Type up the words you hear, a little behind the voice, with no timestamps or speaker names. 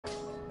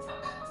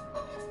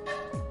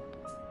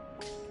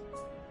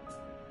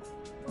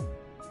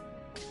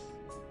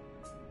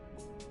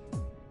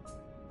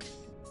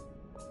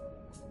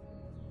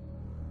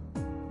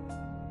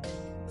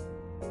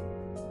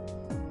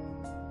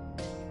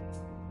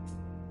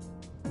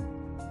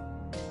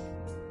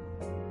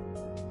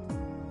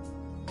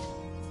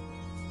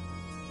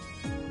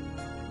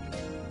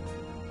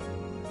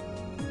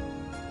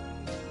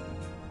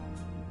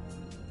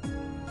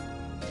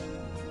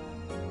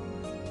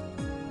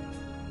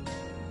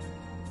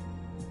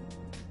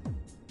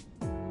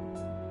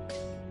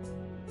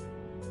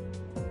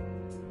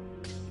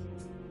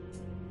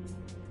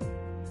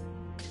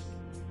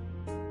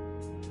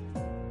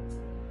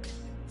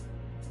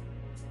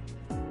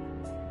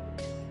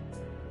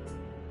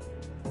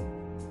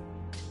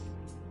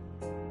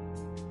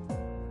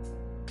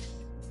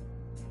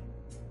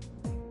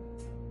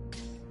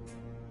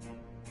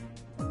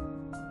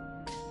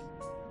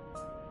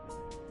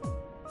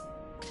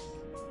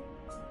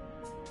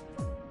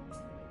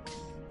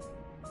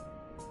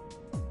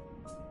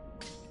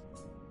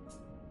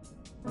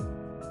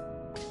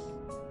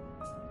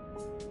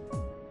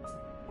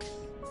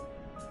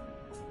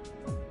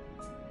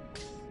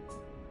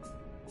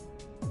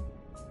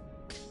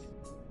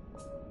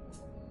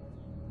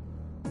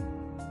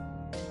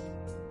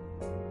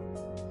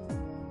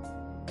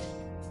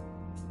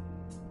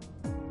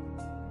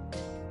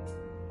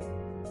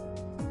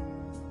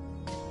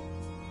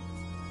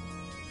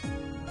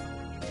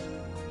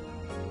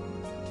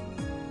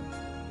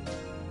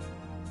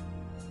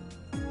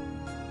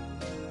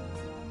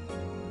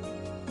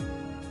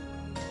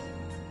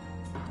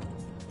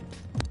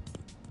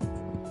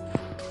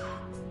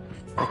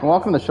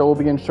Welcome. The show will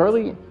begin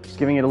shortly. Just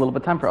giving it a little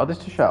bit of time for others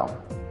to show.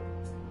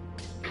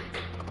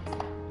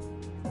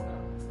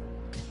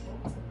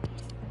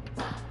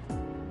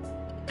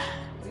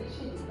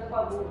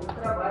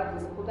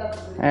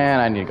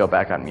 And I need to go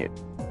back on mute.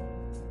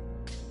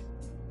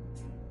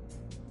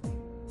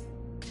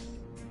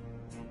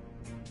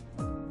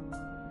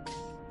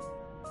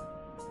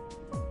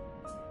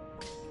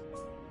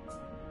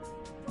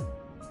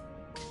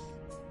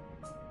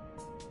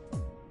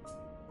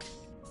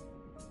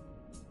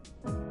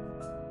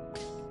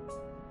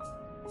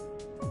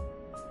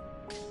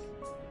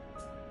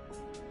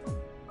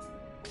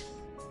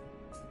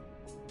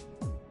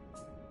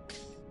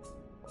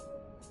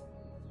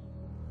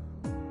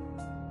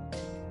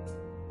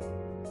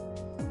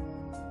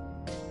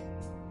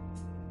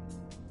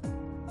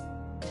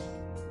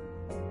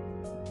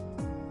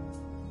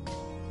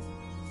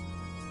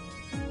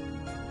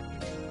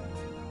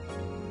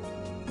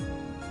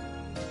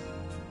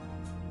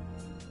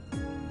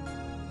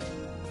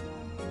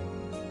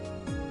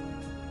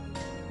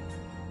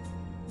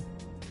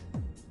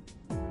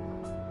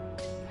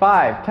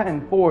 Five,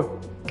 10,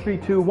 4, 3,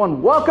 2,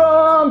 1.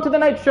 Welcome to the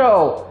Night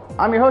Show.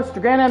 I'm your host,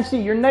 your Grand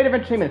MC, your Night of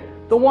Entertainment,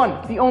 the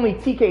one, the only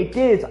TK,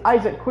 Diz,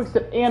 Isaac,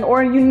 Quickstep, and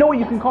Oren. You know what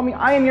you can call me.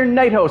 I am your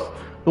Night Host,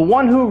 the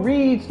one who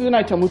reads through the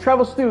night time, who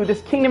travels through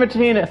this kingdom of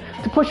entertainment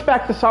to push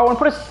back the sorrow and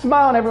put a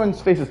smile on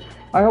everyone's faces.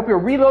 I hope you're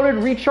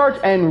reloaded,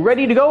 recharged, and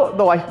ready to go,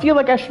 though I feel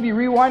like I should be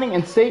rewinding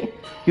and say,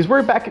 because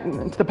we're back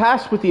into the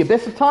past with the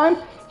Abyss of Time,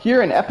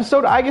 here in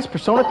episode Aigis,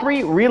 Persona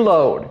 3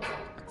 Reload.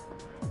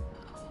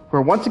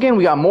 Where once again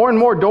we got more and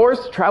more doors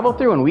to travel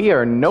through, and we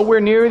are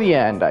nowhere near the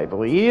end, I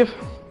believe.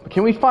 But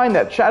can we find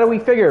that shadowy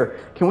figure?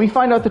 Can we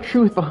find out the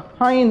truth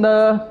behind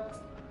the...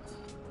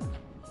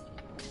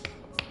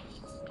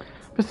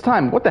 This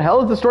time, what the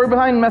hell is the story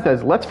behind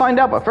Methods? Let's find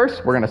out, but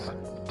first we're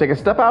gonna take a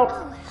step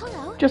out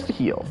just to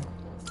heal.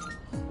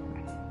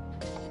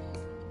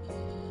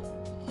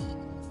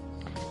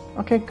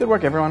 Okay, good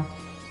work everyone.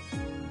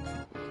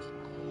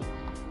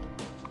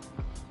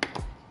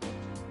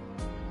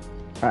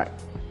 Alright.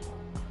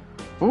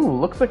 Ooh,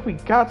 looks like we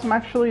got some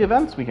actually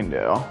events we can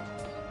do.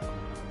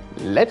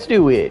 Let's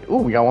do it. Ooh,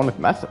 we got one with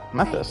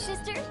Methus. Hey,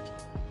 sister?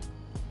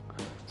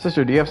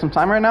 Sister, do you have some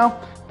time right now?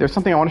 There's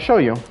something I want to show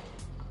you.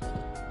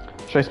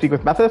 Should I speak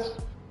with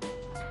Methus?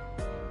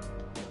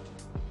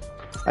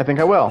 I think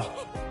I will.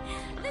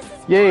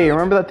 Yay,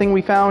 remember that thing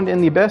we found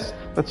in the Abyss?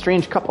 That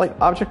strange cup-like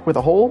object with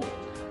a hole?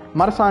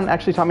 Mata-san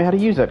actually taught me how to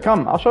use it.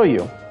 Come, I'll show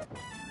you.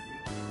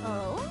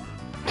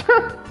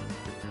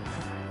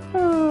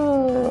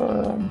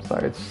 I'm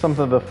sorry, it's some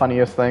of the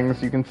funniest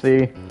things you can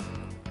see.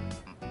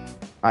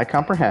 I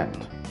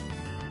comprehend.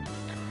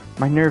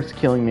 My nerves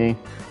killing me.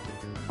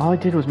 All I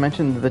did was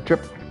mention the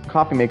drip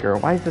coffee maker.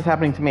 Why is this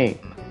happening to me?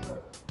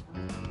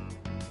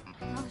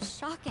 Oh,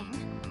 shocking.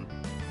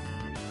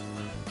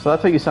 So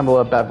that's how you assemble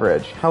a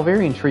beverage. How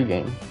very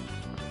intriguing.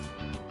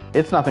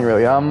 It's nothing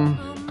really.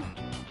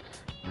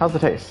 How's the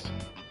taste?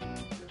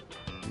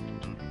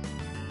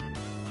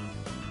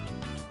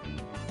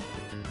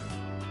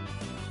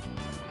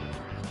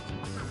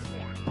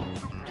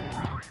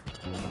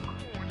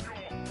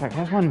 Alright,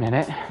 guys, 1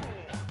 minute.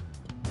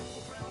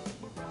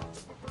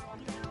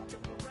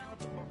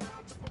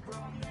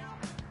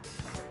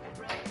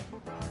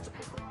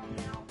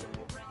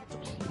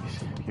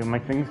 Jeez, you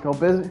make things go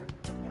busy,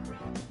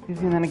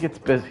 and then it gets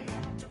busy.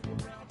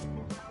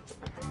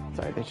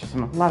 Sorry, there's just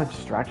a lot of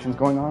distractions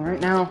going on right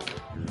now.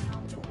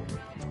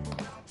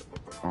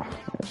 Oh,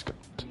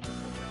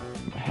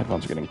 my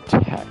headphones are getting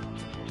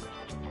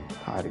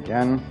tied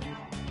again.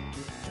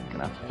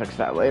 Gonna have to fix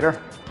that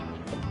later.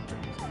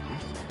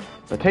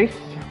 The taste.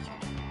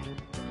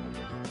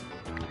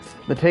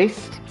 I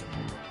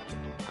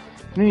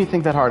didn't even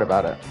think that hard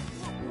about it.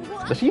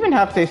 Does she even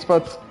have taste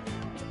buds?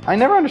 I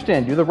never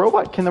understand. Can the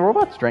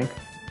robots drink?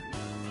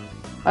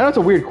 I know it's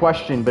a weird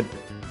question, but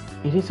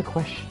it is a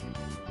question.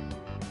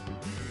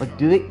 Like,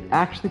 do they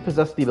actually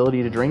possess the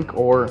ability to drink,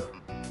 or...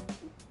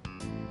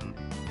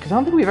 Because I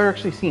don't think we've ever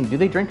actually seen. Do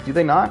they drink? Do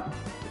they not?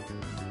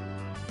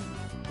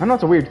 I know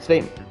it's a weird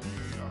statement,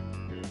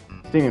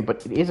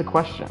 but it is a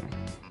question.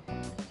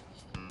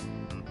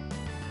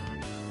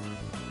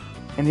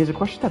 And it is a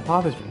question that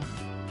bothers me.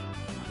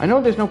 I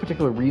know there's no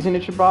particular reason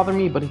it should bother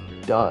me, but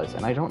it does,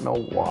 and I don't know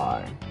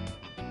why.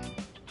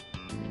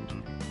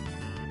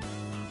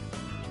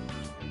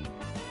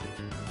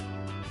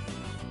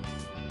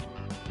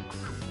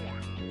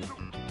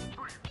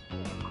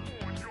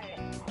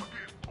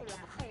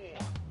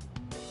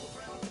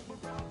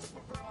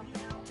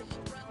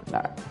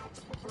 Alright.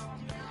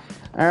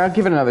 I'll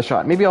give it another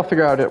shot. Maybe I'll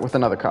figure out it with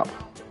another cup.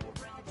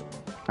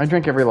 I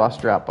drink every last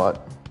drop,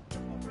 but...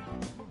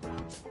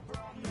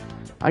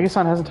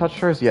 Aigis-san hasn't touched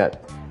hers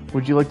yet.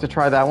 Would you like to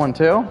try that one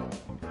too?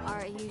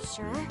 Are you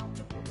sure?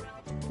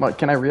 What,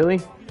 can I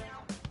really?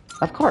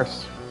 Of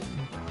course.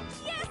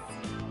 Yes!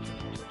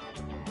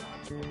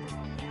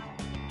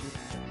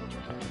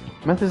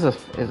 Meth is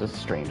a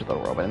strange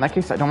little robot. In that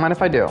case, I don't mind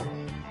if I do.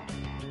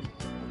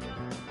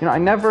 You know, I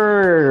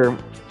never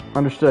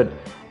understood.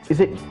 Is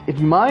it if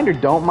you mind or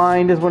don't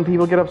mind is when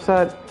people get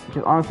upset?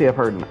 Because honestly, I've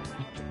heard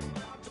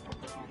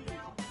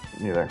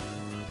neither.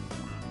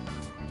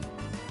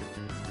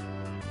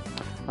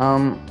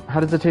 How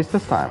does it taste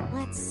this time?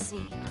 Let's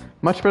see.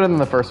 Much better than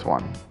the first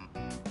one.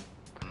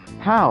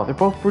 How? They're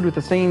both brewed with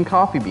the same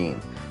coffee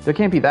bean. There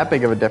can't be that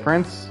big of a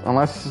difference,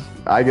 unless,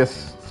 I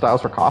guess,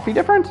 styles for coffee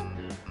different? I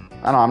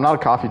don't know, I'm not a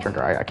coffee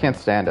drinker. I can't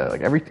stand it.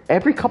 Like,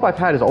 every cup I've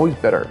had is always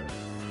bitter.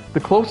 The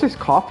closest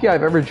coffee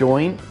I've ever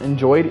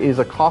enjoyed is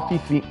a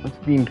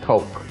coffee-themed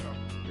Coke.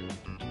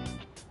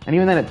 And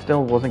even then, it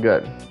still wasn't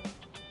good.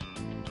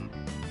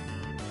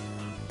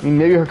 I mean,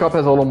 maybe her cup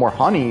has a little more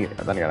honey.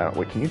 Then again, I don't,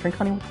 wait, can you drink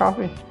honey with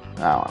coffee?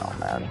 I don't know,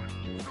 man.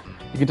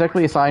 You can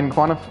technically assign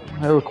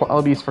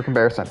quantities for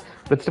comparison,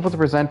 but it's difficult to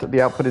present the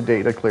outputted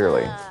data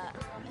clearly.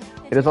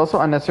 It is also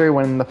unnecessary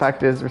when the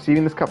fact is,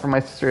 receiving this cup from my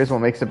sister is what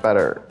makes it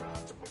better.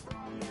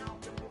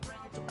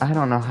 I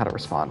don't know how to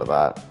respond to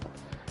that.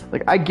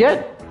 Like, I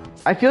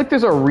feel like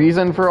there's a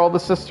reason for all the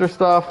sister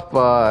stuff,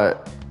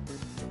 but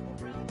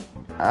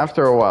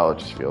after a while, it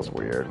just feels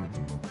weird.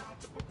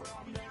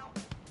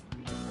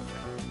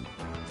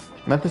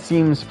 Meta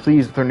seems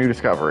pleased with her new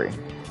discovery.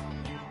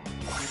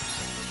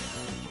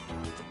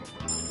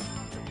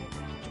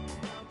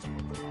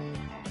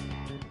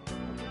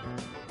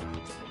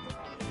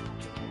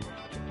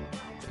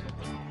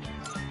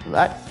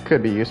 That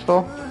could be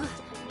useful.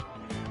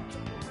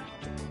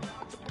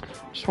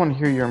 Just want to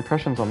hear your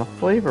impressions on the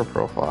flavor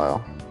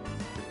profile.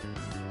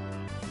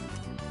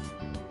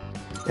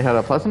 It had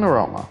a pleasant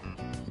aroma.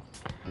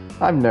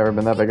 I've never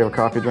been that big of a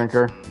coffee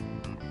drinker.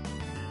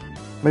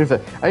 Like I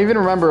said, I even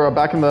remember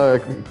back in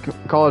the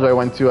college I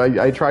went to,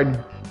 I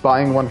tried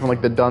buying one from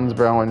like the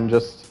Dunsborough and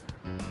just...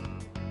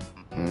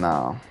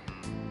 No.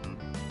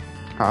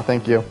 Oh,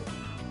 thank you.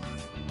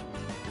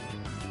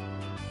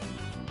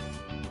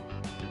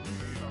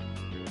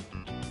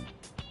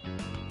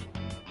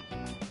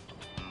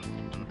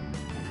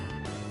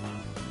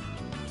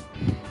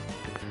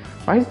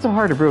 Why is it so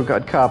hard to brew a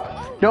good cup?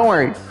 Don't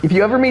worry, if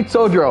you ever meet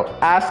Sojiro,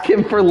 ask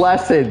him for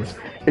lessons.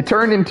 It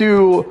turned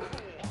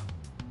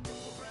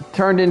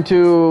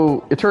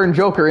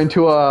Joker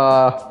into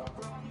a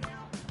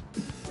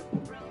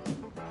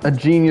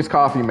genius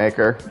coffee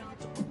maker.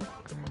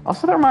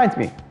 Also, that reminds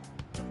me.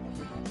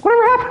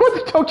 Whatever happened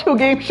with the Tokyo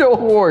Game Show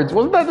Awards?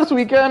 Wasn't that this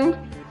weekend?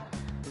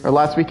 Or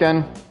last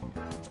weekend?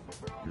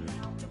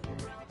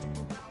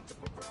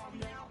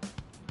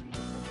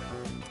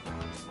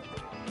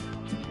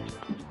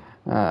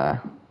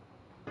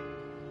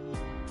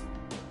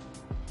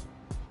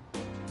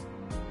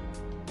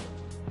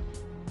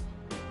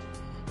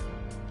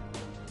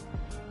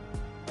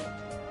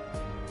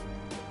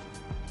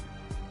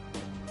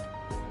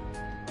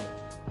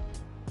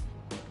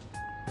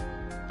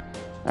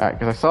 Alright,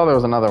 because I saw there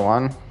was another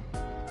one.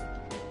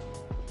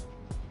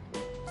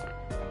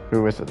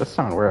 Who is it this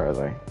time? Where are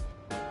they?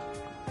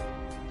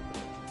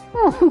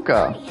 Oh,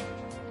 Fuka.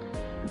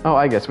 Oh,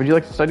 Aigis, would you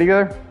like to study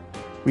together?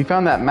 We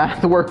found that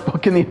math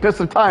workbook in the abyss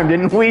of time,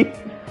 didn't we?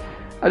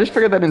 I just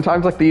figured that in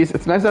times like these,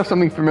 it's nice to have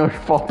something familiar to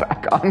fall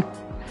back on.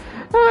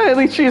 At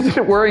least she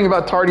isn't worrying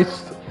about tardy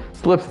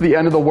slips to the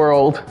end of the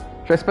world.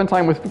 Should I spend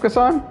time with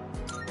Fuka-san?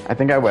 I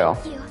think I will.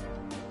 Thank you.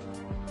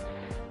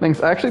 Thanks.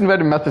 I actually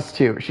invited Methis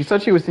too. She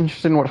said she was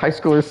interested in what high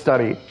schoolers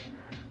study.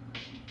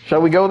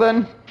 Shall we go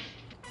then?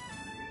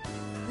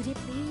 Could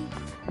it be?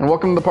 And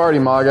welcome to the party,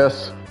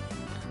 Magus.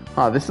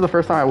 This is the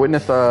first time I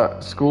witnessed a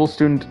school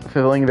student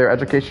fulfilling their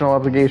educational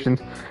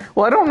obligations.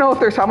 Well, I don't know if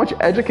there's how much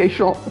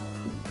educational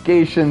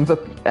obligations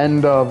at the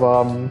end of,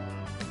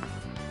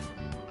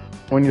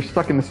 when you're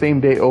stuck in the same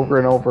day over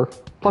and over.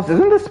 Plus,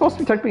 isn't this supposed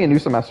to be technically a new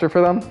semester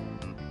for them?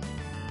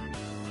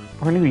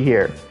 Or new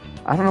year?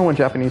 I don't know when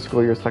Japanese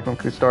school years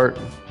technically start.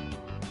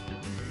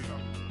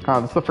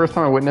 This is the first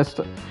time I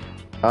witnessed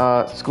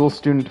a school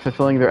student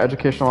fulfilling their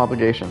educational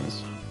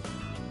obligations.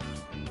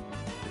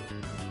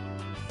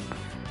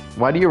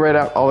 Why do you write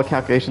out all the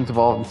calculations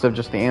involved instead of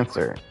just the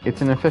answer?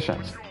 It's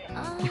inefficient.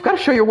 You've got to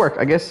show your work,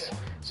 I guess,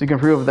 so you can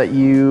prove that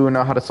you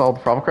know how to solve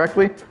the problem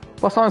correctly.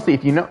 Plus, honestly,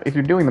 if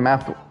you're doing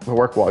the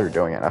work while you're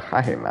doing it,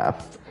 I hate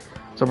math.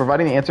 So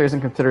providing the answer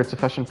isn't considered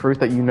sufficient proof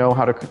that you know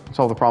how to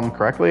solve the problem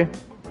correctly.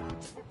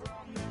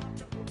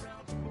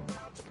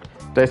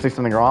 Did I say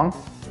something wrong?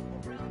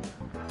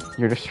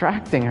 You're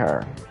distracting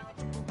her.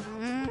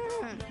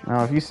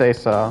 No, if you say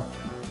so.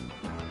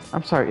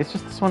 I'm sorry, it's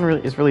just this one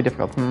is really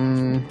difficult.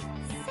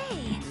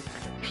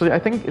 Actually, I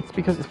think it's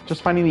because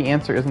just finding the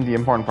answer isn't the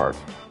important part.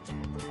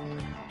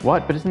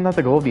 What? But isn't that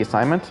the goal of the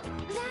assignment?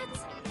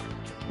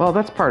 Well,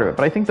 that's part of it,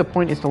 but I think the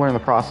point is to learn the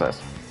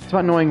process. It's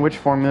about knowing which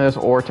formulas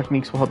or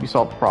techniques will help you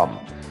solve the problem.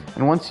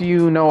 And once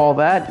you know all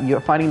that,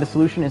 finding the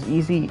solution is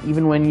easy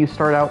even when you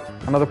start out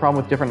another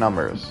problem with different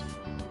numbers.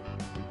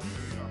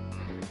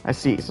 I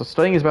see. So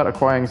studying is about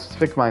acquiring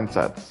specific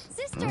mindsets.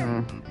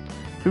 Sister!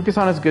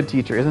 Fuka-san is a good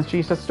teacher, isn't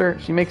she, sister?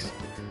 She makes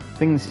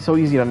things so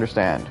easy to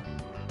understand.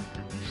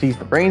 She's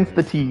the brains of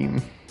the team.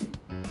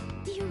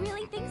 Do you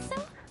really think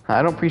so?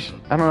 I don't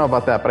know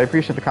about that, but I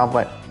appreciate the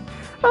compliment.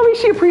 At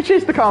least she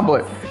appreciates the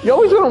compliment. You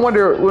always want to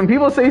wonder when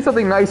people say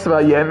something nice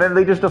about you and then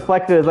they just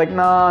deflect it. It's like,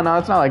 no,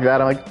 it's not like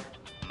that. I'm like,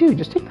 dude,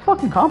 just take the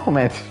fucking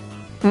compliment.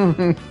 Oh,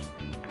 and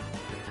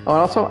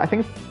also, I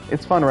think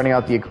it's fun running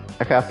out the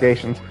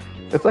cascades.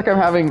 It's like I'm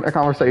having a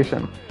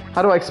conversation.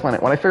 How do I explain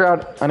it? When I figure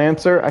out an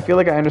answer, I feel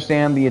like I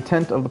understand the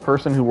intent of the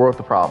person who wrote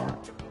the problem.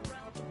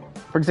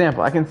 For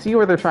example, I can see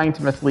where they're trying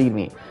to mislead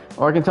me,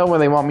 or I can tell where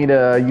they want me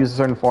to use a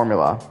certain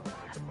formula.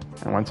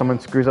 And when someone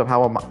screws up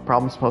how a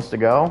problem's supposed to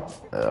go,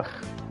 ugh.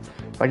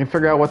 If I can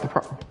figure out what the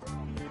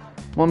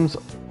problems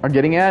are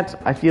getting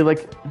at, I feel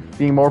like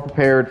being more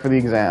prepared for the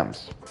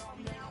exams.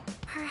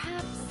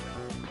 Perhaps.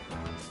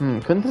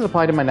 Couldn't this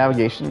apply to my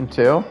navigation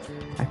too?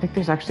 I think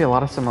there's actually a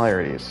lot of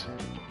similarities.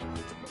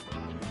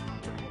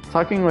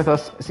 Talking with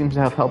us seems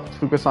to have helped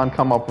Fukusan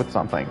come up with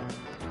something.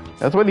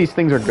 That's why these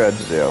things are good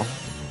to do.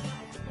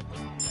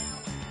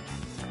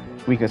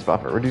 Weakness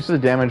buffer. Reduces the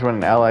damage when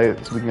an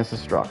ally's weakness is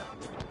struck.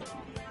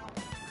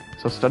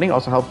 So studying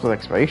also helps with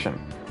exploration.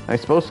 I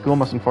suppose school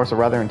must enforce a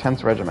rather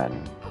intense regimen.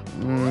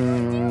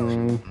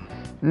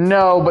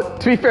 No,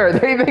 but to be fair,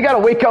 they gotta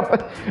wake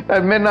up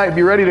at midnight,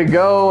 be ready to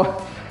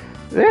go.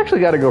 They actually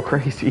gotta go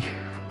crazy.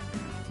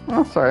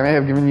 Oh, sorry, I may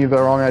have given you the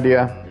wrong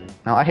idea.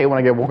 Now, I hate when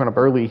I get woken up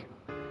early.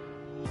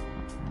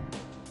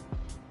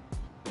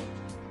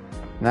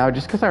 Now,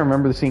 just because I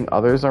remember seeing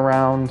others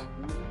around.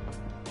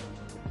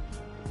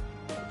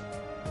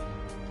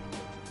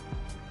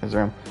 His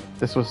room.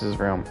 This was his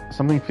room.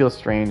 Something feels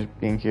strange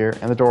being here,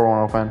 and the door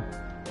won't open.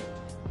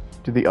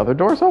 Do the other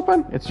doors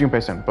open? It's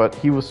Junpei soon, but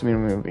he will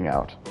soon be moving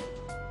out.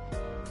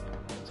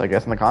 So I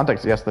guess in the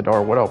context, yes, the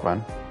door would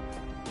open.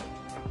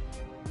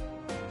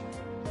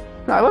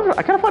 No,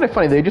 I kind of find it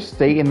funny. They just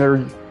stay in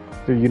their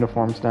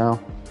uniforms now.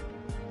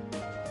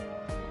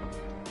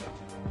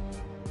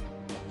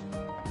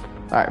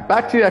 All right,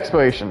 back to the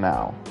exploration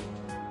now.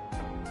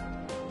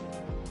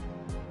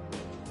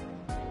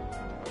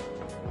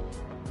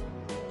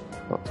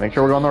 Let's make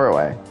sure we're going the right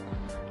way.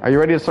 Are you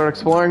ready to start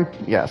exploring?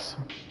 Yes.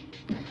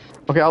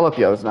 Okay, I'll let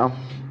the others know.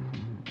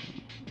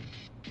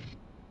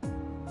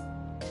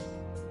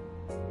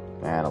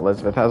 And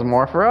Elizabeth has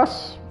more for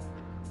us.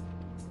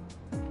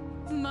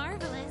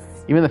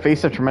 Marvelous. Even in the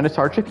face of tremendous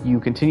hardship, you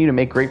continue to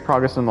make great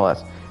progress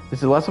nonetheless.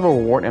 This is less of a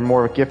reward and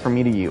more of a gift from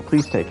me to you.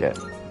 Please take it.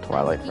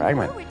 Twilight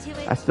Fragment.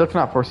 I still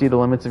cannot foresee the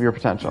limits of your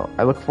potential.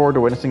 I look forward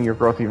to witnessing your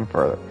growth even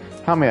further.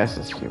 How may I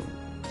assist you?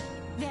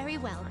 Very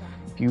well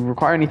then. If you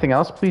require anything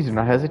else, please do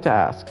not hesitate to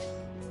ask.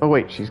 Oh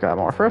wait, she's got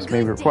more for us.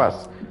 Maybe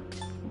requests.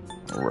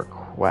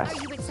 Request.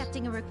 Are you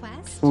accepting a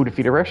request? Ooh,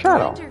 defeat a rare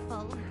shadow.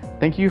 Wonderful.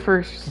 Thank you for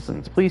your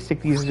assistance. Please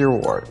take these as your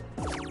reward.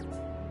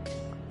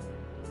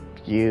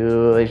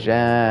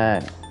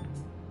 Fusion.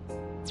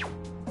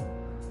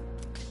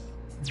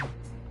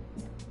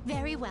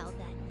 Very well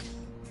then.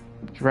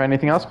 If you write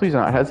anything else, please do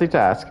not hesitate to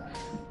ask.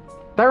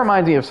 That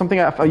reminds me of something,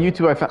 a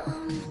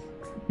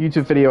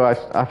YouTube video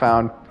I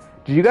found.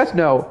 Did you guys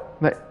know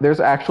that there's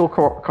actual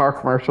car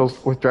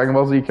commercials with Dragon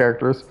Ball Z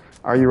characters?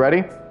 Are you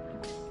ready?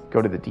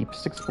 Go to the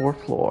deepest explored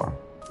floor.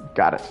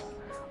 Got it.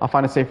 I'll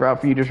find a safe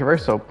route for you to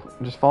traverse, so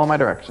just follow my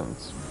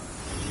directions.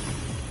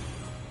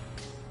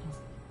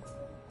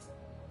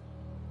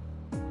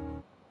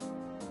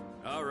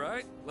 All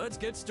right, let's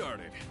get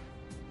started.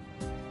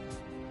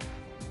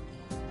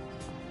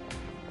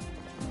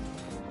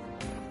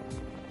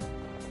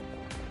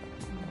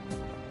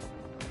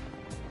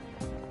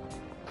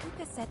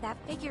 Luca said that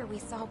figure we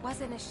saw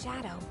wasn't a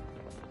shadow.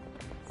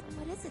 So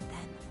what is it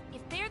then?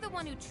 If they're the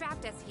one who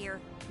trapped us here,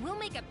 we'll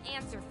make an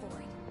answer for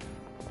it.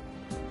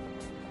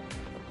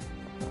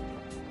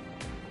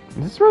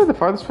 Is this really the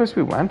farthest place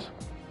we went?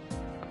 I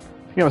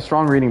think I have a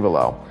strong reading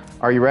below.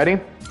 Are you ready?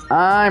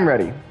 I'm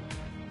ready.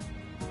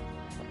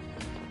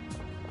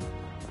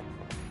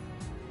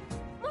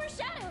 More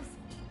shadows.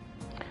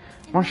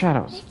 More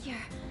shadows. Figure.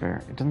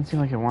 Fair. It doesn't seem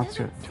like it wants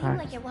to Doesn't seem attack.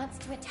 like it wants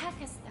to attack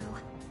us though.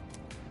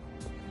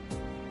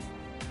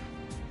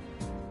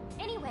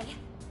 Anyway,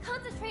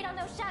 concentrate on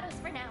those shadows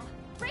for now.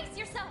 Brace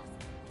yourselves.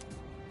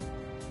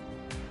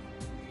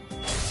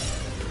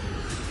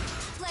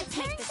 Let's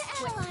Preparing make this to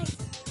quick. analyze.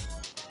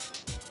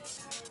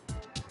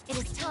 It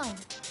is time.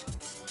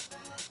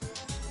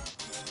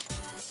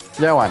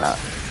 Yeah, why not?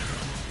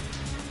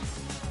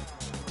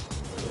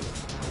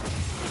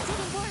 It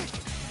didn't work.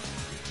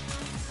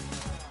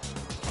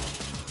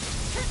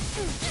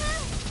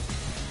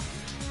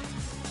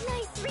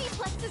 Nice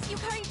reflexes,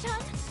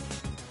 Yukari-chan.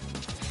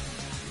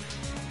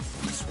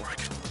 Nice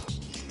work.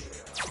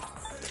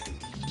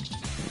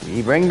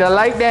 We bring the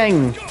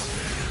lightning.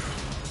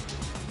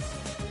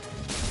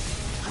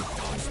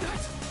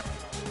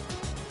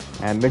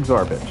 And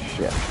absorb it.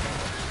 Shit. I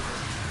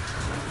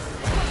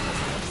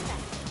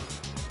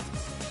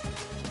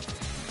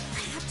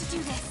have to do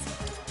this.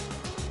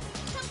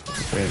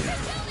 Wait.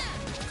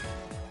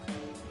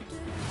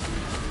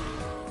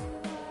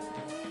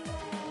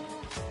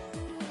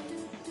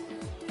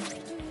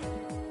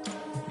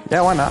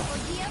 Yeah, why not?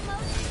 Ordeal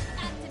mode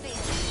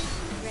activated.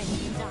 Ready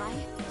to die?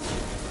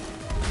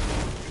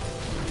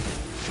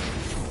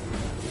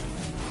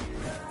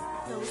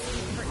 Those who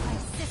hurt my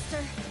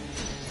sister.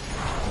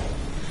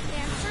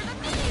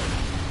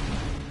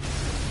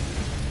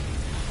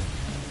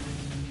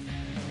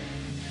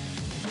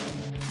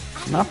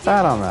 Not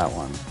bad on that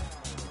one.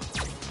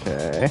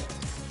 Okay.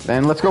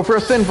 Then let's go for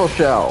a sinful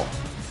shell.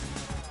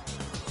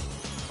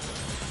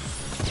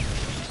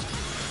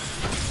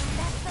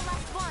 That's the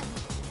last one.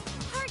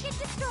 Target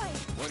destroyed.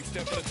 One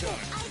step at a time.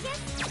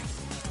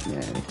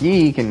 Aigis, And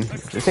he can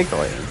just take the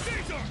lightning.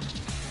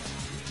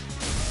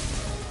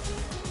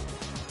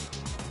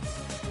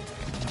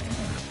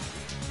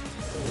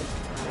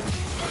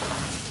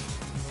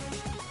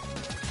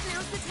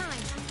 Now's the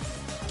time.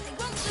 They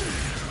won't lose.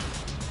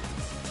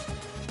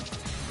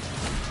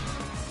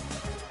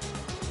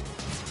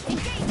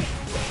 Engage it.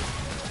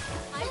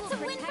 I that's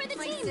will a win for protect the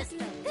my team.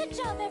 sister. Good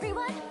job,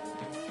 everyone.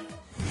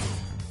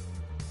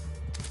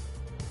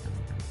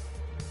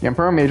 The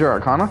Emperor Major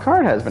Arcana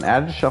card has been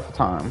added to Shuffle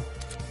Time.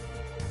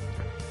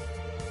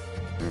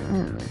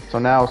 So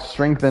now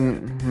Strength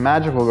and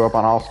Magic will go up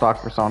on all stock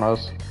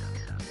personas.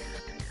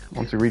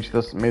 Once you reach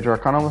this Major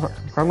Arcana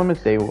card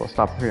limit, they will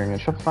stop appearing in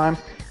Shuffle Time.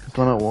 This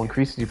limit will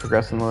increase as you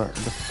progress in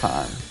this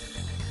time.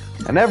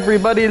 And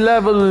everybody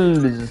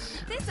levels!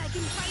 This I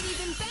can fight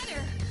even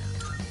better.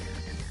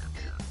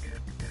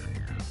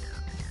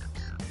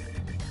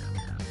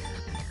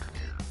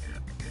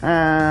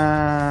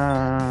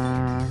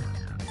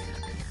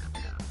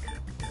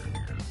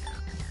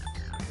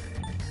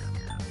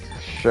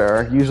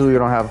 Sure, usually we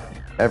don't have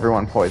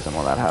everyone poisoned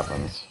when that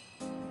happens.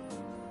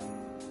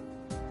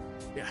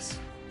 Yes.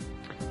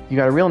 You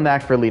got a real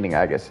knack for leading,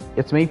 Aigis.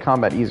 It's made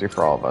combat easier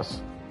for all of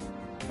us.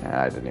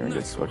 I didn't even get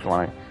Nice switch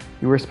one. one.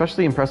 You were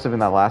especially impressive in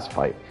that last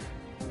fight.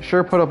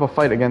 Sure put up a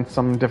fight against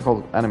some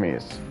difficult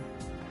enemies.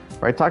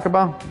 Right,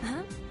 Takaba?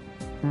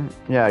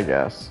 Yeah, I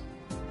guess.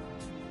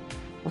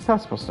 What's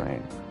that supposed to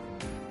mean?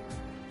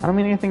 I don't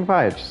mean anything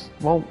by it. Just,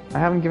 well, I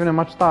haven't given it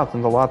much thought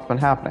since a lot's been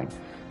happening.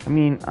 I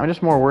mean, I'm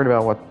just more worried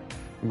about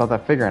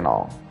that figure and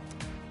all.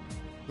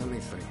 Let me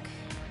think.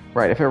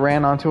 Right, if it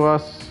ran onto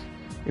us,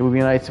 it would be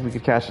nice if we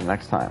could catch it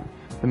next time.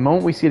 The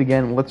moment we see it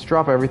again, let's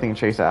drop everything and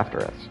chase after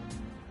it.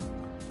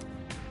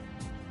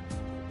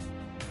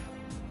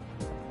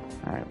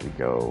 Alright, we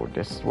go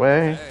this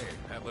way. Hey,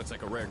 that looks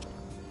like a rare.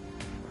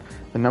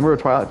 The number of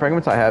Twilight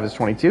Fragments I have is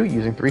 22.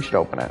 Using 3 should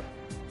open it.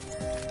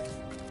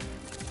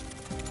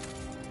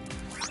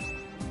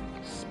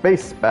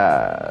 Space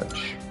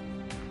Badge.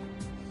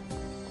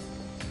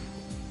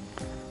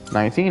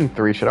 19.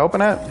 3 should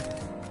open it.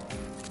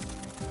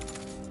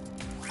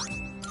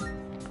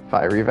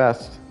 Fiery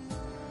Vest.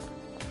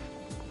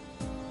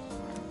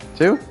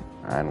 2.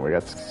 And we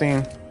got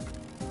 16.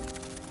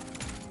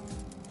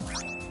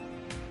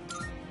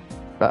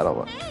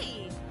 Battle Up.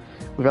 Hey!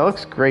 Ooh, that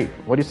looks great.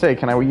 What do you say?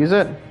 Can I use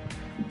it?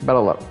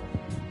 Battle Up.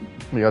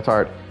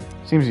 Leotard.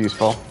 Seems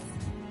useful.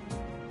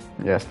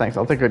 Yes, thanks.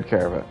 I'll take good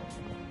care of it.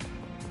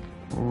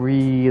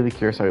 Really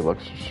curious how he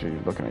looks. She's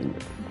looking at you.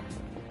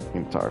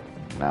 Leotard.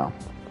 Now.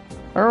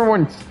 I remember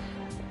when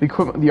the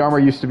equipment, the armor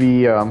used to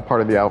be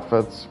part of the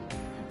outfits.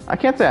 I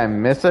can't say I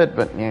miss it,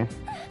 but yeah.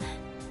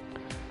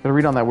 Gotta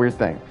read on that weird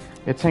thing.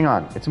 Hang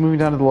on. It's moving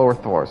down to the lower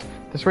floors.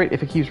 At this rate,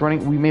 if it keeps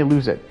running, we may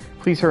lose it.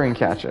 Please hurry and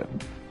catch it.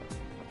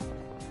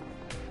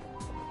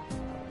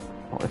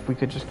 Well, if we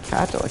could just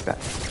catch it like that.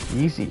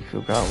 Easy,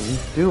 Fuga. We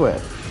do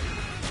it.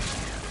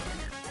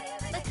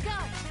 Let's go.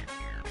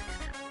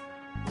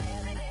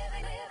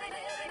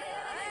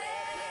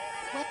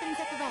 Weapons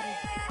at the ready.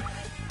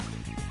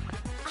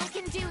 I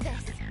can do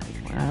this.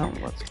 Well,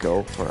 let's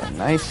go for a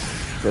nice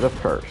bit of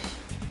purse.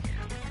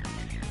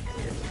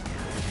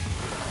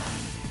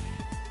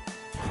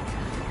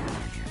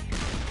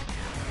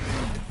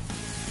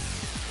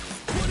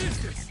 What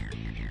is this?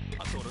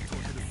 I thought I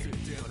told you to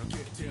sit down and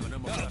get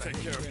down. I'll take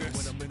care of this.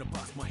 When I'm in a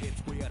box, my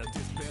head's way out of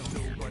this bell.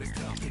 Nobody's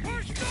talking.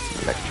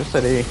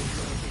 Electricity.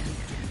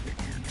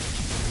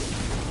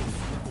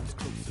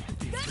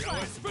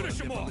 Let's finish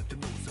them off.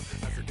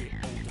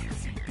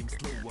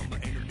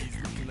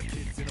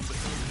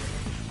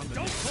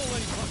 Don't call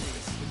any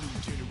populace. The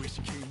new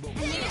generation came over.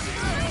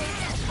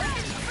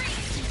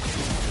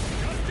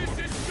 Justice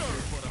is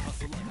served. But a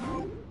hustle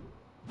like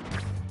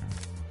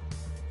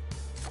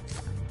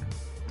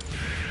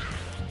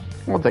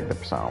We'll take the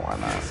persona, why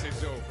not? this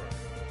is over.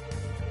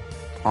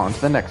 On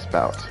to the next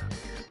bout.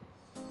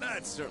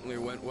 That certainly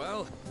went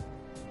well.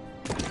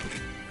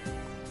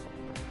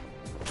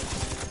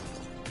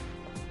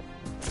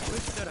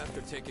 Wish that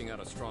after taking out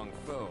a strong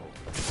foe,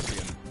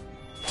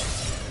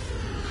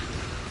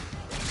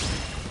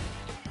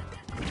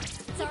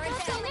 Sorry,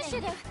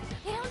 initiative.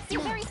 You don't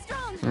seem very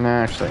strong.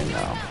 Actually,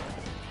 no.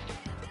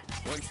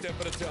 one step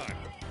at a time.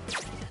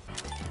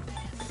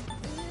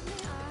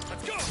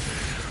 Let's go!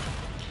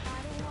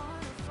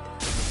 What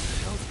the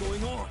hell's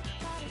going on?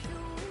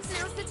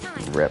 Now's the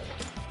time. Rip.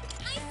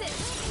 Ice it!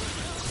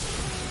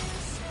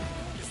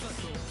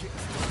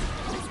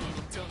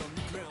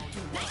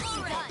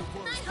 All right.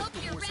 I hope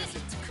you're ready.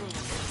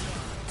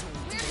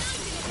 We're not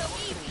gonna go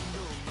easy.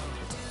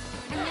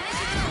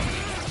 Imagine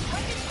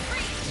weapons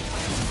free.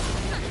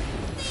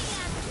 See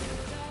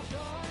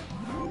ya.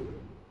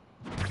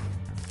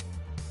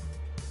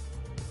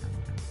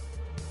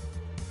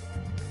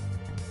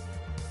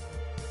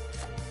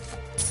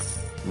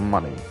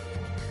 Money.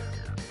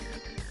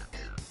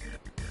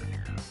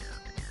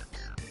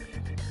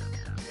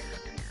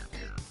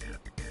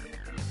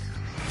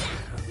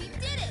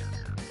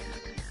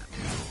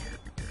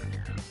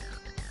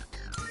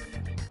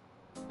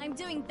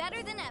 doing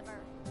better than ever.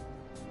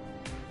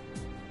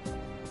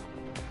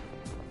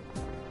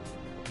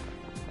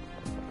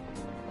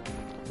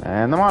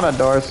 And the modded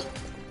doors.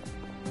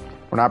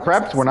 We're not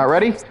prepped, we're not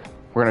ready.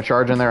 We're gonna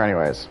charge in there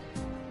anyways.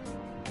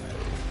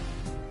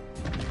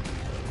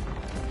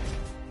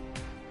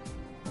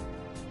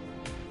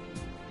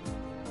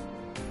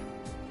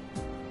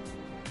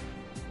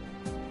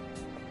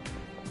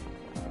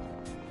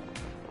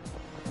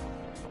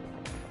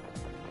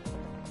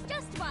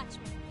 Just watch me.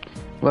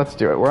 Let's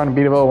do it. We're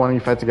unbeatable when we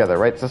fight together,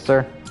 right,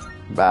 sister?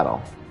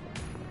 Battle.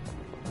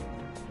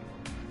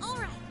 All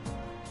right.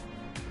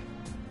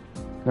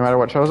 No matter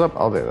what shows up,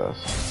 I'll do this.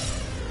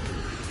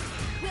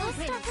 We'll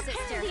start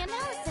preparing the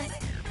analysis.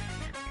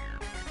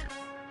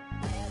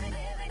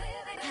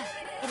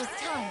 It is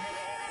time.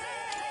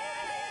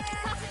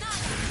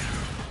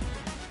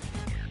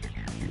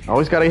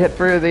 Always gotta hit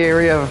for the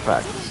area of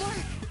effect.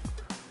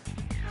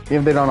 Even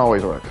if they don't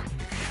always work.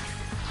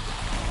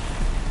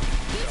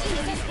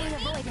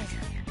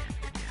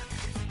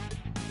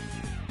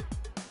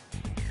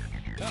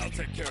 I'll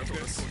take care of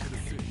this.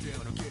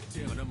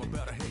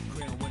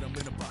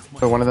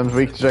 So one of them's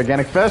weak to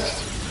Gigantic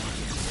Fist.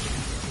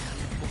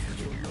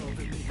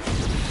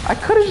 I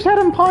could have just had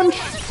him punch.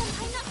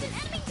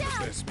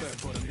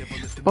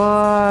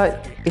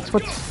 But it's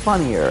what's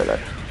funnier that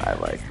I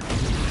like.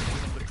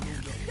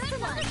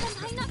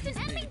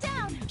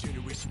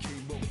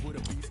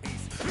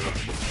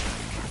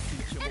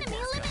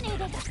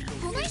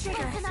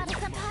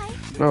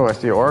 Oh, I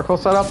see Oracle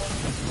set up.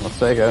 Let's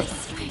take it.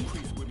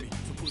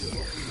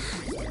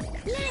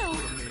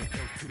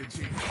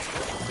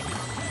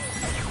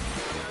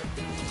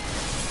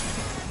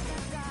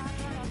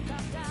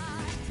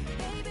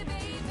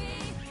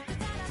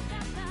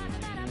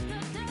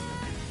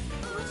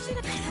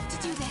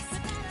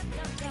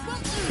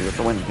 See what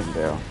the wind can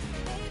do.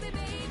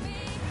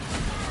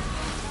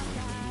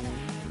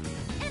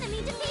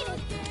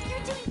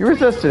 You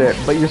resisted it,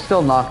 but you're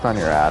still knocked on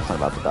your ass and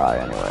about to die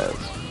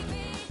anyways.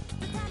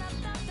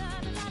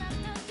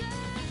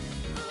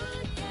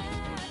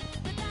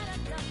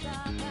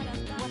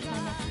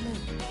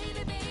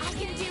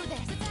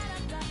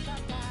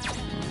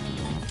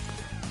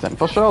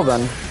 Sinful Shell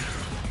then.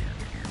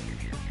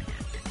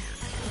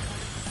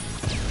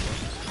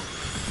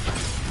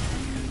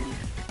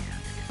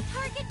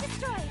 Target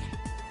destroyed.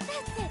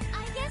 That's it,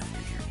 Aigis.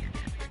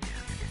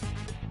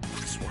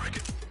 Nice work.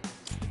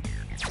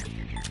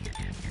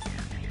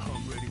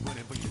 I'm ready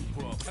whenever you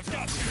walk. I've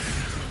got you.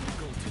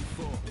 Go too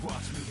far.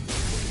 Watch me.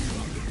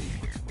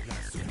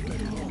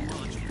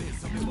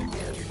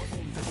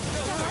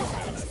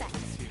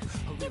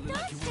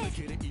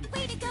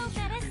 Way to go,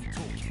 Menace.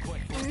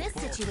 In this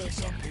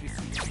situation.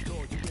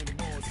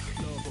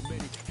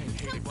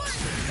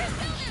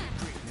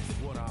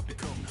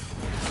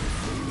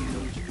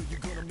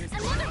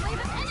 Another wave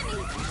of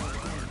enemies.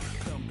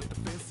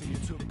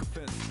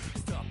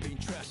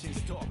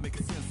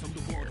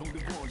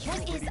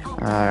 What is all?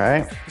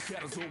 Alright.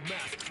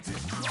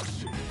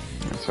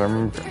 So I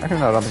don't think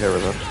I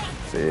resist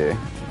the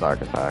dark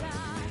attack.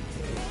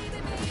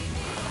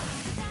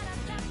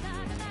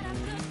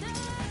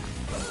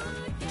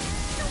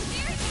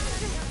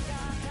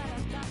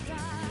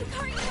 The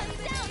current comes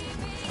down.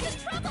 She's in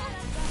trouble.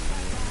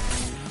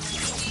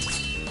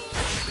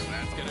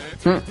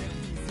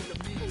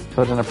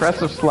 Such an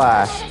impressive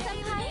slash.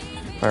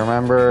 If I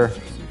remember.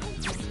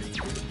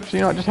 So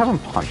you know what, just have him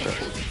punch it.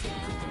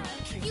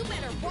 You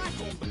better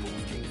watch it.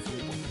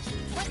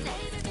 What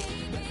next?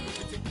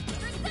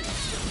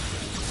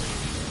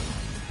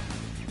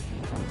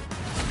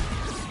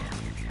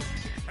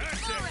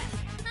 Alright,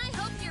 I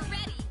hope you're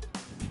ready.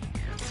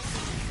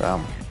 So, We're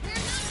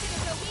not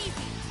gonna go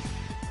easy.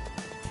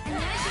 And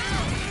now you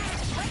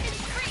know. Weapons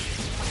free.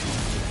 See ya.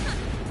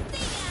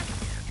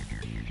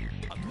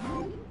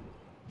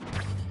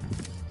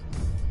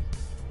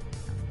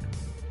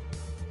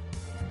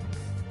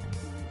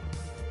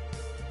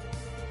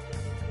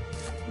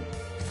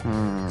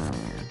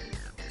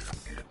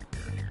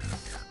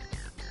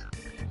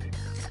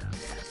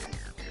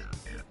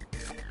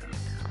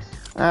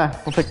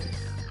 we'll take.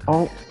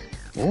 Oh,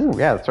 ooh,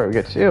 yeah, that's right. We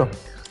get two.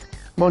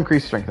 We'll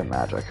increase strength and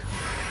magic.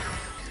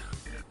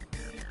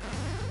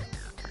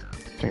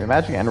 Strength and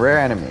magic and rare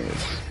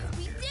enemies.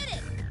 We did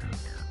it.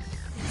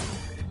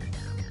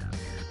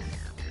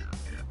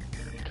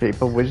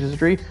 Cape of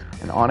Wizardry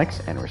and Onyx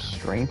and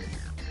Restraint.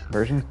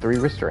 Version 3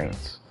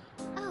 Restraints.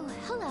 Oh,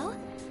 hello.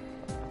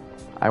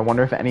 I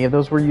wonder if any of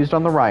those were used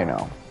on the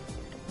Rhino.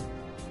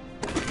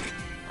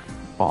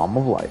 Bomb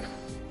of Life.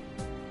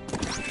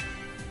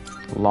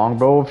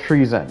 Longbow of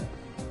Treason.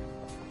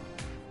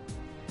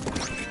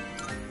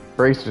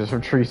 Bracers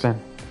of Treason.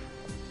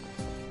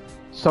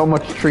 So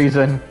much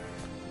treason.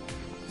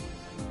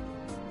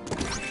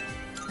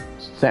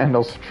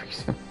 Sandals of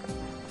Treason.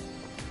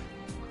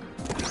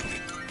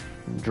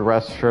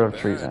 Dress shirt of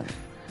Treason.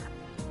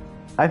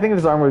 I think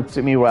this armor would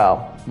suit me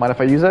well. Mind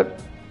if I use it?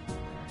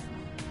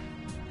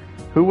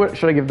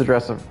 Should I give the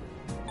dress of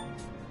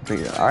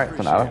Treason? Alright,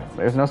 so now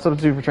there's no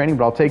substitute for training,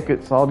 but I'll take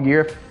good solid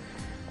gear.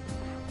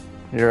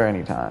 Here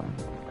anytime.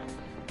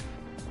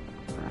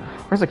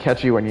 Where's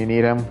Akechi when you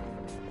need him? I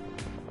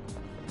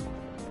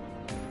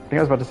think I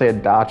was about to say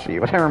Adachi,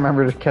 but I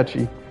remembered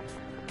Akechi.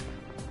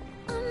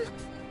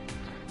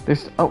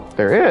 Oh,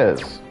 there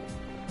is.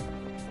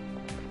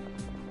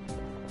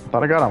 I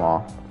thought I got them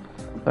all.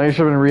 I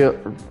should have been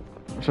real.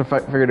 Should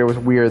have figured it was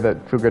weird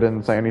that Fuga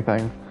didn't say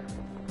anything.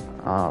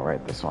 Oh,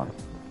 right, this one.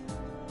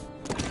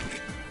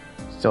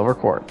 Silver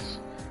quartz.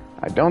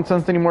 I don't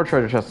sense any more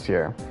treasure chests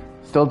here.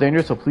 Still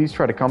dangerous, so please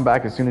try to come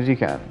back as soon as you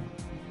can.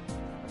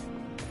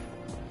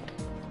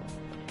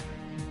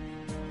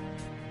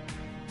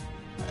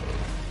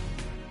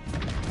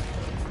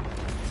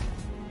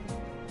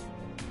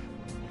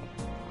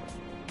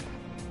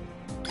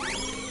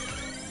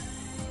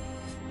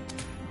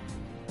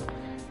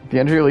 The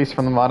entry release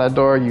from the mod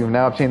door, you've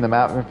now obtained the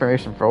map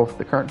information for both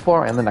the current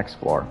floor and the next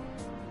floor.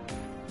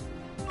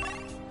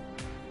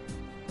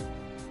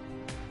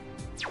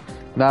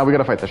 Now we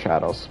gotta fight the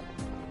shadows.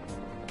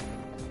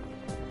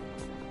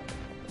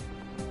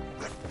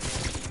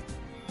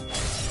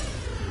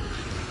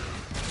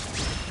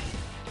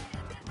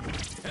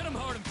 Hit him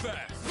hard and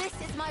fast. This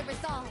is my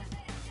resolve.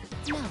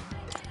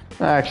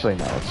 No. Actually,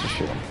 no, let's just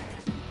shoot him.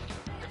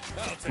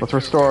 Let's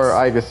restore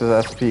Aigis'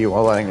 SP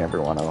while letting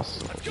everyone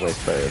else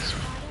waste theirs.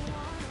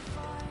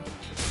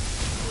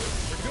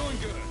 We're doing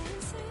good.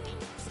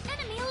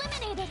 Enemy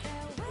eliminated.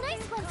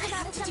 Nice one,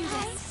 Sonata. Let's do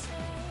this.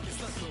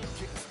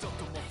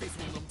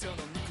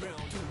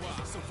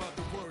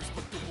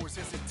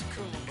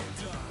 Come,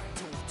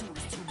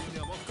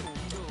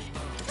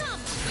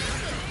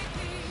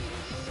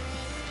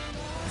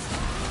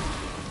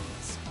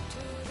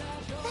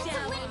 that's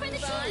a win for the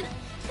team.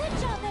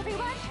 Good job,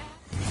 everyone.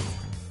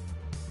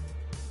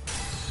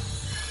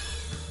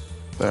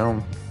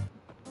 Boom.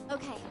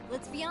 Okay,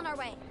 let's be on our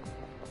way.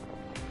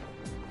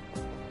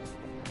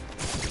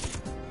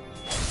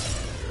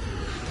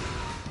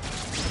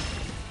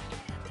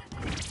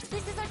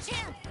 This is our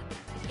chance.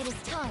 It is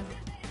time.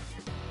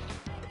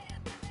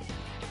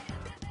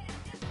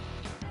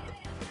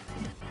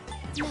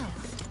 No.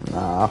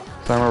 Nah.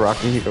 Summer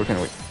Rocky Hiko can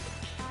wait.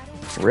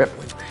 Rip.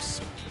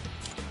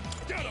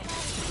 Get him.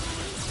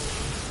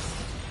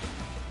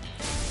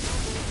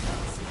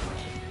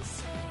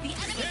 The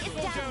enemy is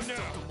Go down. down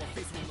now.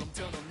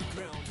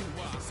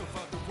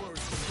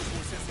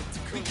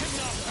 We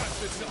cannot pass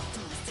this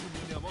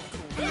up.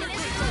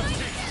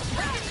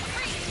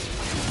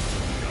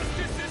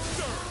 Justice is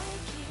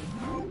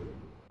served.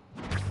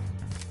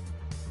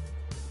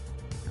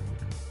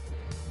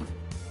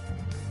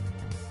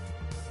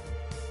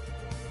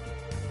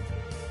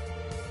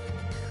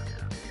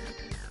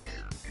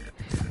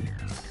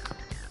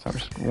 So I'm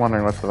just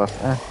wondering what's the best.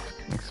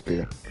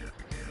 XP.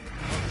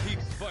 Keep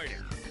fighting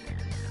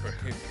for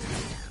him.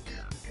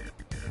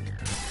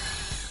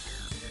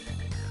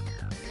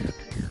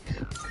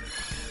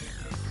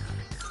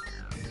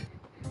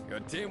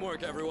 Good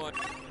teamwork, everyone.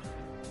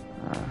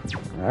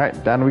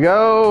 Alright, down we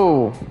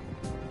go!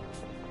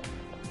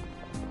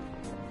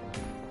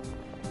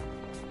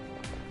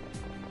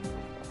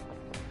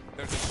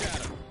 There's a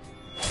shadow.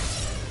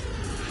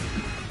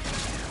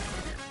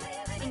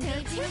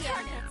 Engaging the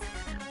targets.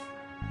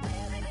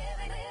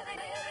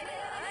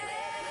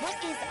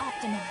 What is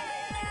optimal?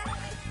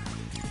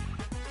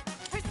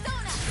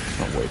 Persona.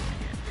 Oh, wait.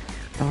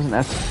 That was an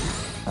S.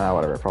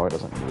 Whatever, it probably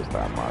doesn't use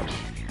that much.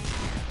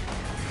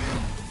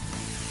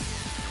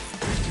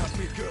 Got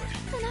me good.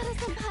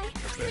 Sonata-senpai,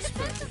 your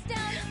defense is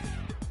down.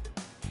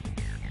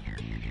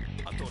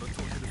 I thought I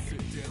told you to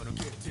sit down or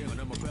get down.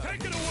 I'm about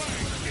take it away.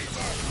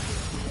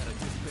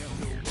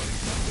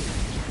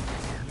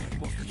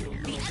 The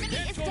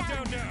enemy is Go down.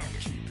 down now.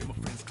 Keeping my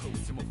friends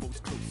close and my foes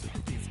closer.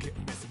 Things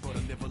getting messy, but I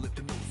never let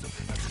them know. So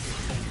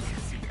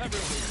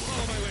everyone,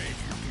 follow my lead.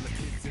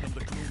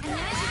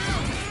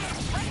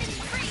 Weapons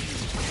free.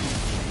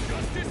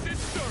 Justice is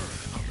served.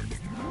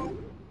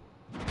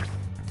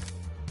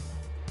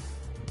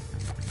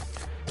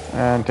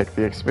 And take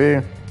the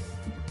XP.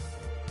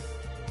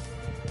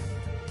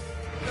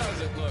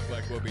 Does it look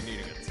like we'll be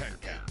needing a 10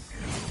 count?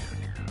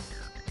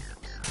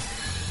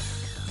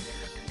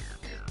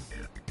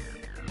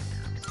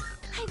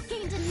 I've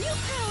gained a new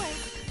power.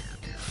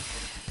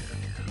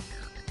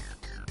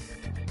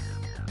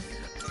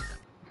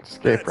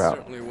 Escape That route.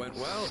 certainly went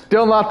well.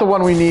 Still not the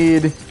one we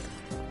need.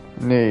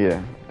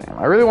 Damn,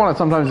 I really want to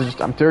sometimes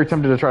just, I'm very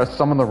tempted to try to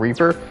summon the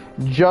Reaper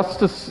just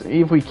to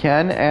see if we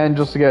can and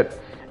just to get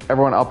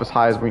everyone up as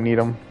high as we need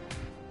them.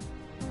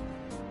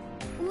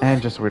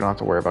 And just so we don't have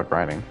to worry about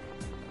grinding.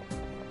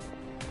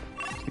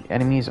 The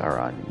enemies are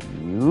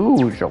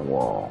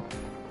unusual.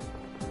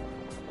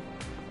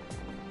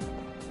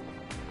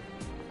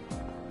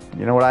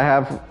 You know what I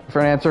have for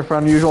an answer for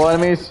unusual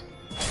enemies?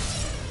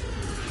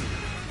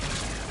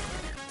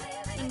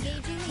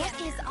 Engaging the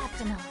what is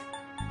optimal?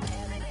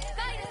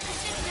 Guide us to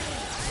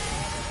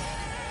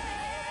victory.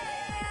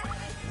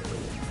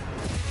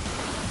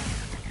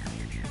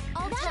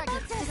 All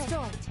targets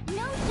destroyed.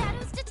 No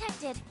shadows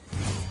detected.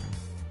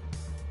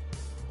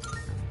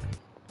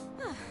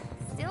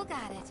 Still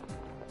got it.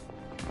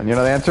 And you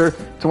know the answer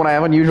to when I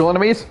have unusual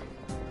enemies?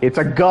 It's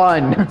a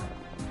gun.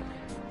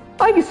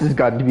 Aigis'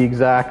 gun, to be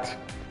exact.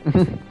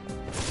 Yeah,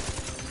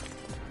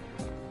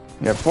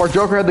 before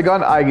Joker had the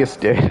gun, Aigis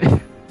did.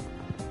 Enemy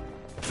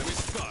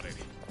spotted.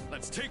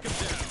 Let's take him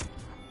down.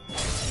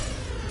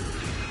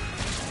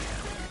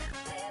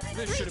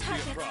 This shouldn't be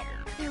a problem.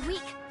 They're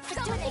weak, but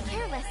don't be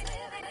careless.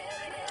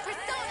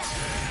 Persona!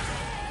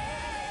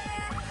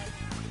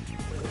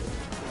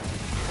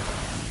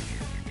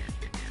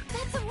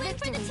 That's a win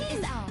for the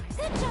team!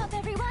 Good job,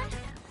 everyone!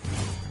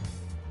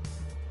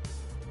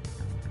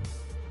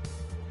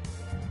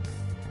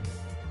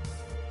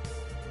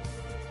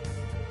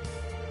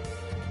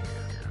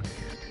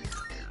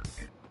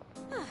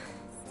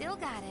 Still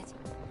got it.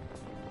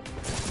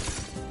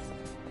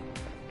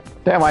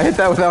 Damn, I hit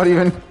that without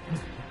even...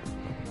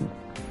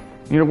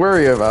 You to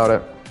worry about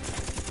it.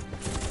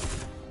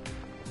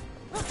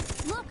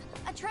 Look,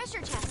 a treasure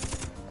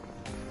chest.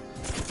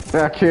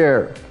 Back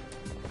here.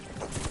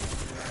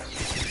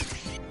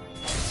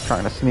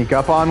 Trying to sneak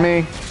up on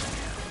me.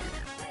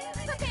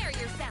 Prepare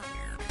yourself.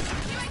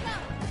 Here I go.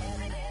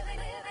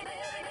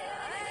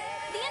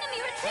 The enemy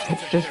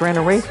retreated. It just ran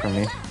away from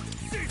me.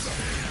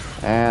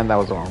 And that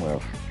was the wrong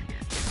move. What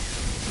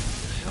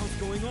the hell's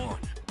going on?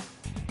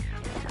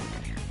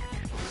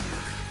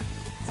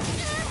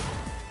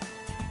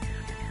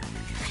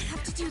 I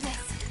have to do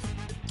this.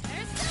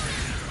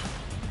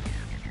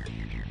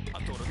 I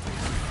thought I told you.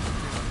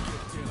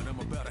 Get down, I'm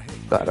about to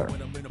hit. Better.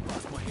 When I'm in a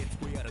box, my head's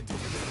way out of door.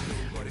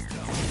 Nobody's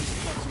telling me.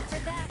 For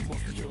that.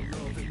 Most of your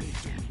love and they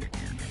do it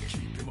on me.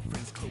 Keeping my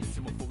friends close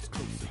and my foes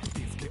closer.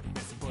 Things get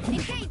messy, but I'm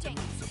Engaging.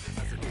 as I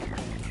get older.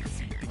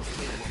 See things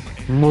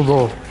clearer. Move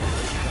on.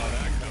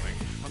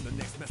 I'm the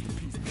next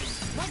masterpiece.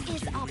 What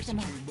is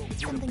optimal?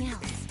 Something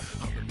else.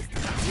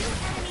 Two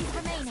enemies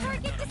remaining.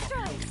 Target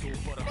destroyed.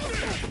 I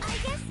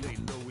guess. Lay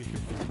low if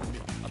you're feeling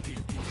it. I think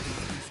these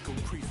things go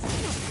crazy.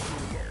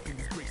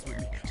 Things breaks with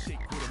me.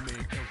 Shake with a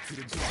man out to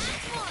the jaw.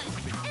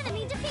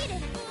 Enemy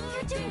defeated.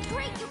 You're doing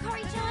great,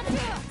 Yukari-chan.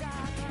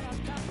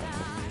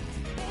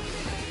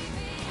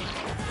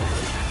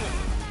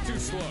 Too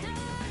slow.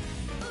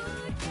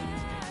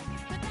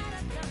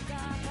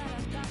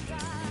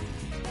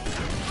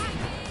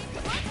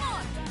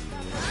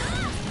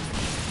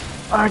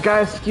 Alright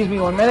guys, excuse me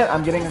 1 minute.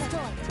 I'm getting a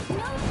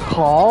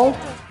call.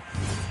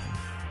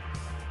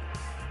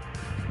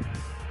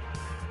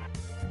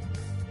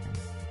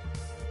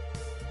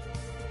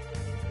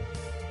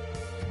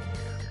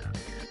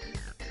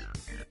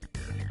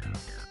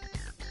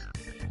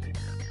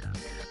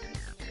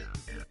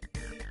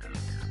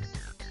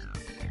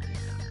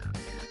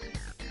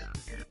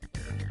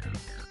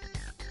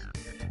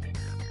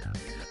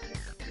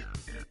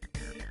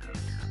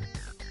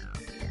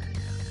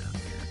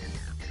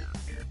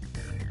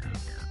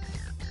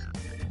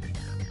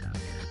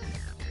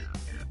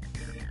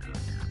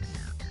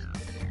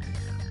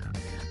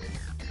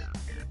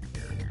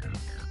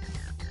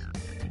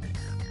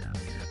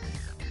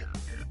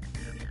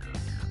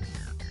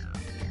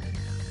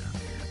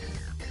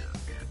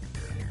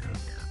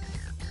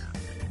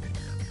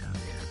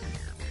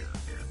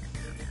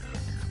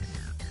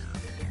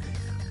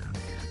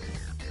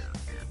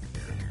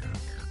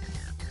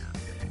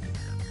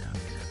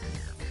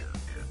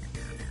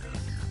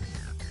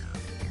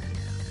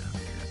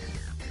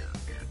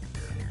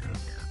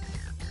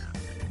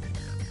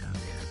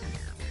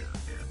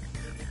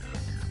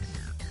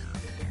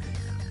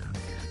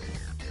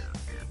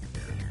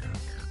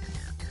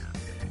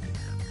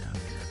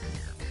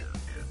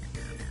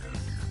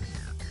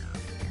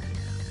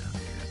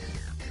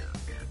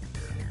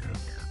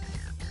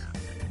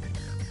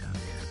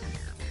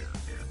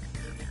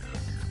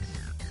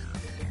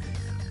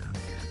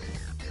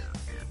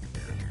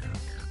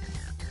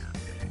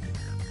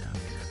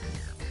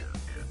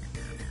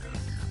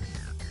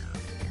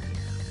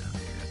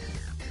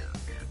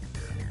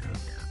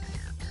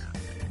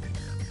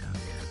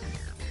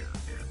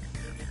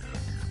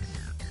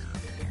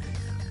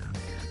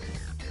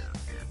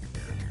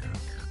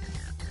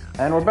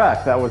 And we're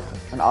back. That was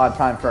an odd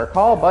time for our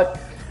call, but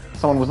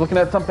someone was looking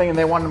at something and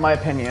they wanted my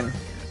opinion.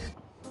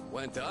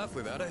 Went off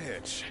without a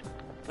hitch.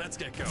 Let's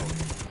get going.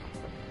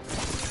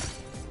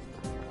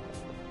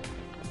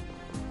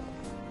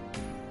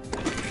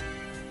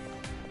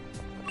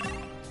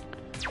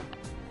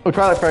 Oh,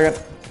 Twilight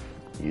Fragrance.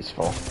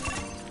 Useful.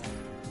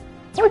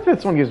 I like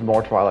this one gives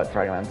more Twilight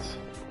Fragrance.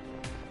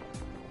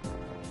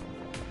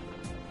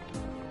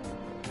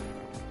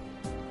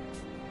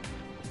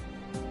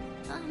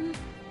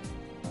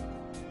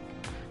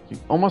 You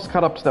almost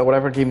caught up to that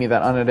whatever gave me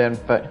that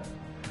unidentified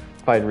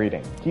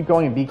reading. Keep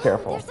going and be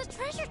careful. There's a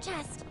treasure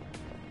chest.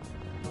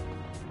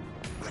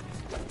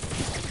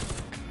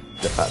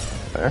 Get that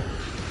there.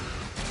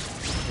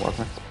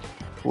 Wasn't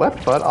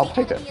left, but I'll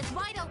take it. Enemy is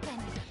wide open.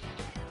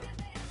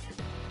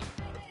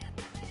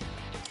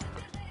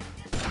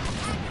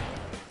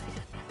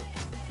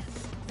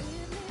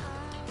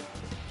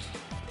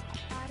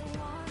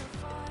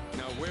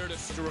 Now where to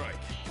strike?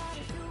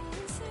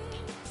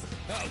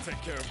 I'll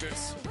take care of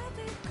this.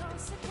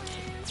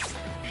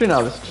 Actually,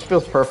 no, this just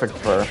feels perfect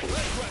for her.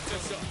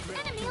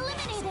 Enemy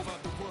eliminated.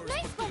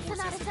 Nice one,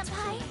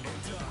 Sonata-senpai.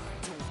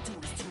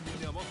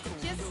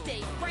 Just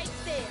stay right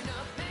there.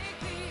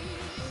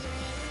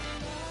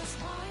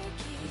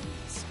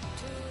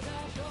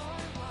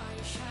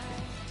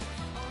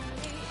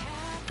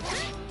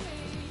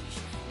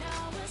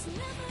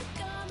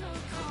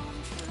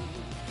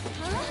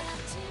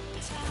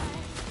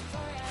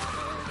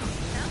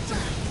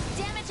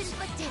 Damage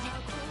inflicted.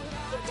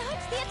 You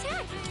dodged the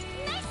attack.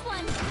 Nice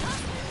one.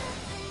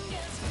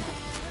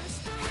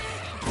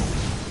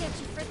 Get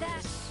you for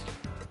that.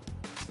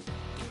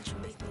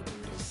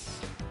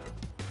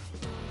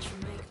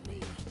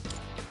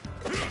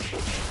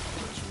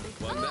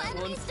 Won All that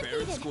one enemies fair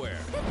and defeated. square.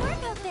 Good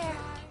work out there.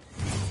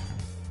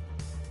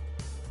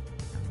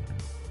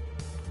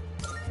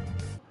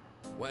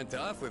 Went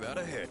off without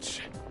a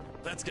hitch.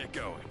 Let's get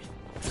going.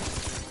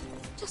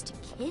 Just a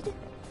kid?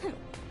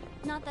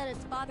 Not that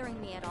it's bothering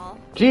me at all.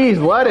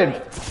 Jeez, let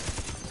it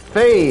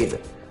fade.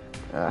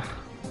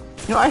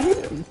 You know, I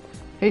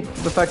hate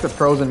the fact that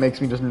Frozen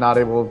makes me just not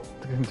able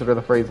to consider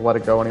the phrase "let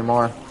it go"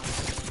 anymore.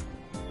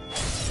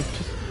 It's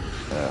just,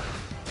 I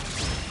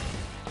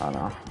don't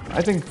know.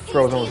 I think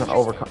Frozen was an Stay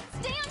on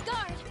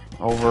guard.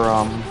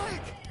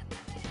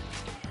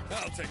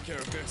 I'll take care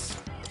of this.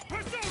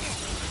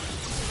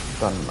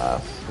 done a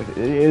mess. Like, it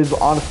is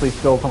honestly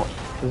still to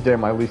this day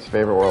my least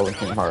favorite world in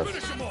Kingdom Hearts.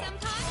 Finish 'em all.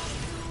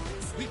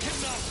 We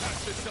cannot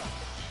pass this up.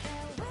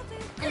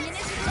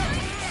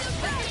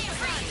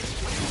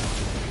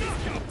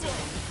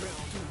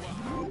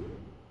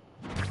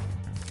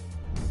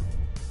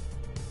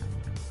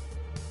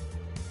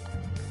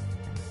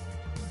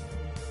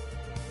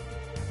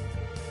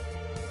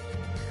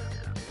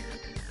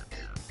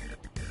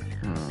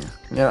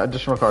 Yeah,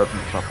 additional card from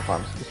the shuffle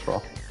times as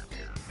well.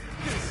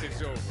 This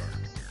is over.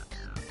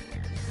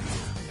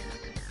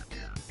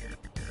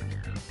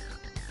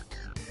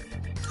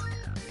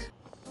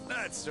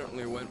 That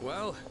certainly went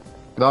well.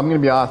 Though I'm gonna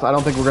be honest, I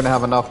don't think we're gonna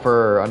have enough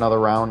for another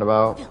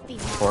roundabout. Filthy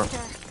For monster.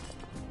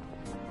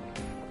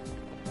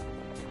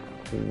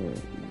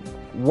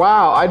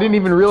 wow, I didn't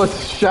even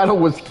realize Shadow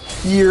was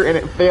here and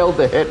it failed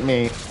to hit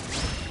me.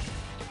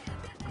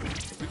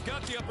 We've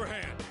got the upper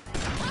hand.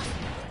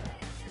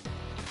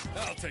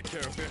 I'll take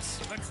care of this.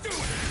 Let's do it.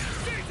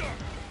 Caesar!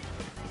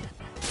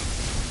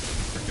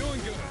 We're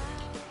doing good.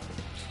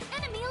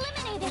 Enemy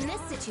eliminated. In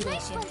this situation.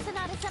 Nice one,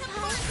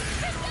 Sonata-senpai.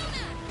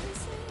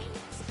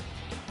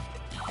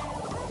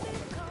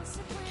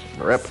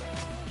 Rip.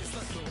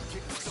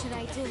 Should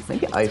I do?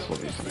 Maybe ice will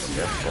do something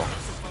useful.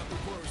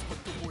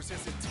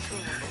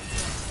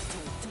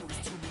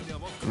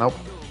 Nope.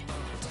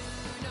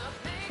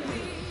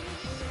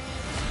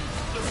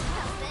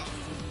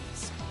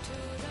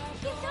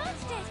 You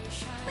dodged it.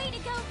 Way to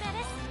go,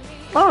 Menace.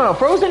 I don't know.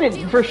 Frozen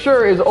it for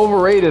sure is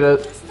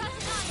overrated.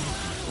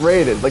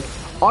 Rated. Like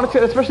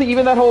honestly, especially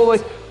even that whole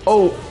like,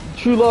 oh,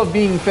 true love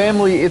being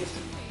family. It's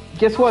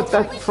guess what?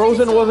 That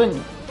Frozen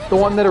wasn't the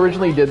one that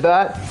originally did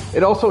that.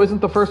 It also isn't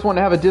the first one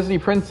to have a Disney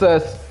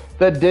princess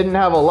that didn't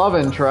have a love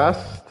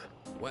interest.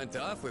 Went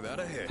off without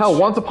a hitch. Hell,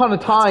 Once Upon a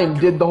Time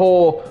did the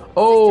whole,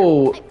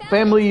 oh,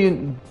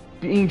 family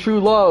being true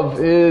love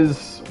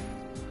is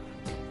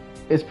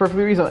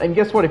perfectly reasonable. And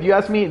guess what? If you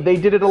ask me, they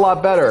did it a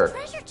lot better.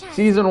 Treasure chest.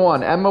 Season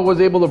 1, Emma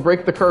was able to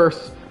break the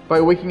curse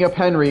by waking up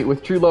Henry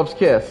with true love's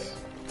kiss.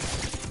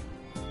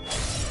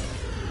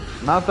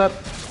 Not that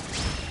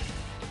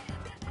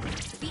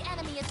The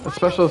enemy is as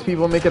special as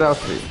people make it out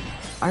to be.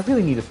 I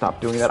really need to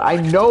stop doing that. I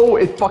know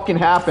it fucking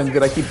happens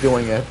that I keep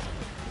doing it.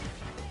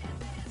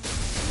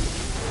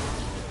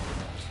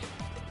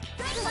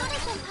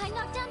 Sonata-senpai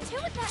knocked down two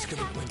with that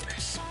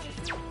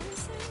attack.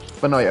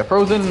 But no, yeah,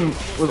 Frozen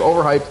was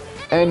overhyped.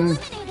 And,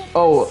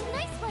 oh,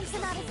 Nice one,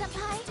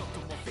 Sonata-senpai.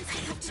 I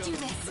have to do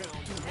this.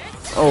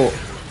 oh,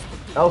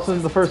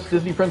 Elsa's the first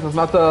Disney princess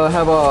not to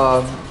have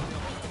a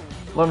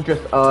love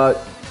interest.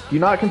 Do you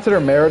not consider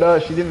Merida?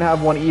 She didn't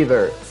have one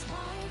either.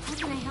 How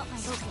can I help my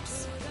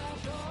focus?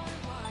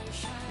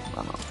 I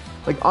don't know.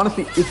 Like,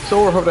 honestly, it's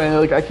so overhyped. And,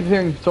 like, I keep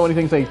hearing so many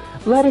things like,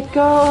 let it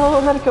go,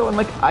 let it go. And,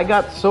 like, I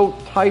got so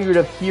tired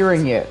of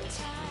hearing it.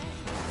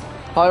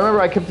 I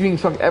remember I kept being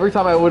stuck every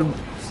time I would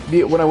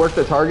be, when I worked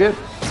at Target,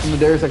 in the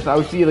dairy section, I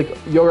would see, like,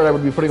 yogurt I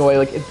would be putting away.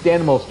 Like, it's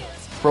Danimals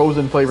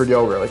frozen flavored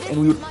yogurt. Like,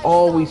 and we would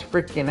always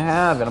freaking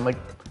have it. I'm like,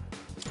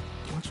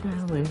 what the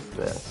hell is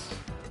this?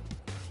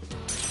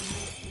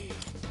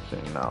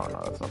 No,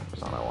 that's not the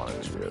persona I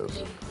wanted to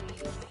use.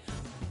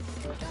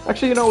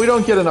 Actually, you know, we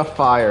don't get enough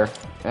fire.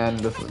 And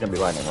this is going to be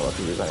lightning I'll have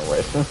to use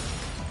anyways.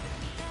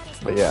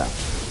 But yeah.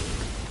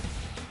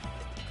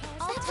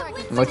 All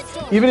targets And, like,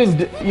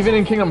 even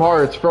in Kingdom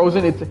Hearts,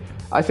 Frozen,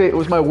 I say it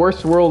was my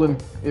worst world,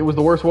 and it was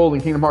the worst world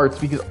in Kingdom Hearts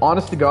because,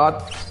 honest to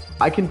God,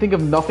 I can think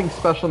of nothing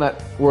special in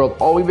that world.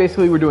 All we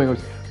basically were doing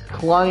was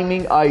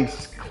climbing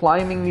ice,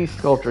 climbing these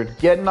sculptures,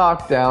 get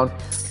knocked down,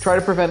 try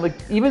to prevent, like,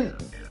 even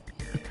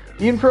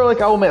for,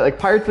 like, I'll admit, like,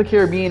 Pirates of the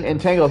Caribbean and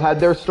Tangled had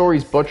their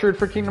stories butchered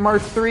for Kingdom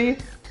Hearts 3.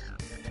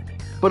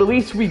 but at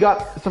least we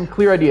got some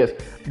clear ideas.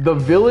 The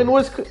villain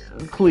was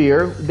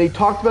clear. They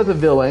talked about the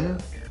villain,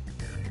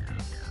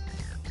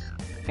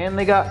 and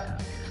they got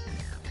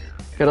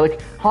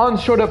like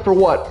Hans showed up for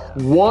what?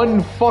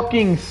 One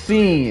fucking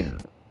scene.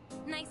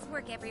 Nice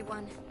work,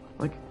 everyone.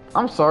 Like,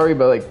 I'm sorry,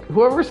 but like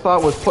whoever's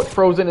thought was put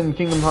Frozen in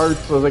Kingdom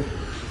Hearts was like,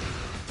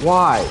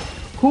 why?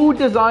 Who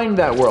designed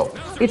that world?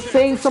 It's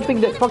saying something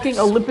that fucking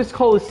Olympus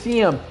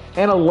Coliseum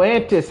and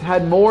Atlantis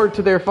had more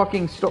to their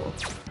fucking story.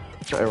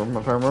 If I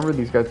remember,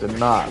 these guys did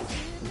not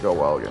go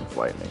well against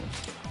lightning.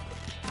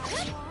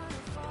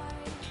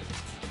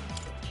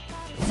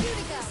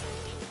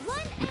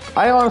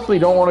 I honestly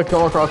don't want to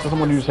come across as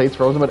someone who just hates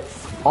Frozen, but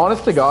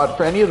honest to God,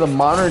 for any of the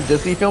modern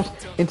Disney films,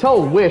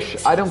 until Wish,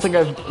 I don't think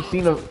I've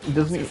seen a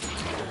Disney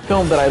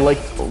film that I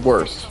liked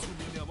worse.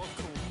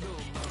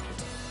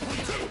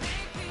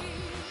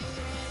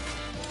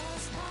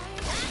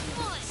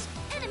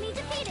 Enemy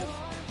defeated.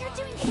 You're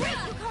doing great,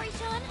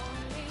 Yukari-chan.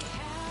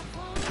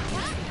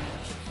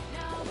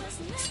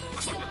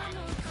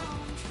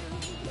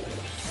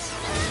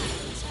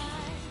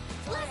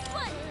 Last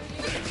one.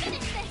 Let's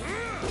finish this.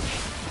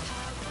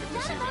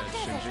 Not about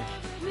better.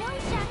 No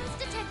shadows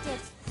detected.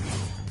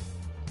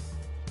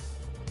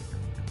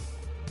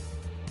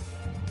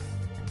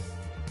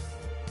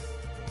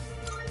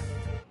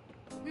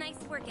 Nice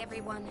work,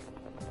 everyone.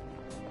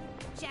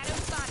 Shadow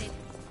spotted.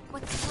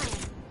 What's the plan?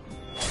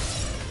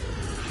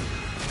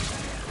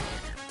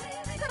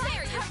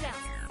 Prepare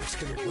yourself.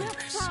 I look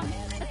strong,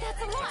 but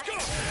that's a lot.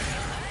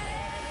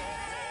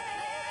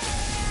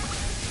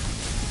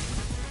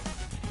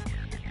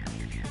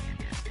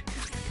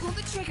 Pull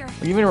the trigger.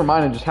 Even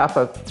reminded just half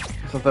that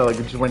stuff that like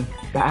it just went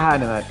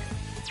bad and that.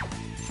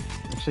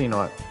 Actually, you know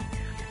what?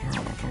 I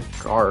don't know, don't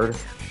guard.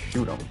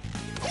 Shoot him.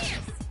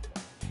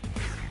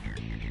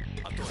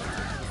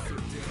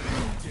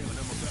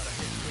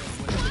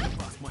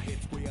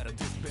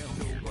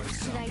 What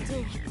should I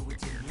do?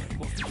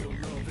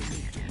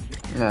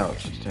 No,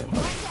 it's just him.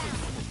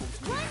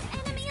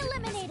 One enemy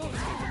eliminated.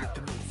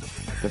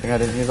 Good thing I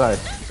didn't use ice.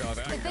 But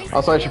they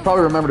Also, I should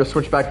probably remember to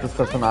switch back to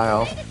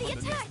Sessanile. the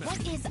attack. What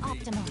is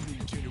optimal?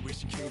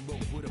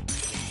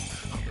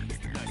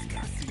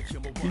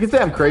 You can say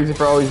I'm crazy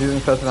for always using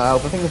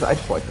Sessanile. The thing is, I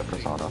just like the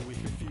persona.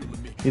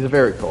 He's a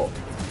very cool.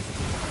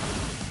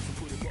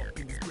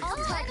 All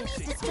targets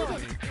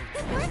destroyed.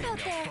 Good work out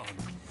there.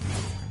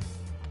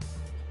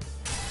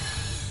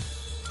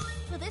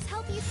 Will this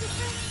help you,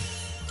 sister?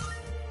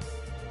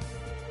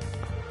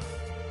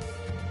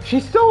 She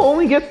still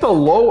only gets the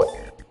low.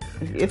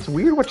 It's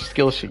weird which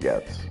skill she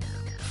gets.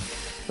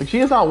 Like she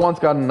has not once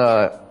gotten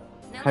a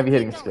heavy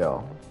hitting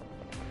skill.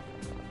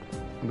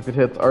 If it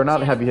hits, or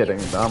not heavy hitting,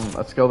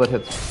 a skill that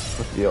hits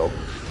the field.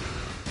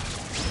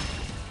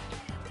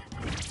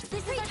 This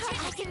is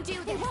what I can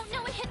do. They won't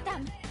know it hit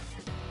them.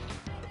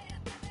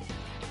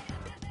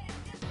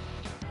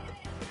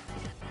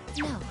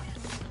 No.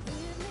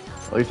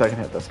 At least I can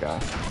hit this guy.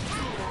 The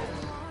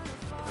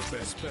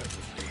best bet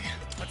would be.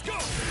 Let's go!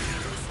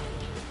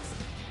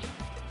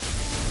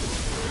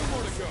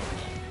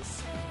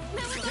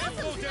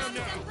 Slow down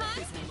now!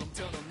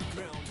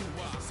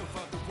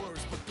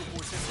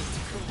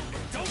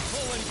 Don't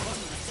pull any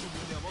punches!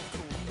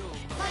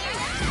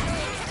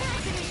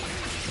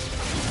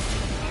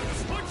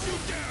 Put you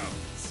down!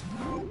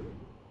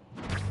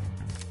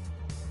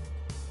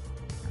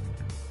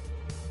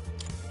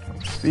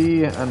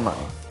 Speed and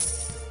money.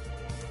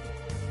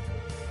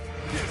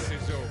 This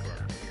is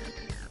over.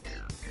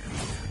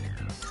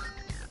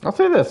 I'll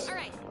say this.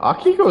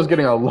 Akiko is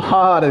getting a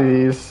lot of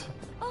these.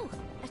 Oh,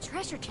 a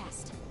treasure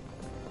chest.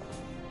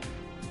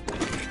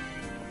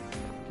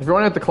 If you're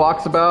wondering what the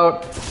clock's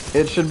about,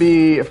 it should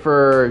be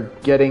for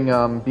getting,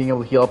 being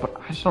able to heal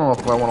up. I just don't know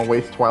if I want to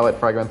waste Twilight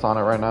Fragments on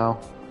it right now.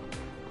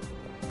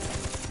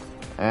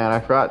 And I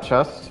forgot,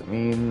 chest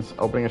means,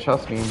 opening a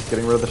chest means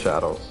getting rid of the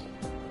shadows.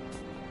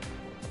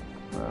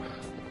 Ugh.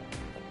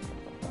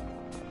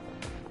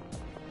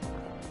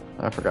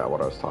 I forgot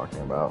what I was talking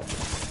about.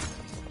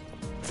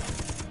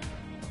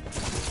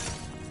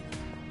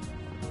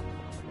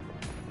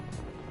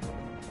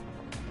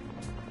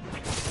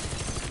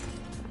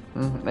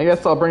 I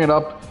guess I'll bring it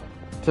up.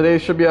 Today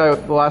should be the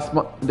last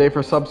day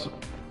for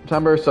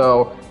September,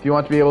 so if you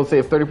want to be able to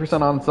save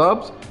 30% on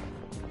subs,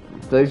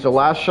 today's your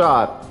last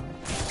shot.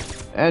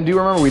 And do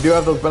remember, we do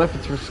have those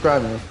benefits for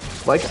subscribing.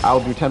 Like,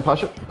 I'll do 10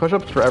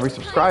 push-ups for every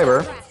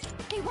subscriber.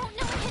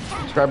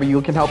 Subscriber,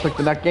 you can help pick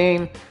the next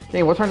game.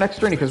 Hey, what's our next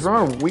journey? Because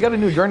remember, we got a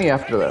new journey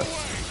after this.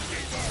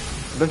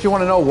 Don't you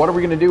want to know what are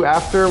we going to do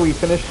after we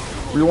finish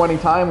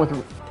rewinding time with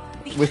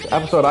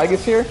episode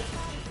Aigis here?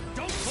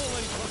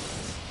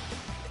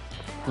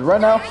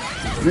 Right now,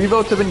 3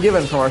 votes have been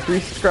given from our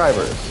 3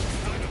 subscribers.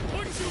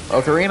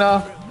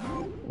 Ocarina,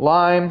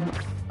 Lime,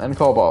 and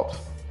Cobalt.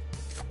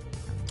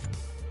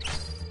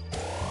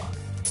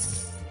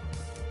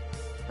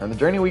 And the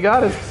journey we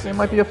got it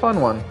might be a fun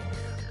one.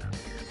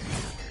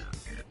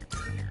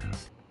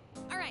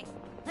 Alright,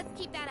 let's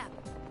keep that up.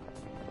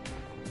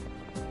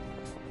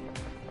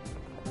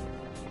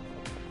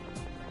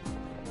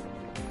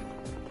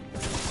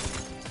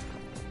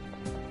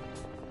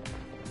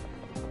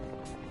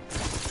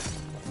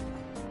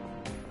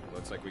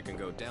 like we can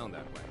go down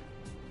that way.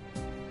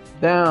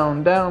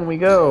 Down, down we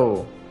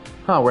go.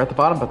 Huh, we're at the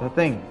bottom, but that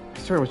thing, I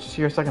swear it was just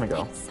here a second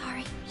ago.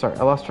 Sorry. Sorry,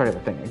 I lost track of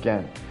the thing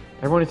again.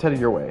 Everyone is headed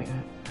your way.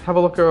 Have a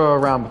look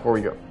around before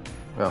we go.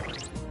 Well,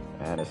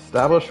 and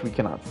establish we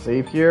cannot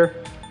save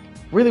here.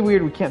 Really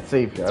weird we can't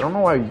save here. I don't know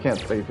why you can't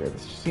save here.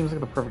 This just seems like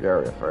the perfect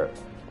area for it.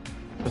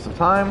 For some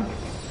time.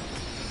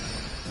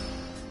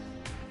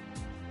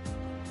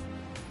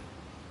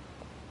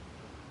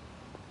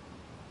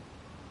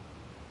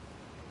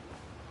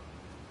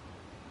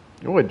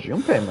 Oh, a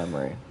Junpei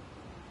memory.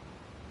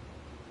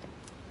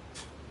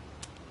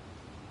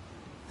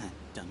 That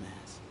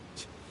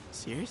dumbass.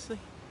 Seriously?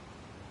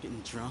 Getting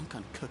drunk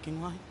on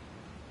cooking wine?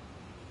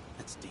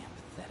 That's damn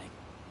pathetic.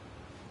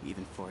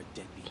 Even for a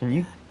deadbeat Can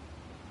you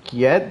dad.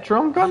 get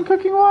drunk on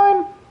cooking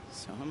wine?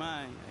 So am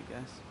I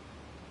guess.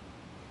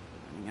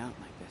 Running out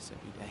like this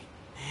every day.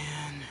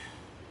 Man,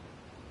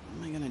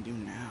 what am I gonna do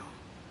now?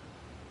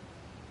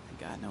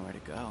 I got nowhere to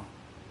go.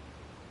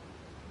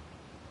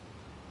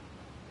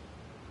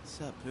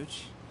 What's up,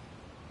 Pooch?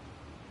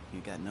 You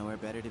got nowhere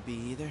better to be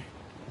either?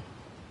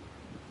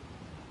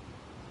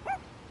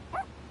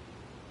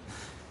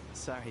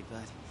 Sorry,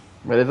 bud.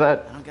 Wait, is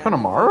that I don't got any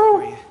food for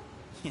Kanemaru? you.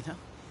 You know,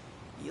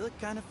 you look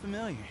kind of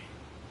familiar.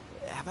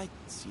 Have I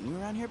seen you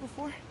around here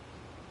before?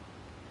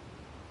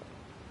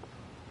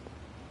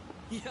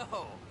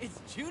 Yo, it's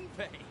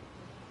Junpei.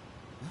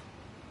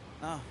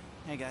 Oh,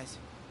 hey guys.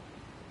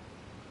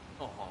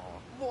 Aw,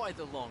 why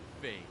the long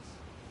face?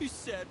 You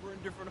said we're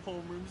in different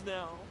homerooms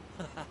now.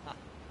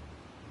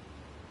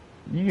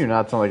 You do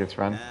not sound like his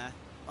friend.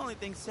 Only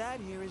thing sad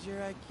here is your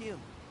IQ.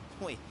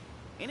 Wait,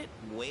 ain't it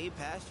way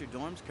past your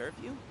dorm's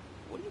curfew?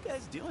 What are you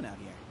guys doing out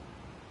here?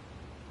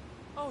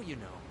 Oh, you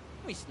know,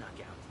 we snuck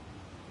out.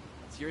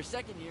 It's your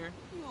second year.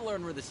 You'll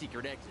learn where the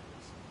secret exit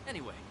is.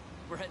 Anyway,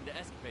 we're heading to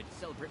Escapade to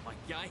celebrate my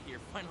guy here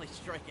finally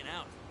striking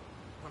out.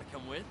 Wanna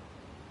come with?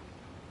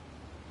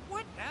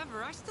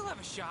 Whatever, I still have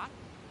a shot.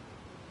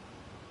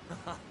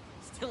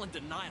 Still in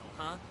denial,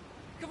 huh?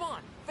 Come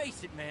on,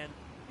 face it, man.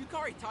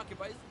 Yukari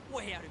Takeba is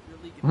way out of your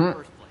league in the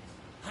first place.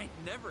 I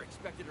never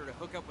expected her to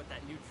hook up with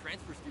that new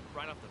transfer student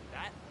right off the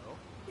bat, though.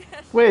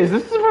 Yes. Wait, is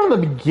this from the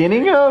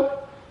beginning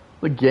of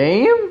the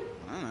game?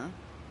 I don't know.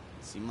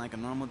 Seemed like a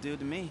normal dude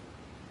to me.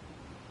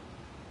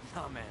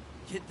 Nah, man,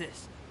 get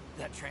this.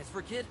 That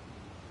transfer kid?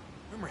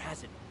 Rumor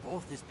has it,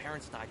 both his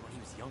parents died when he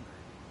was younger.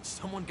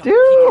 Someone got Dude!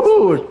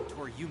 the key and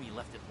Toriyumi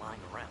left it lying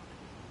around.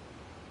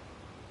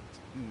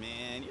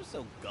 Man, you're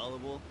so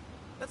gullible.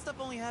 That stuff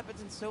only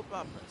happens in soap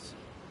operas.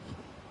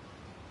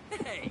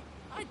 Hey,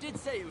 I did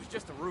say it was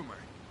just a rumor.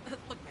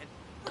 Look, man.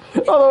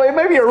 Although it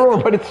may be a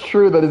rumor, but it's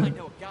true that I his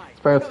know a guy.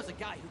 He parents... knows a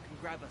guy who can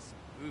grab us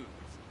some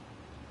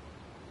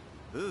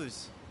booze.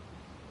 Booze?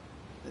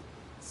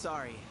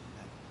 Sorry.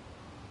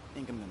 I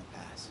think I'm gonna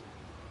pass.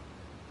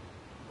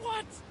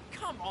 What?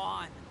 Come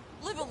on.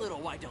 Live a little,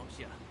 why don't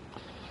you?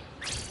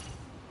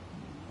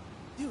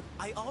 Dude,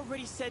 I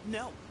already said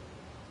no.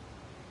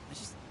 I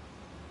just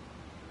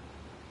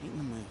ain't in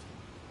the mood.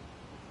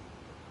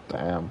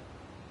 Damn.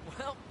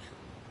 Well,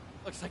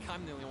 looks like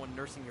I'm the only one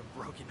nursing your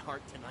broken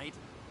heart tonight.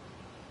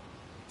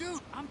 Dude,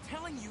 I'm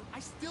telling you, I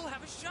still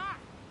have a shot.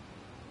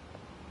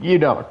 You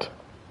don't.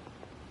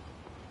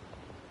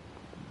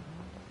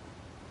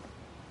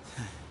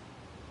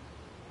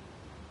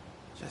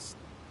 Just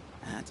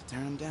had to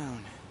turn him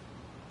down.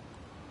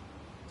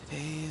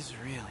 Today is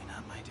really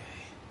not my day.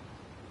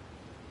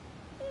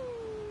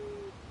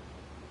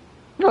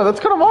 No, that's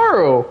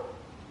Kanemaru.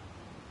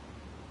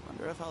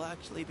 Wonder if I'll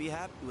actually be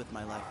happy with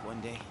my life one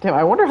day. Damn,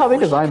 I wonder how they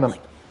Wish I designed could, them.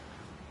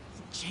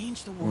 like,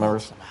 change the world Never-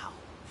 somehow.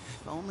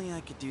 If only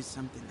I could do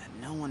something that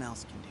no one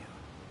else can do.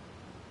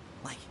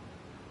 Like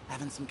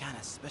having some kind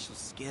of special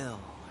skill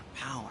or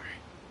power,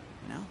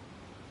 you know?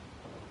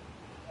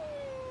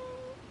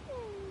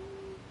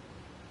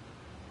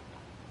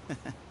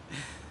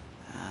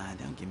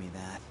 Don't give me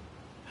that.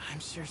 I'm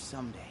sure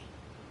someday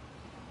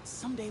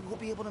we'll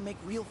be able to make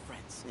real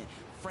friends.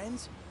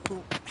 Friends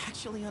who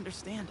actually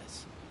understand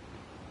us.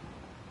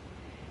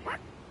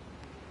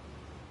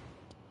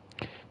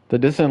 The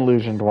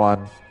disillusioned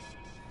one.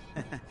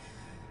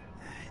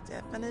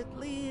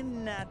 Definitely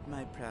not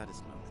my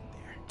proudest moment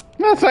there.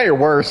 That's not your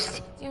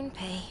worst.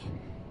 Junpei.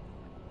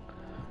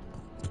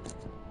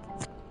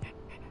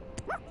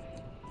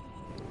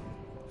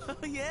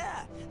 Oh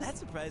yeah, that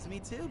surprised me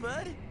too,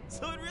 bud.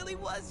 So it really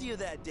was you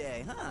that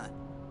day, huh?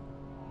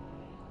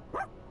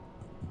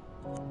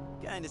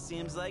 Kinda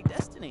seems like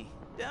destiny,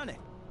 don't it?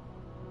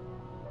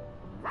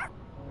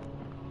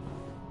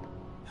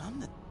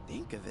 Come to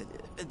think of it,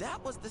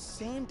 that was the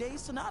same day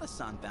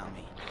Sonata-san found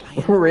me. I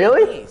had no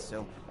Really? idea,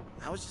 so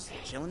I was just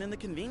chilling in the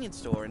convenience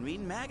store and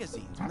reading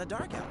magazines in the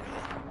dark out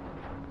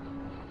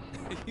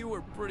here. You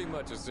were pretty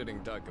much a sitting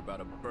duck about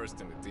to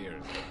burst into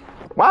tears.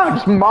 Wow,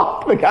 just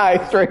mock the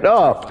guy straight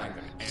up. Find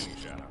an any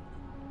shadow.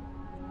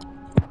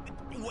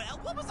 Well,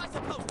 what was I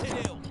supposed to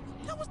do?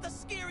 That was the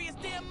scariest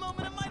damn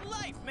moment of my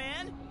life,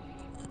 man!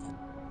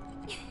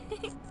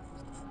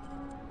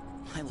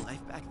 My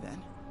life back then,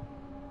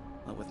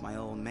 well, with my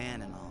old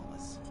man and all,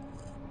 was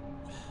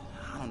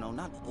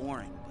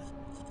boring, but...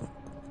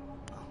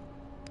 Oh,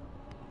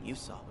 you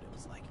saw what it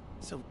was like.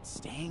 So,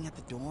 staying at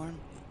the dorm,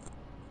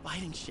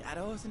 fighting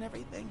shadows and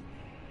everything,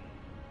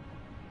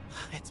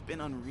 it's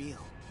been unreal.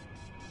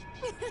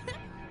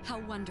 How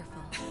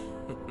wonderful.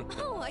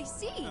 Oh, I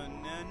see. Oh,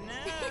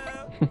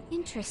 no.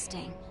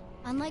 Interesting.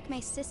 Unlike my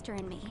sister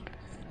and me,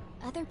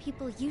 other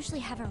people usually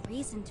have a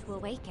reason to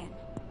awaken.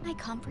 I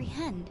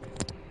comprehend.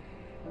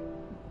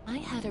 I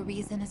had a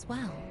reason as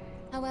well.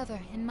 However,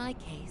 in my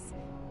case,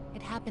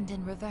 it happened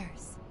in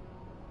reverse.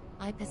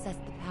 I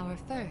possessed the power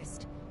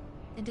first,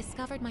 then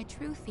discovered my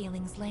true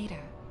feelings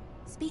later.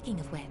 Speaking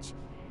of which,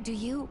 do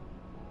you...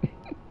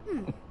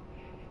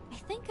 I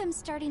think I'm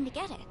starting to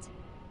get it.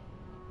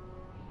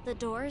 The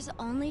doors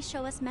only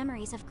show us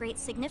memories of great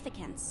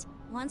significance.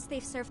 Once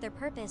they've served their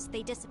purpose,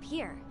 they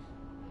disappear.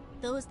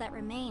 Those that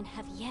remain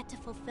have yet to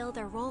fulfill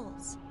their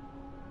roles.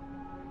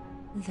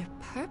 Their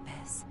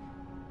purpose?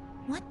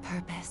 What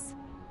purpose?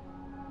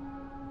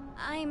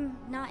 I'm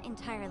not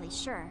entirely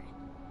sure,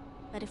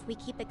 but if we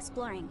keep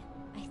exploring,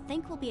 I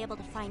think we'll be able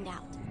to find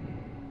out.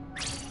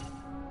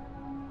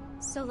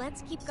 So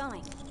let's keep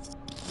going.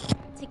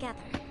 Together.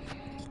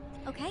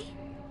 Okay?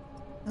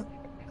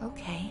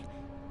 Okay.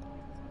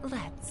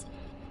 Let's.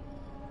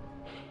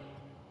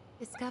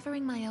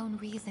 Discovering my own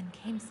reason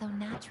came so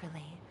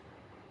naturally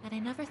that I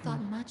never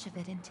thought much of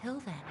it until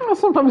then. Well,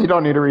 sometimes you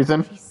don't need a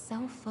reason. She's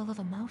so full of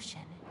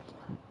emotion.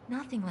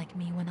 Nothing like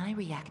me when I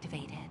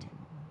reactivated.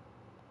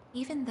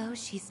 Even though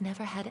she's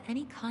never had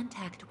any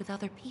contact with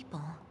other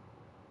people.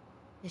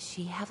 Does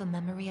she have a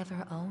memory of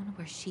her own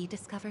where she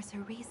discovers her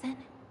reason?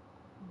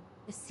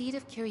 The seed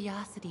of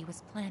curiosity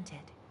was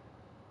planted,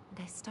 and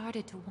I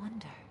started to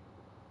wonder.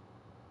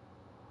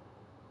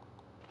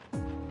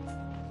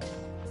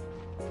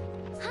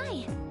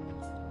 Hi.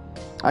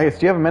 Aigis,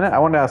 do you have a minute? I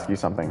wanted to ask you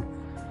something.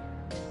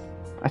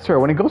 I swear,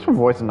 when it goes from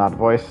voice and not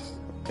voice,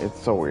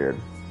 it's so weird.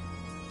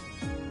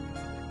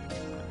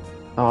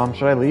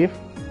 Should I leave?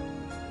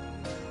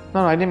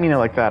 No, I didn't mean it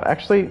like that.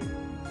 Actually,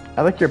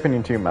 I like your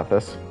opinion too,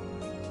 Methus.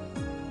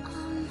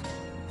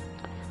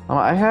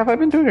 I've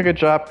been doing a good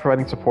job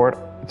providing support.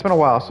 It's been a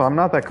while, so I'm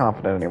not that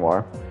confident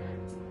anymore.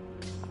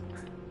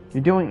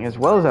 You're doing as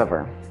well as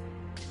ever.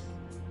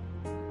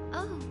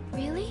 Oh,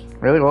 really?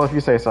 Really? Well, if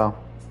you say so.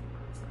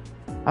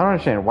 I don't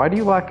understand. Why do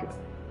you lack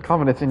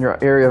confidence in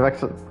your area of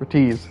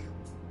expertise?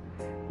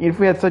 Even if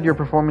we had said your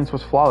performance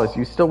was flawless,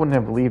 you still wouldn't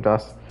have believed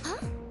us. Huh?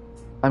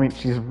 I mean,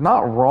 she's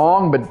not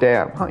wrong, but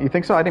damn. Huh, you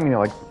think so? I didn't mean it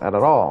like that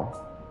at all.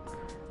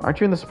 Aren't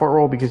you in the support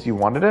role because you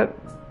wanted it?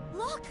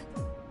 Look!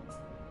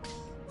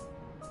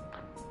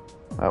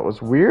 That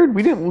was weird.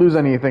 We didn't lose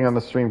anything on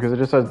the stream because it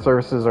just said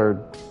services are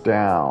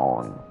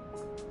down.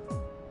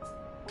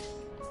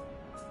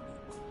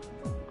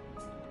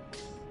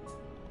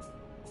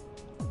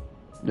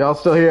 Y'all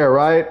still here,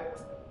 right?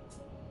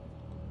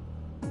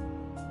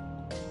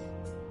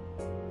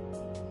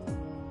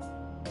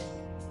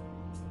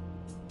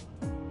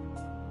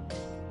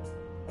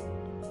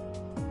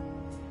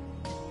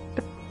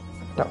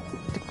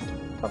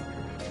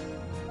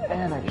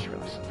 And I just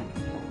realized something.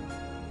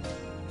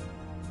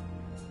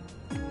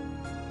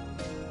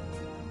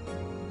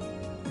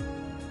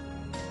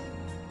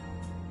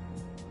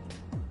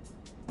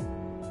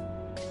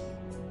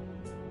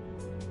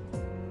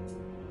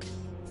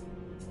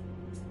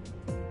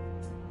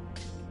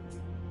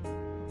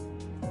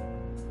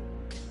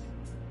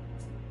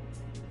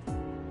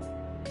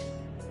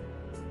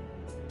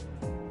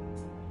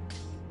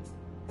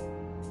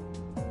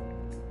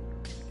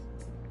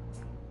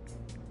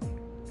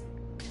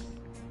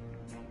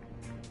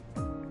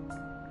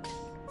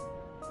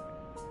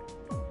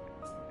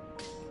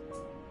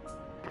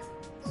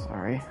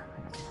 Sorry, I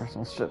got some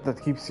personal shit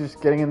that keeps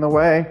just getting in the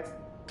way.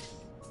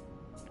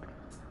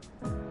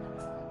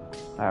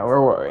 Alright,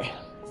 where were we?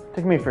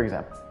 Take me for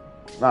example.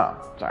 No,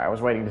 sorry, I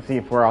was waiting to see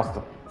if we're all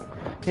still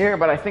here,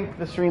 but I think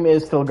the stream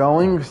is still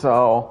going,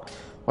 so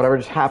whatever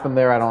just happened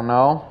there, I don't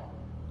know.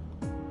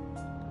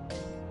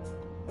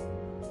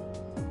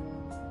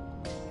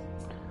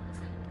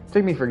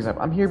 Take me for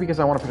example. I'm here because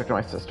I want to protect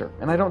my sister,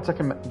 and I don't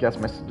second guess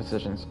my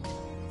decisions.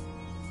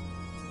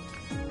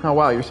 Oh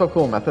wow, you're so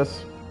cool,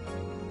 Methus.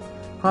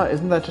 Huh,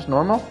 isn't that just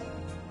normal?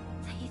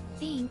 I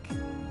think...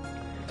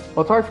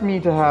 Well, it's hard for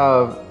me to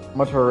have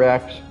much of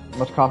a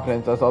much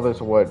confidence as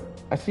others would.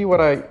 I see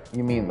what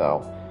you mean,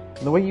 though.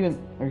 And the way you're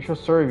so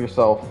sure of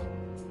yourself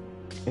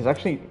is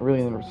actually really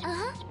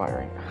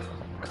inspiring.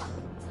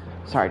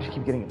 Sorry, I just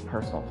keep getting a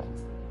personal thing.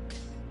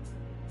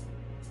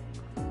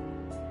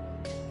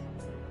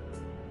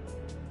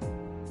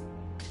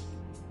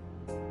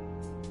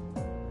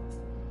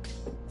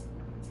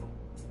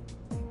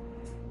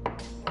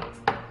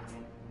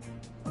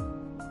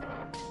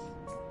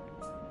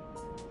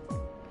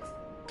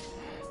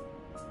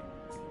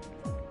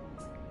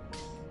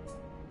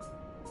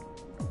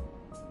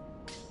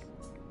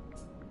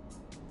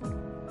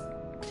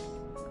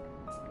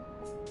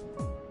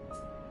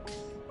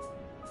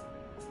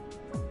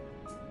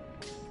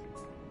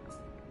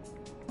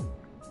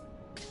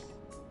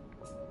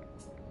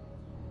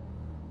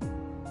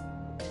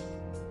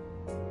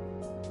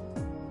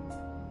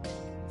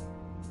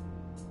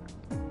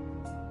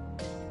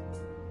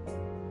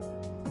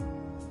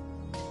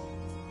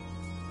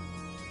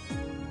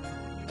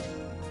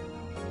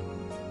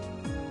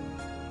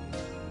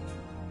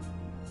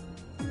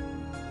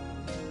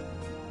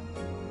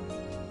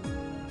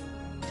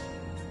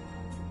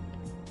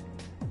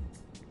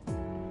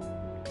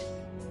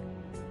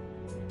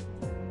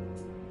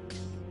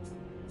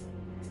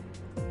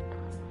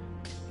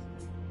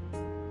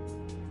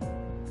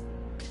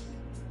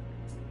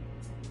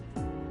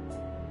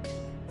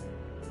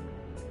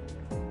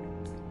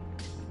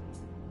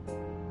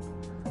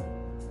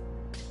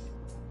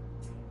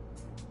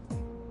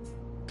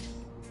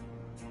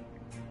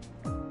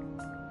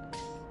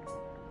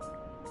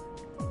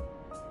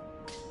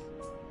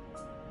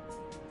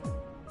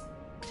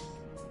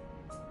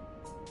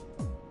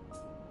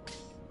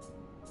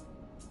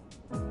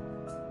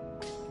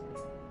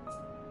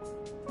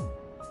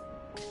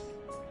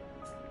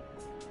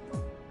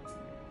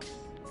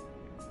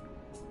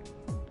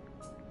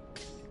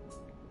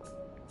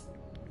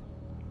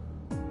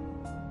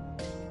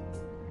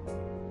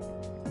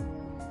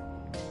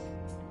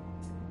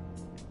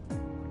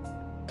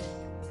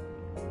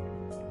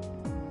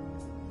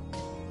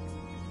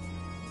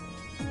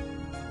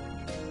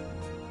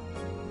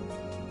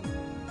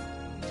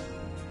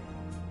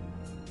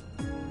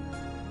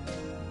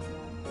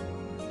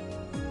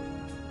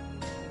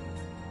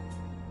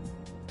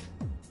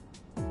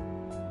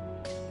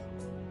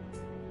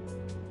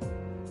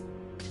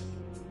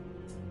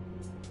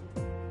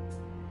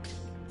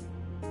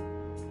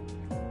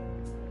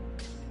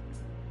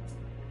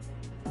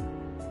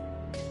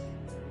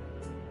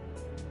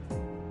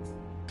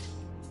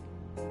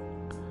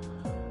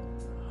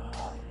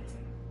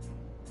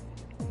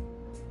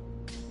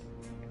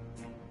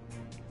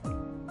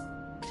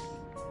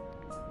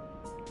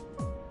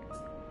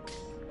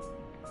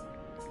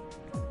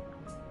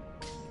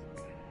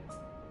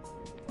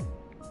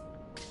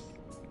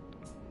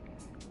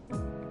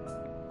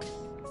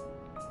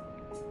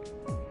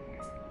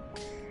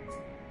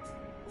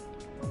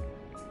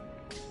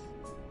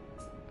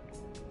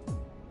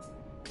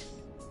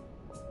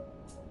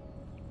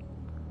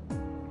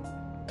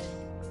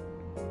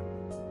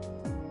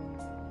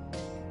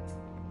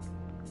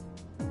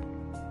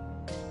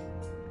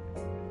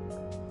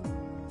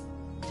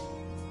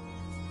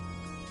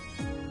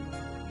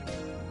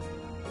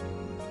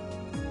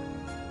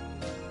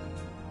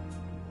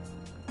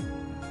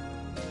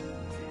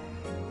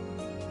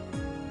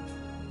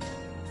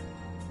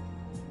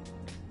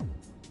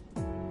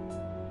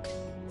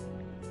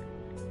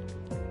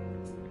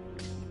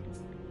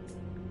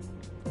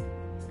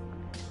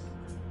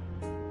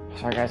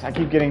 Sorry guys, I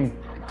keep getting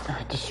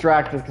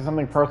distracted because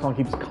something personal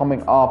keeps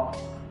coming up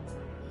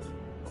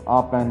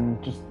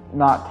and just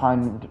not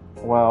timed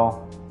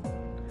well.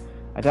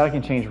 I doubt I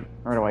can change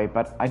right away,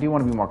 but I do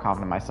want to be more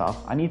confident in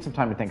myself. I need some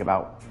time to think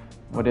about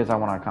what it is I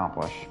want to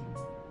accomplish.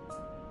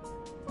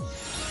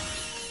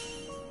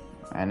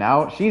 And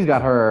now she's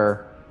got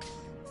a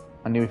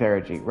new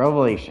theurgy,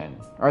 Revelation.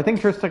 Or I think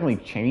hers technically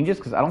changes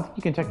because I don't think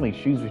you can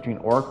technically choose between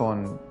Oracle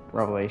and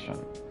Revelation.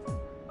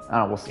 I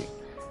don't know, we'll see.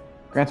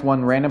 Grants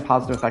 1 random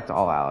positive effect to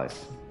all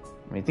allies.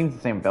 I mean, it seems the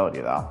same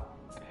ability though.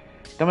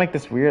 Don't make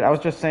this weird. I was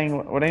just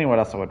saying what anyone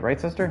else would, right,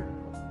 sister?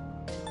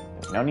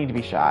 There's no need to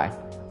be shy.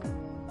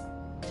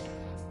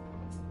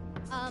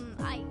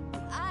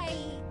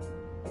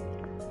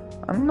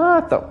 I'm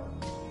not though.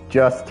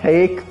 Just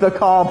take the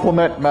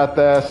compliment,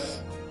 Methus.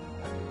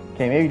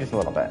 Okay, maybe just a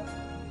little bit.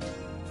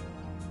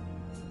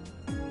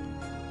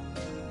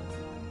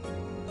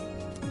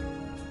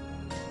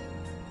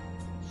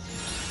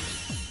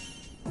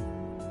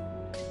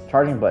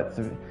 Charging Blitz.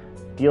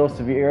 Deals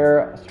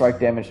severe strike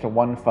damage to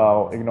one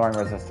foe, ignoring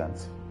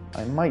resistance.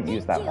 I might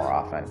use that more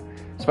often.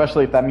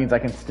 Especially if that means I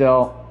can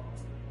still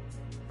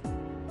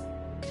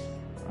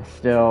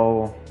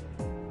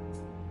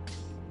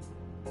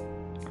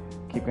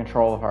keep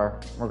control of her.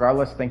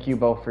 Regardless, thank you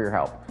both for your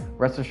help.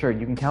 Rest assured,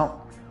 you can count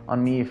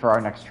on me for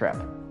our next trip.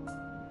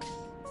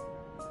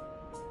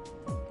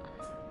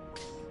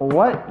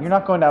 What? You're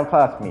not going to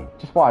outclass me.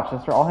 Just watch,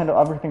 sister. I'll handle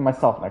everything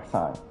myself next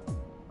time.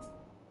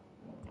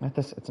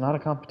 Methus, it's not a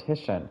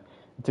competition.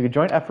 It's a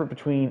joint effort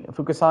between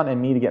Fukusan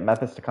and me to get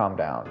Methus to calm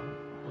down.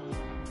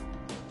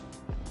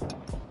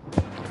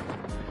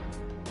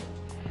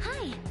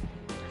 Hi. You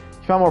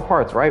found more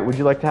parts, right? Would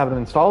you like to have them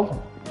installed?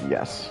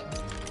 Yes.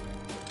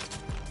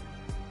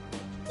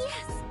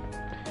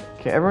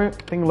 Okay,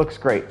 everything looks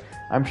great.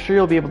 I'm sure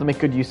you'll be able to make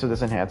good use of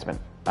this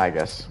enhancement,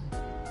 Aigis.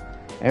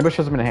 Ambush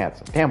has been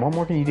enhanced. Damn, what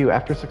more can you do?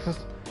 After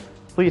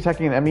successfully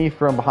attacking an enemy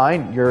from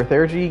behind, your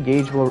theurgy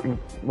gauge will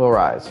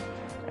rise.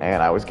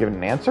 And I was given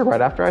an answer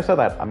right after I said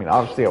that. I mean,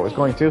 obviously I was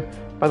going to.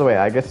 By the way,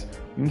 Aigis,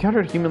 you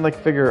encountered a human-like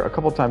figure a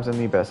couple times in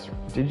the Abyss.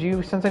 Did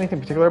you sense anything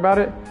particular about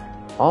it?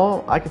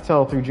 All I could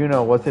tell through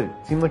Juno was that it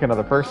seemed like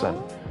another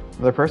person.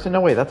 Another person?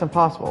 No way, that's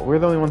impossible. We're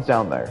the only ones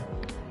down there.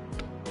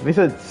 They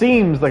said it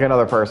seems like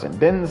another person.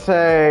 Didn't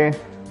say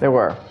they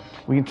were.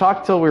 We can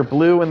talk till we're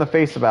blue in the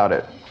face about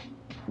it.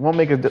 Won't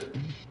make a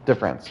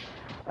difference.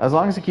 As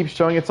long as it keeps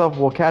showing itself,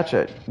 we'll catch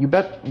it. You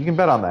can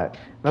bet on that.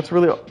 That's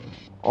really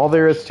all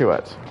there is to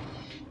it.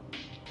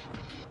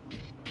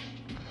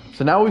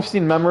 So now we've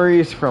seen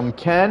memories from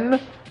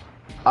Ken,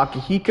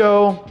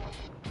 Akihiko,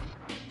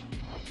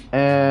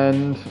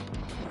 and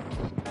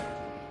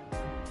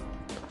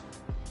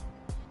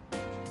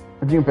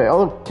Junpei.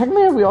 Although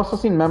technically we also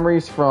seen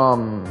memories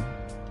from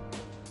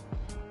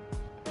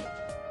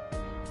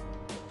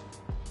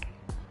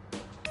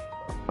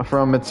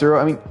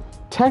Mitsuru. I mean,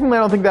 technically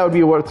I don't think that would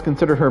be what's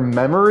considered her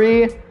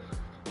memory,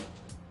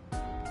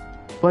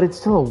 but it's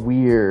still a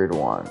weird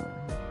one.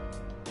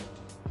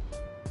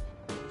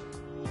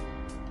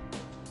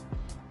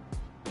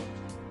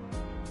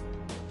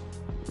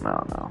 I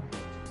don't know.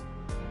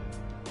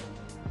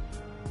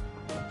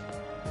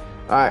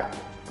 Alright.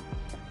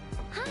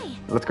 Hi.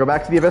 Let's go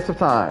back to the Abyss of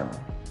Time.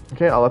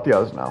 Okay, I'll let the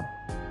others know.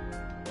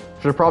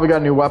 Should have probably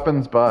got new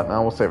weapons, but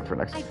no, we'll save it for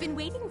next. I've been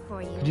waiting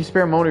for you. Could you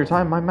spare a moment of your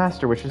time? My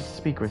master wishes to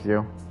speak with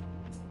you.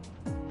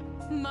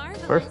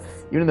 Marvelous. First,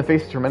 even in the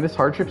face of tremendous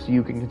hardships,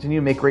 you can continue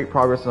to make great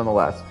progress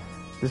nonetheless.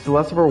 This is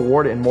less of a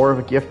reward and more of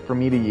a gift from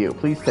me to you.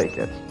 Please take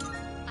it.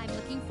 I'm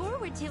looking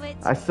forward to it.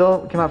 I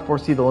still cannot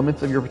foresee the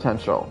limits of your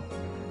potential.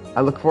 I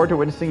look forward to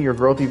witnessing your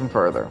growth even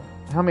further.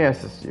 How may I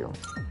assist you?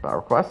 About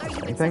requests? Are you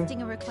Anything?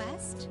 accepting a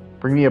request?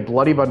 Bring me a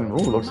bloody button. Ooh,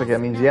 looks like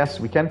that means yes,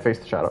 we can face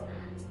the shadow.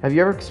 Have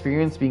you ever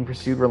experienced being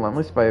pursued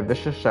relentlessly by a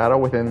vicious shadow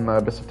within the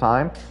Abyss of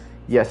Time?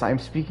 Yes, I am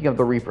speaking of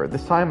the Reaper.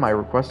 This time, my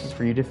request is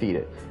for you to defeat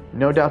it.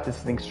 No doubt this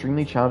is an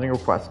extremely challenging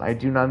request, and I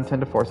do not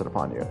intend to force it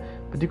upon you.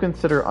 But do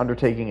consider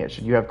undertaking it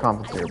should you have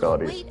confidence in your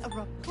abilities.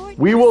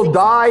 We will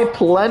die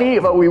plenty,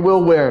 but we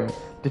will win.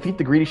 Defeat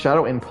the greedy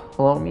shadow in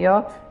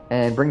Polomia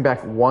and bring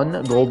back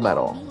 1 gold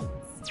medal.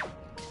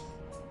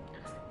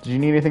 Did you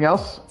need anything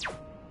else?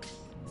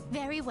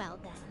 Very well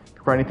then.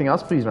 For anything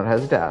else, please don't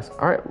hesitate to ask.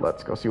 Alright,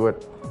 let's go see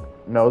what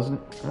Nose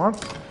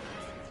wants.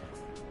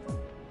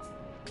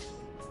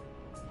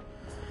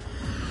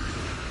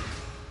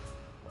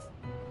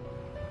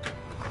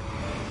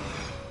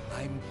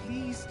 I'm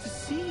pleased to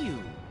see you.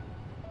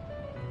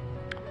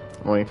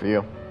 I'm waiting for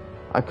you.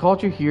 I've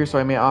called you here so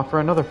I may offer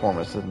another form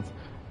of assistance.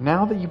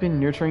 Now that you've been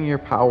nurturing your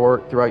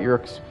power throughout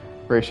your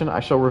exploration, I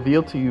shall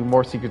reveal to you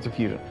more secrets of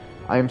fusion.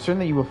 I am certain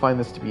that you will find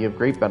this to be of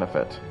great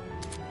benefit.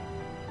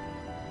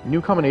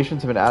 New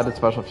combinations have been added to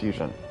special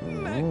fusion.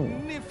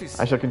 Magnificent.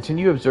 I shall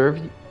continue to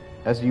observe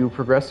as you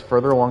progress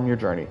further along your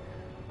journey.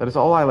 That is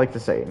all I like to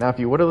say. Now, if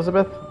you would,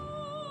 Elizabeth.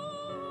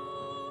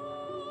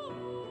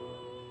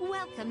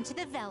 Welcome to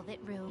the Velvet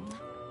Room.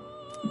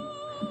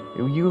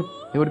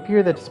 It would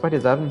appear that despite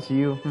his absence,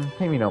 you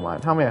pay me no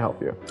mind. How may I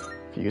help you?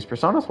 If you use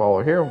personas while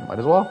we're here, might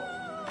as well.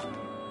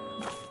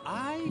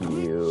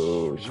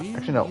 Fusion.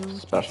 Actually, no.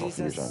 Special It is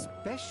fusion. a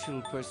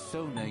special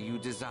persona you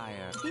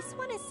desire. This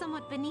one is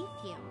somewhat beneath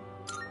you.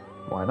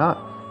 Why not?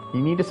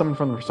 You need to summon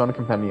from the Persona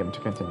Compendium to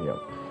continue.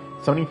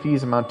 Summoning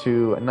fees amount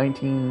to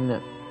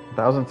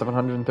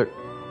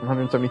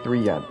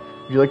 19,773 yen.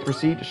 Would you like to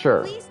proceed?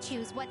 Sure. Please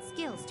choose what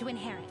skills to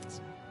inherit.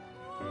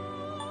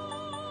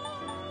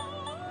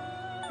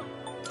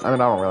 I mean,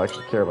 I don't really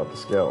actually care about the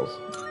skills.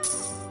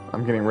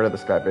 I'm getting rid of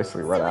this guy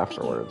basically right So it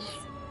afterwards. begins.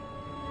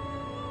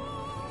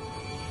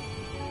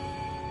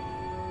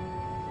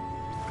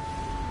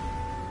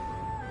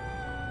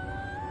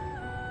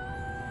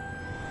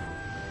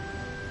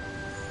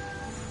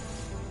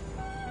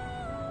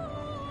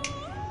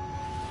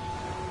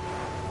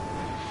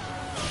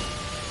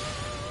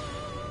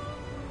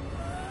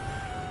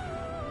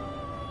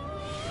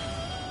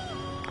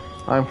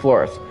 I'm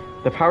Flores.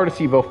 The power to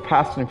see both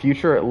past and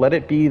future, let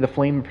it be the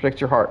flame that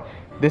protects your heart.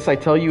 This, I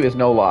tell you, is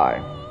no lie.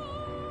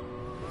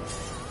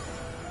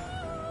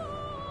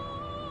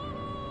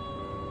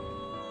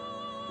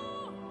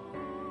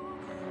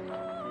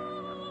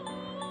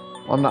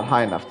 Well, I'm not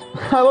high enough.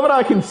 I love it how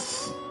I can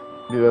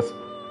do this.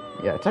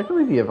 Yeah,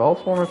 technically the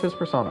evolved form of his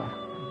persona.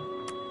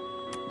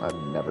 I've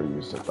never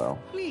used it, though.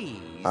 Please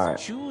Alright.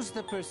 choose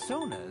the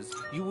personas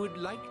you would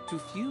like to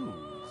fuse.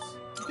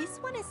 This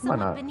one is Why somewhat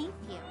not? beneath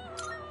you.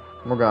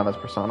 Morgana's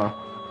persona.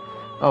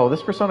 Oh,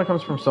 this persona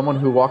comes from someone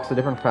who walks a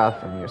different path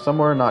from you,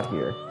 somewhere not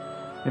here.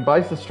 It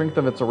embodies the strength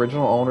of its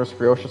original owner's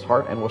ferocious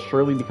heart and will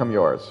surely become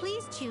yours.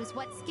 Please choose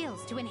what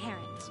skills to inherit.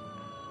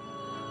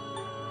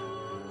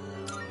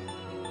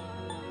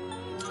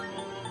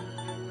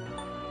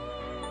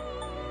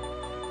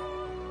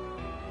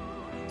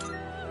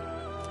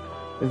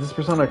 Is this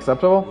persona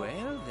acceptable?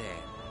 Well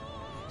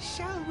then,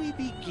 shall we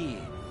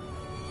begin?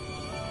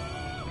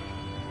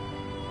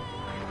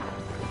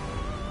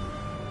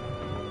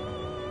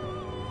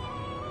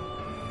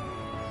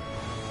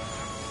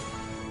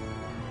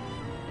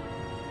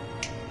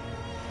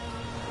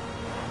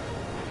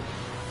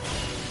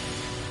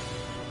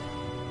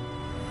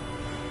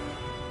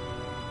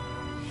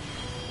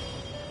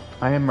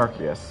 I am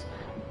Mercurius.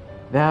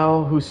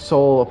 Thou whose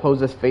soul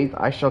opposes fate,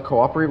 I shall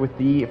cooperate with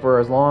thee for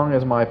as long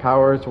as my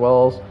power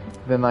dwells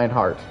within thine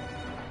heart.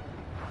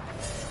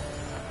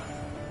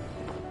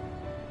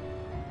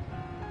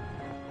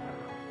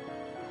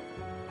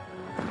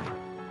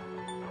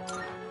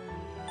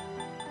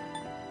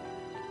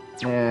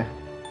 Eh.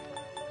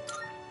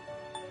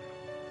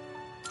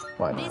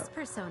 Why This not?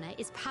 persona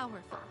is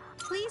powerful.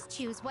 Please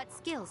choose what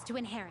skills to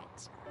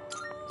inherit.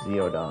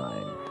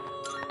 Zeodyne.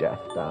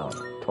 Deathbound.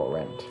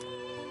 Torrent.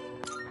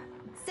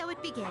 So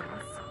it begins.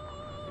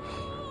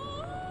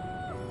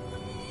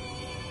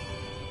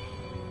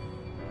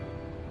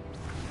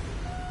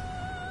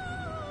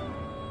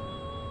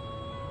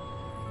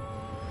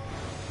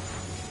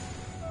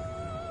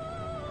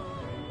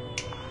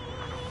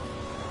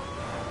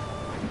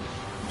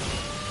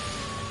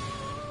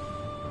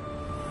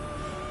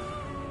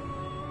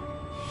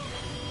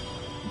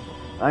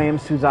 I am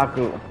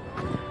Suzaku.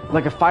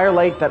 Like a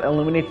firelight that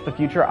illuminates the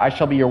future, I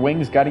shall be your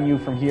wings guiding you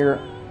from here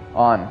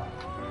on.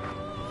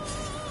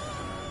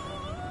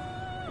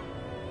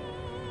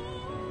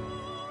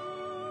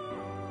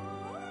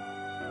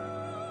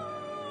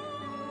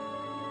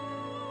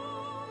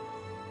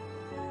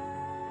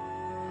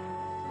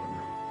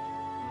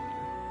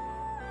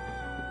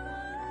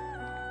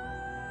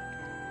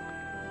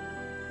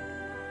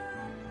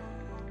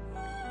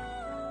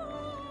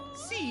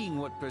 Seeing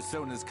what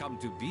personas come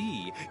to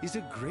be is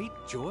a great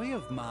joy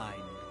of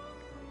mine.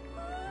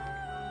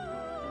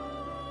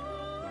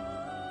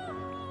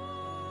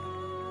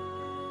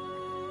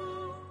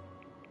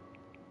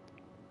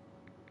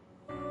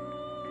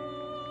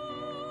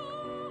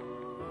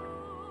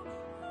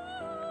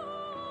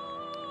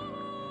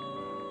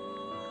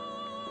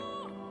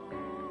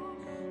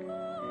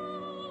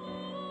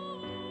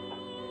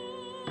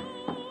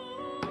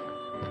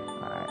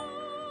 Alright.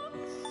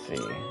 Let's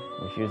see.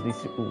 We use these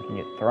people, we can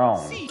get thrown.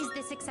 Is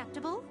this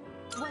acceptable?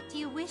 What do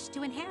you wish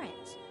to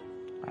inherit?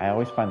 I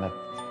always find that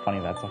funny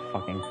that's a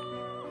fucking...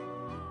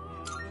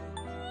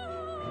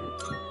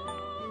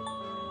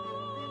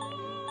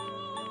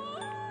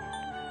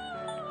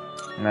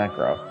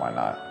 Macro, why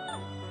not?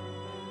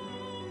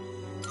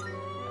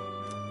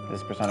 Is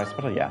this persona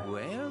special? Yeah.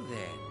 Well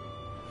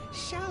then,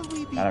 shall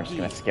we begin? And I'm just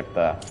gonna skip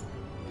the...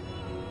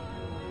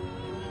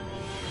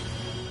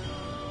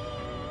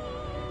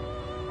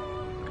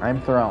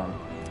 I'm Throne.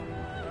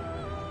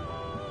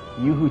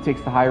 You who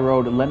takes the high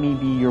road, let me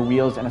be your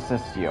wheels and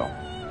assist you.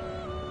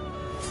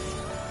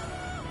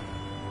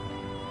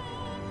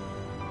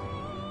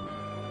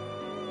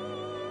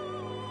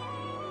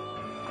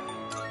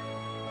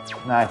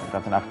 Nah, I think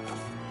that's enough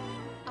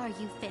Are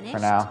you finished? for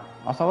now.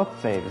 Also,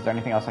 let's save. Is there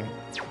anything else I can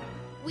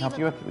help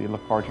you with? We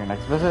look forward to your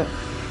next visit.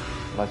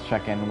 Let's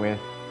check in with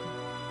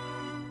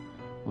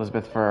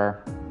Elizabeth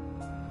for...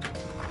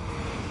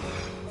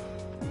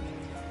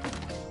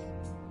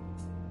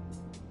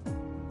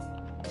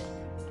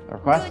 a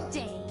request? Good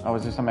day. Oh,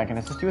 is there something I can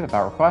assist you with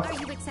about request?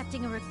 Are you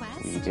accepting a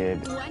request? We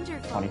did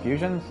Wonderful. 20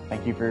 fusions.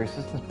 Thank you for your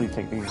assistance. Please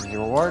take these as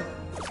your reward.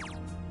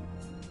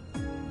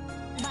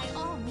 By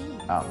all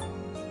means.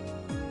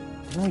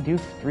 Didn't we do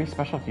 3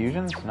 special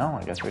fusions? No,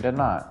 I guess we did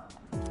not.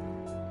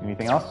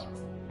 Anything else?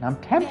 I'm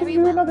tempted to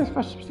do another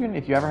special fusion.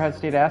 If you ever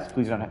hesitate to ask,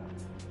 please don't.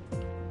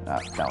 No.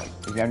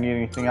 If you ever need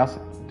anything else,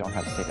 don't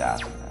hesitate to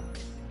ask.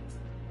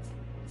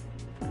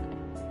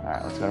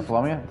 Alright, let's go to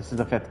Palomia. This is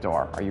the 5th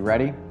door. Are you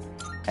ready?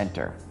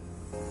 Enter.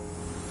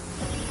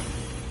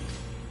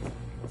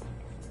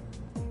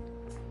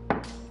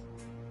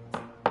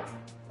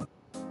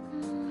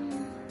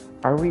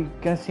 Are we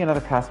gonna see another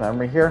past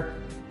memory here?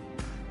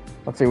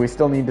 Let's see, we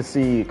still need to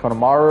see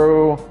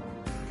Konomaru,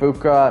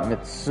 Fuka,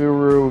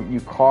 Mitsuru,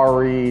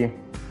 Yukari,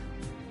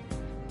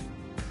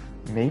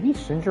 maybe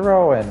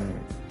Shinjiro and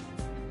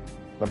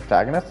the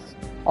protagonists?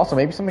 Also,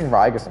 maybe something for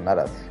Aigis and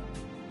Metas.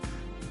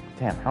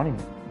 Damn, how many...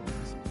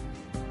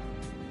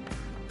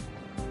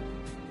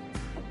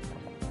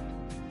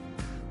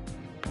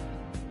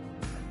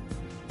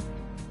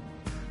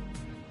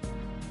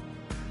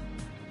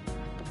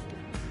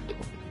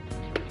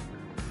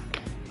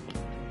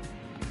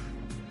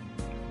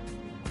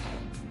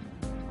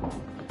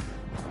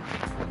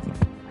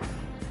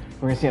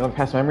 We're gonna see another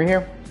past memory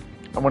here.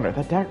 I wonder,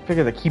 that dark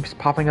figure that keeps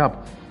popping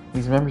up,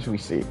 these memories we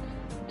see,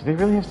 do they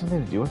really have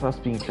something to do with us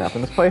being trapped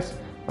in this place?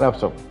 I hope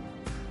so.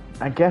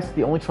 I guess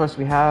the only choice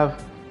we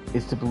have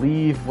is to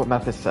believe what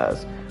Mathis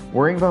says.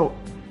 Worrying about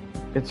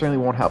it certainly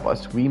won't help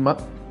us. We'll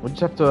just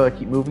have to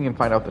keep moving and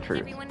find out the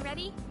truth. Everyone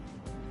ready?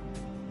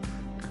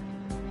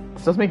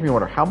 This does make me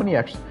wonder how many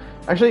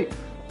actually,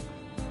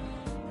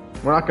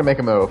 we're not gonna make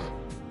a move.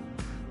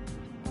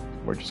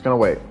 We're just gonna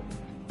wait.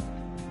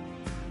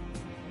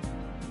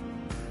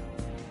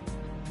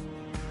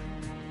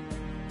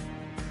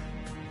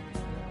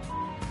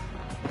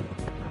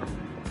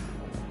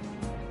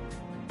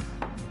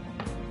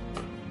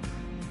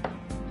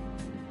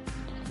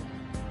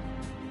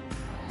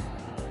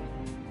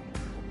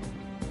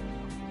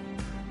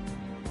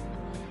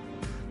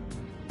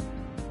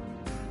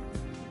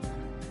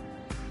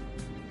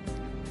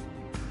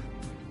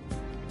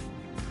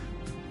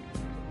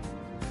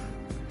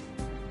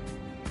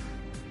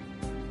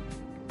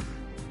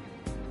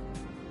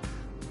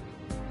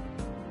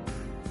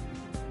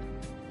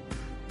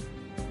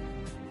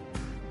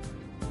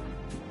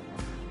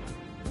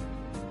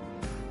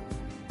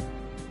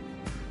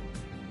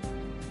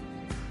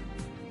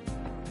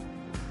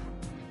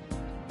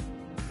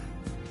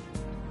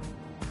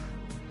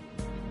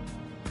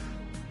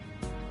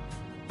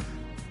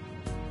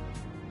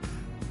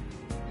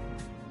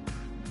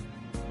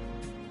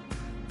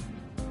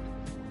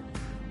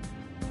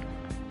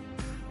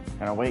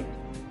 Gonna wait.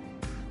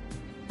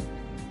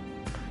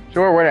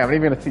 Sure, wait, I'm not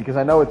even gonna see because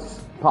I know it's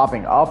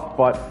popping up,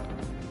 but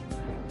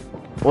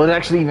will it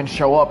actually even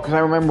show up? Because I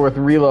remember with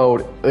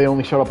Reload, they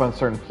only showed up on a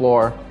certain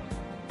floor.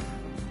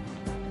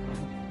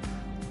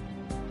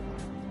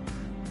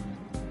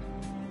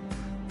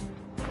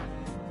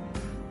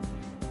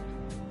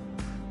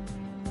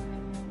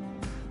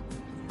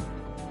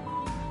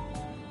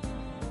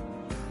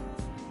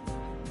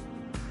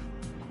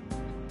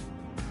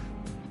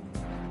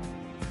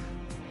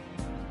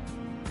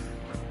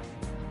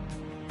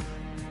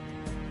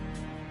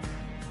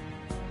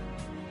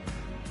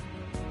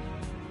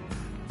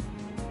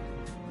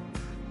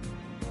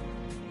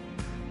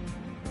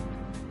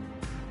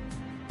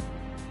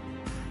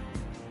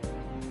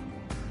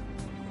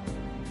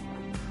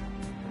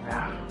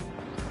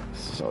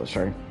 So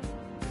sorry.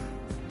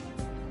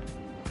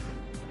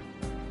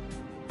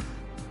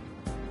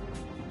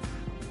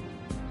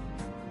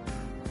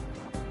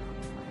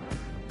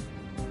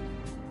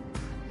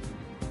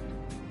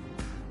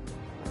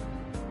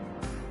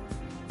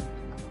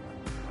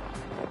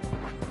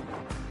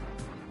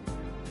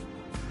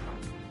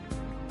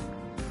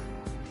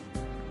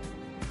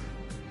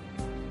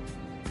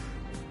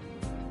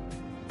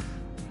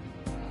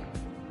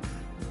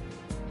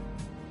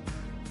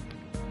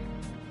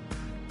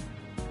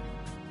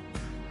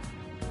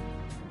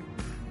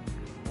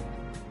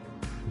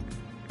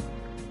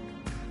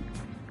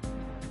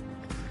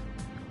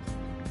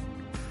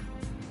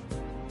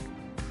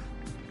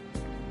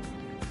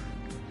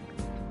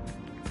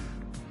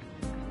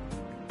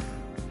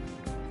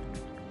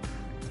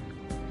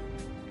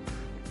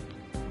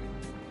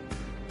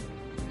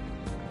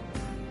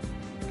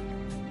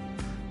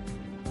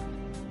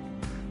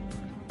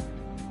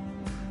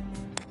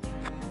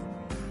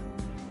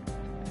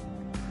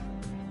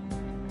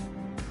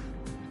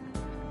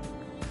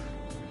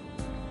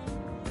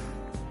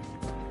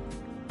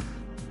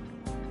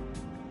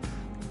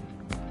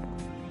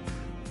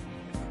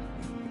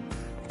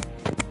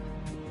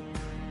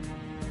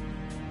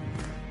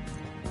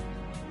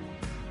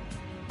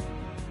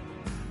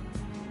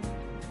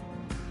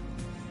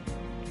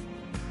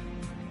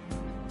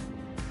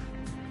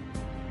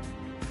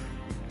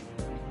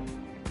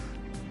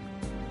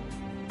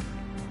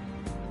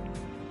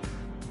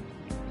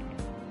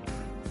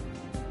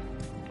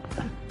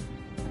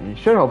 It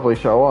should hopefully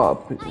show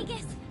up.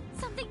 Aigis,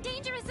 something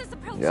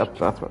Yep,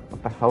 that's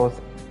what the hell is...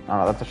 Oh,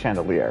 no, that's a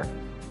chandelier.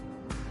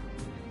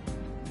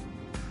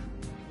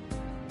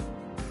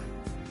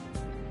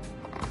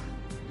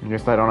 I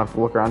guess I don't have to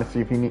look around to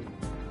see if there's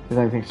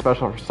anything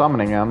special for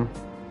summoning him.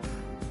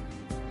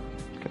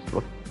 Guess it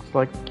looks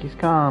like he's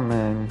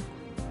coming.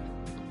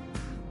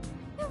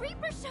 The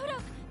Reaper showed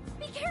up!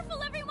 Be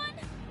careful, everyone!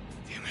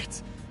 Damn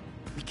it.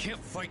 We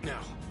can't fight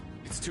now.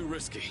 It's too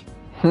risky.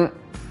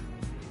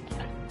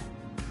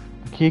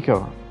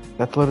 Kiko,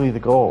 that's literally the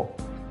goal.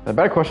 The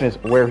better question is,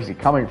 where is he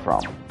coming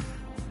from?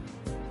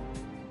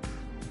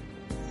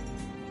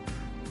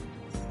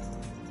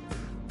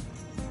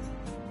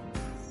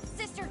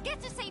 Sister,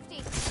 get to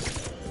safety!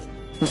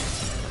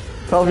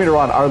 Tells me to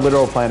run. Our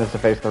literal plan is to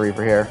face the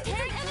Reaper here. There's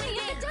an enemy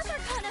in the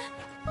desert, Kana!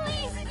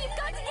 Please, you've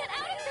got to get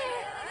out of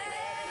there!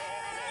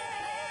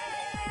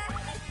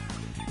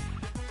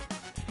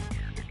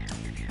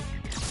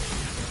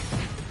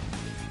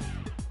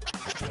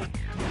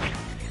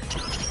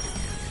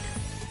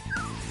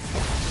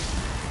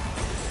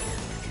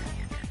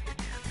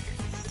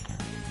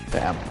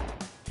 Damn.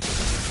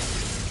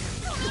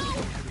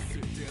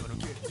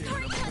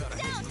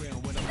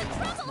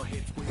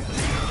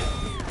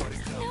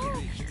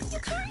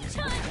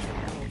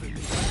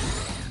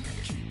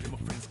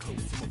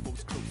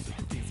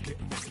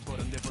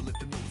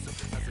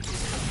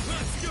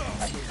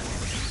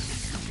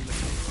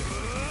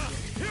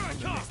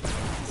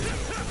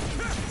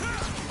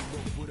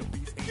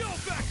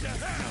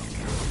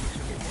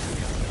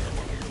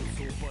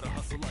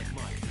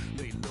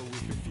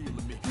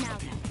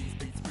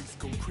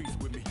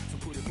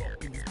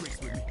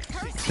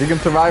 If you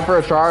can survive for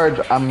a charge,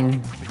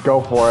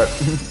 go for it.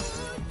 It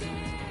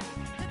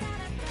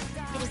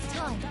is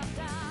time.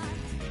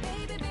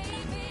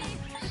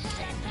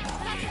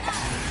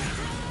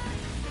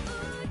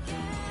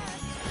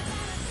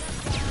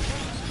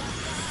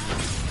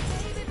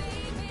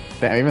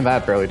 Damn, even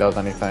that barely does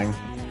anything.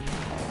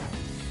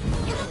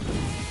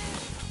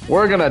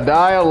 We're gonna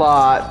die a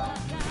lot.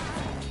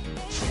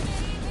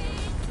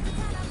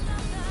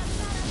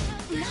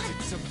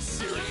 Some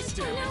serious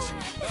damage.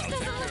 I'll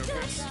take care of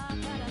this.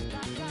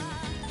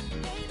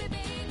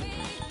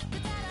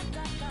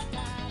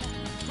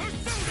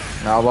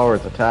 Now I'll lower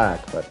its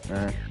attack, but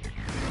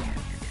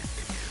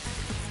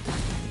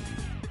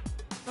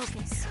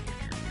Focus.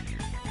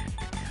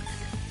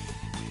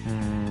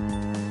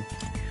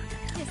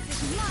 This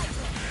is my way.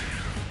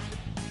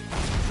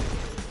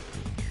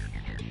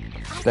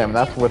 damn,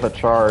 that's with a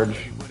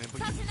charge.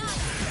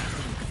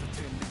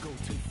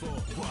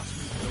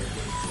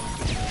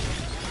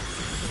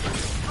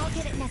 I'll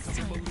get it next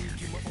time.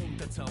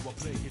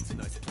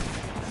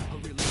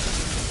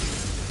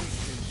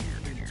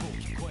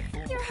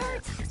 You're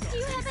hurt. Do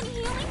you have any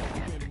healing?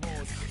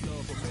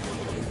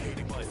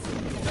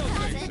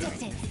 I'm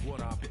addicted.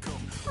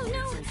 Oh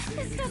no,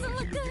 this doesn't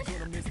look good.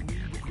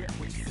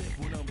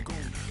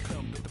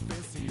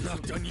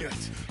 Not done yet.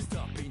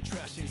 Stop being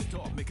trash and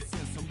start making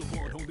sense. I'm the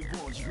one, only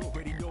one. You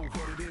already know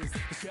what it is.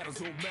 The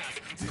shadows all mass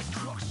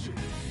destruction.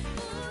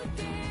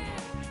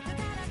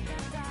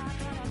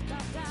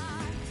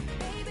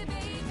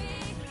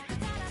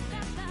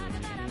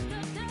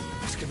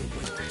 Who's gonna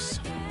win this?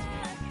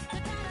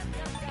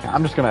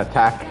 I'm just gonna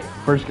attack.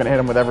 We're just gonna hit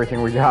him with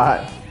everything we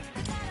got.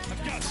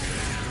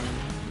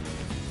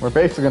 We're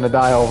basically gonna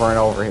die over and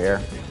over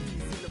here.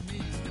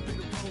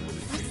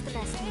 What's the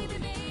best move?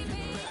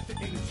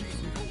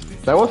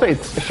 So I will say,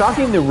 it's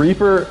shocking the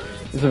Reaper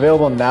is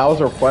available now as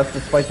a request,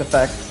 despite the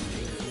fact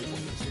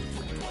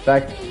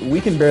we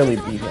can barely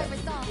beat him. The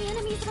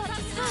enemy's about to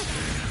strike.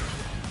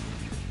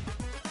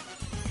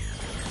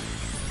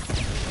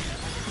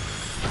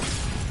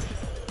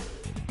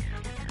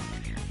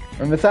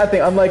 And the sad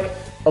thing, unlike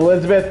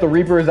Elizabeth, the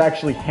Reaper is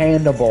actually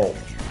handable.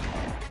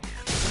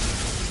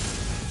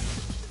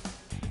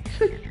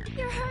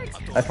 You're hurt.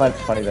 I find it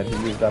funny that he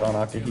used that on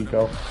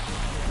Akihiko.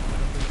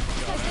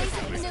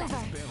 Basic maneuver.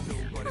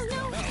 Oh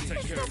no, this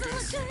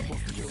doesn't look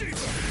good.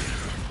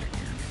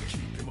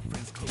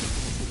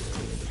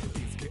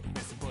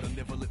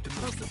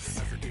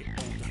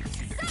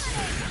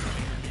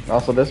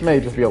 Also, this may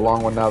just be a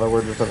long one now that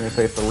we're just having to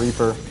face the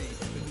Reaper. I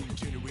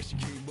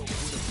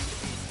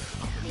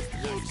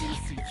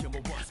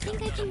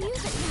think I can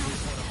use it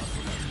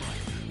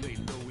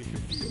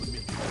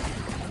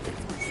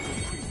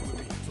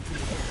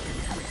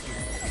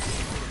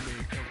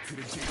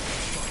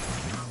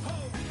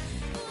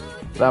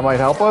That might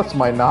help us,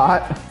 might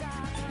not.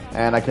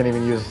 And I can't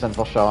even use a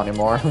Sentinel Shell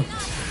anymore.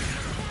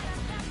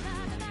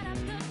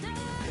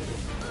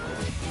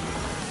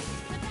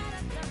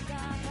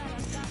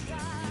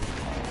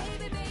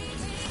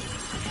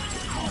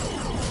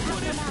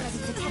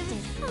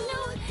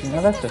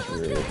 No, that's just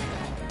rude.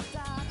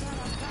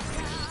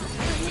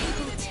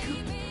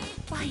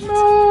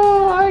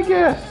 No, I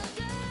guess.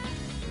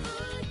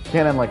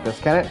 Can't end like this,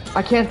 can it?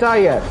 I can't die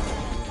yet.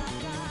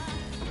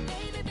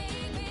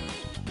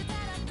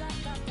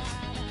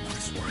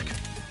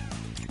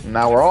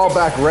 Now we're all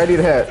back ready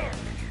to hit.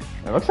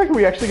 It looks like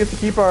we actually get to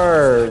keep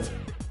our...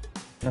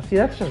 Now see,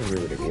 that's just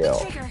rude of you.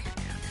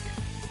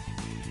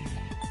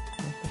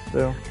 do.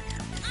 Yeah,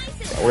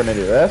 we're gonna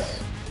do this.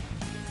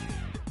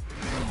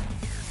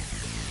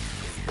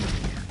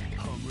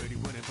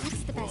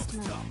 What's the best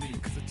move?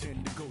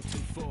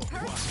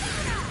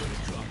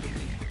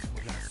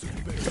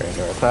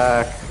 Ranger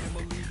attack.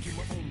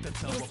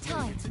 It is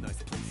time.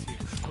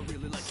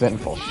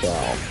 Sinful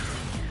shell.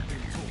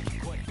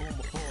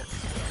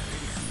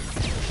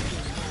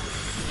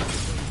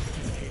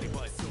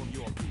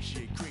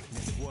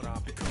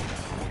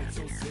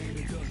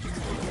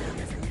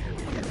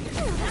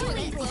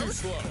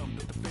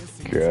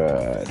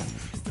 Good.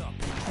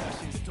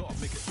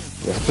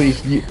 Yes,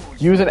 please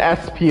use an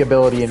SP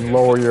ability and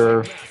lower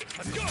your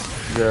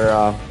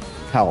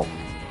health.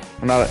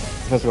 Not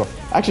physical.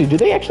 Actually, do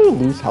they actually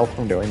lose health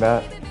from doing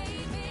that?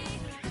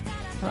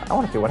 I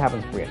want to see what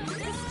happens if we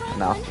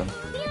announce them.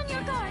 Be on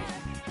your guard.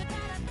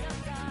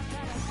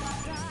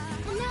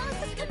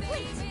 Analysis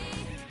complete.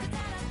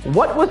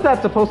 What was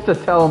that supposed to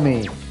tell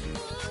me? I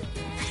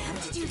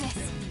have to do this.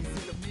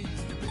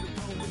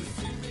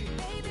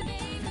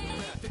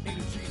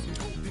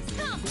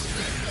 Come.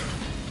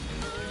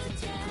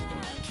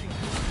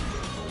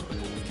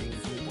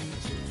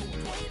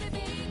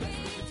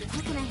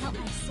 How can I help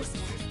my sister?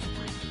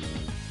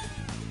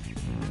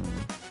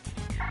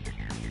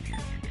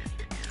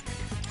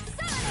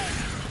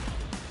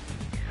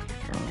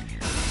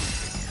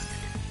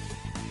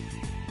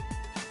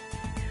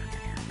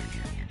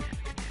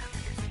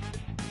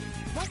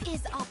 What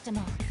is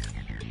optimal?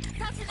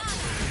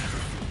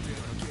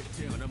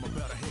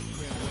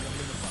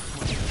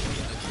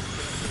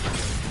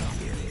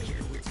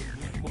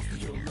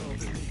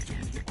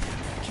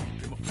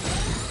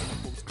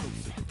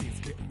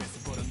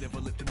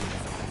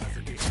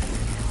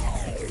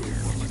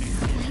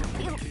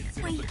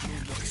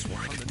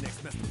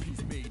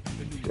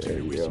 There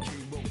you go.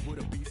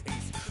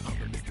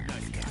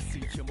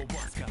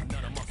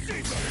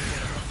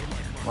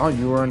 Well,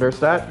 you were under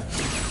stat.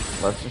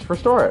 Let's just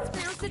restore it.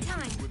 Now's the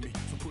time.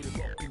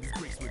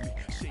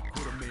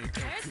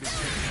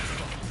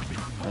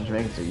 And you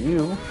make it to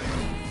you. What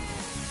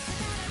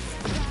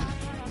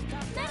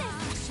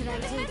should I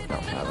do?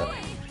 Don't have it.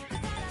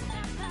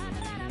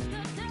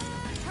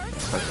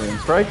 Hurricane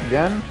strike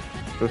again.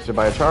 Boosted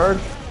by a charge.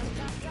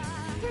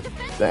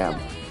 Damn.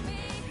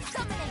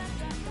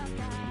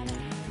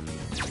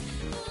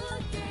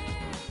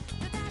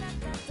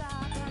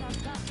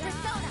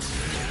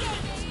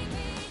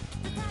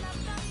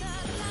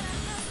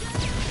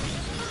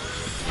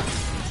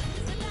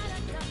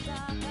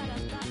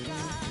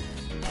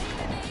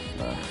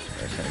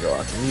 Just gonna go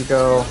after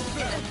Nico.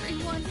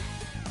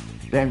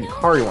 Damn,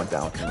 Yukari went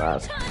down from that.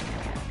 As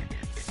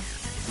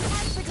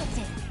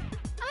predicted.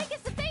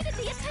 Aigis evaded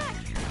the attack.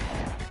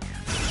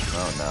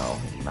 Oh no,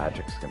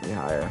 magic's gonna be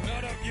higher.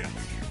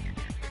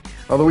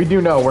 Although we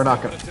do know we're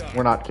not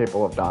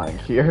capable of dying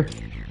here.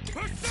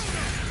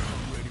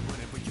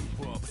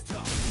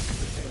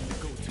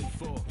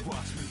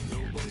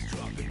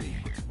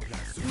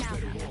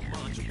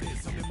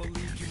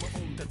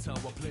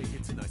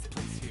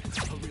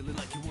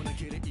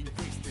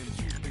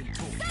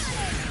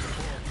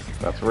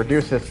 Let's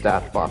reduce his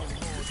stat buff.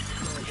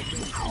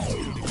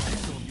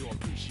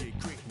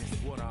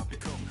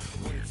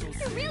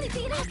 You're really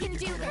being I can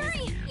do.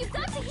 Hurry! You've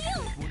got to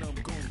heal.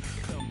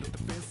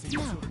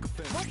 No.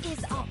 What is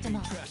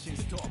optimal?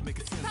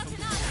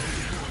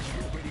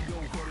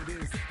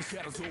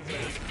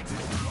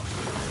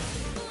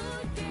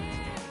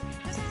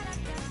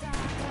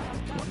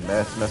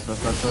 Miss.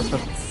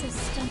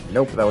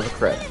 Nope, that was a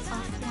crit.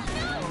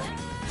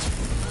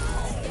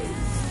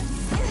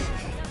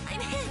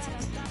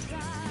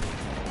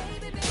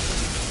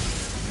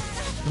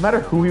 No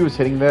matter who he was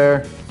hitting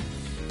there,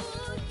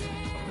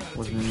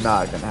 was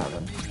not gonna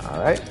happen.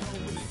 Alright.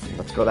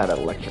 Let's go that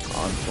electric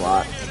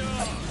onslaught.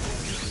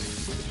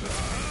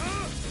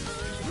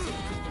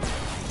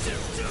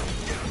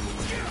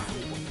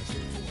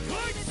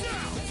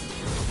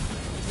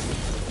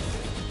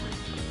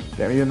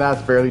 Damn, even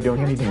that's barely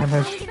doing any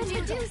damage.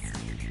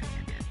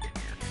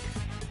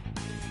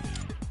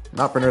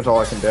 Not Brenner's all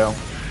I can do.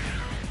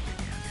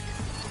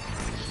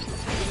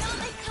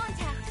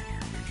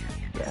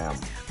 Damn.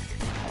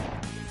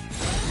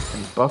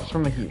 And buffs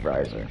from the heat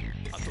riser.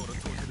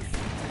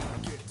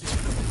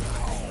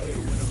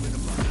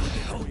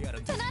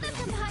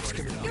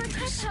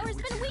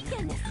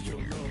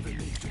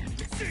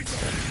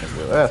 Look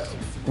at this.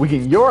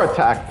 Weaken your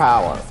attack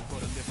power.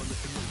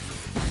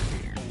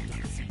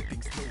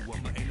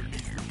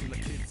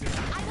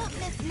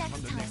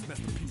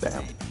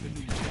 Damn.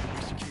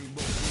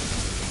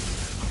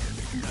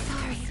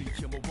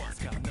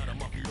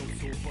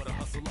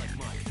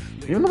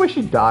 Even the way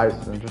she dies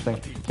is interesting.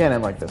 Can't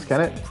end like this, can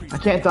it? I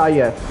can't die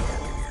yet.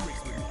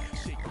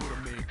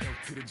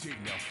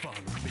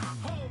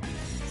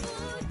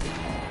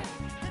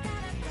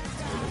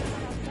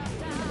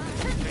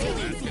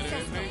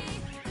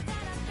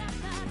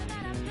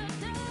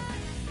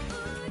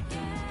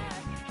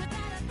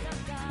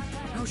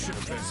 How should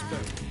have been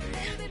spent?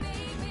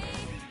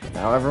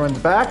 Now everyone's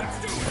back.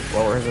 Let's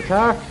lower his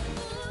attack.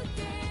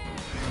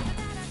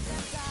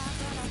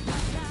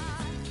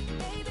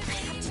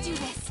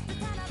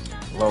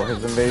 Lower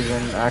his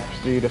invasion,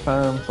 accuracy,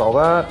 defense, all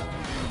that.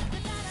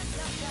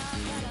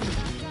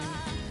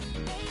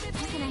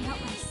 How can I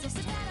help my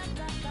sister?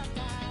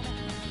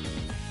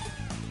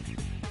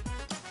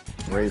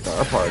 Raise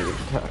our party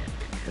attack.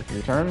 If he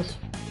returns.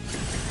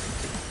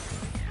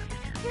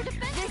 Your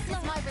defense this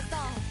is my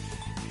resolve.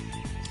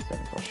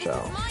 Cynical This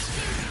shell. is my duty.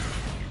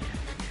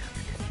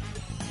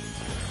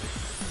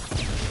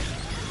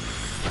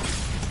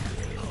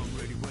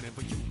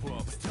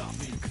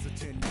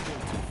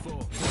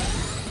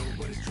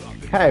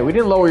 Hey, we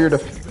didn't lower your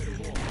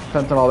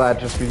defense and all that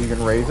just because you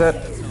can raise it.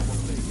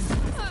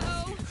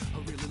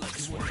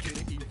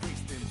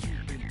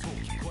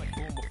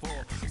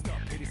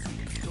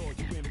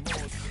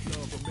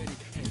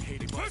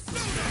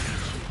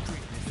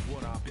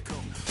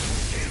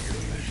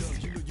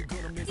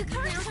 You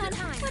current on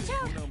time. Watch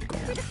out.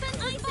 Your defense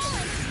is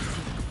falling.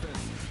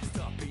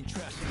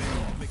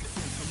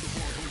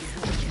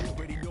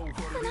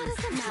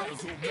 Sonata's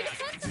alive. Your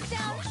defense is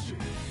down.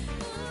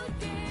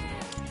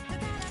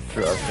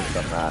 Sure, I should have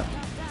done that.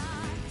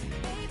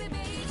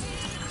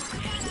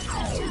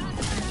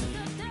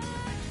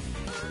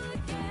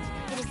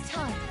 It is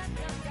time.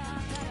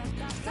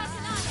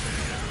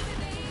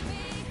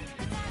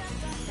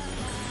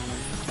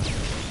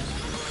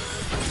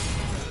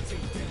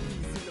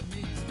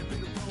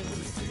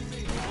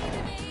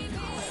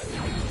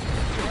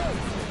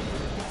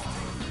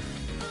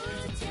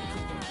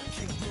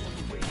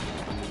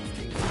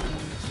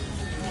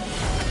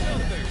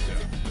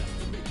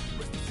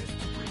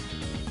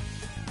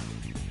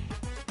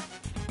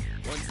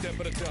 One step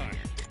at a time.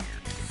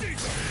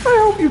 I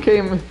hope you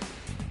came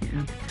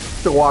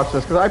to watch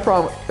this,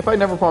 because if I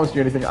never promised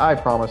you anything, I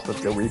promised that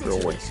the Reaper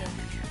would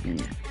be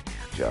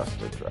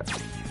just a threat.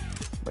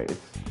 Wait,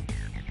 it's...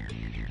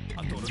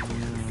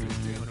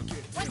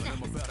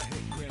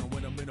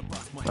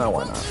 Oh,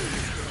 why not?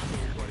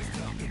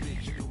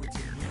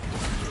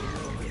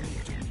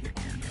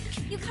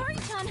 You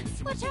Kari-chan,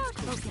 watch out!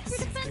 Your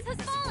defense has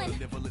fallen!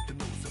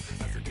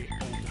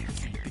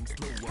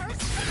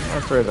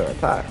 Let's raise our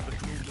attack.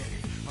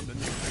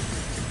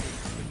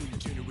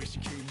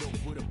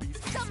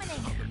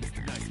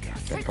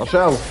 Cynical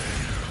shell.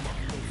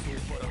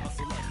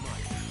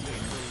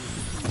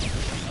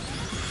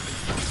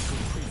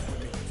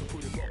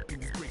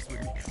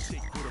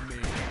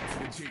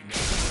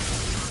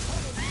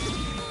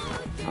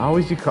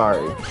 Always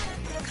Yukari.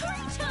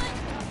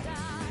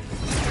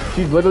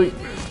 She's literally...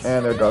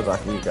 And there goes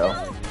Akihiko.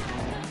 I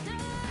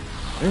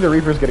think the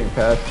Reaper's getting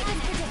pissed.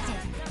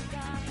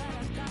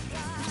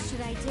 What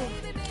should I do?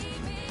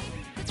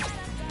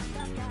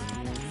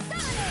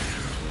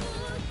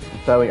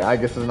 Sadly,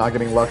 Aigis is not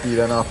getting lucky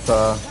enough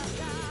to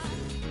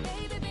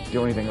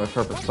do anything with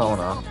her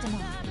persona.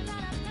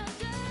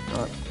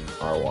 Not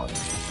R1.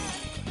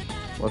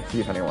 Let's see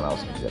if anyone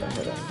else can get a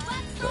hit in.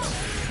 So.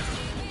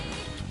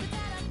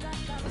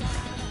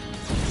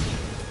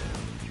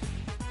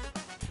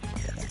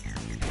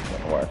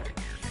 Doesn't work.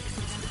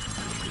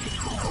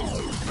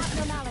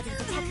 Abnormality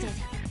detected.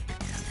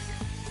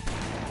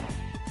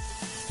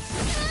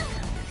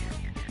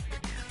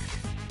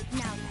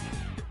 Now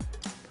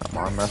Come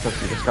on,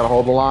 Memphis, you just gotta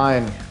hold the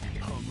line.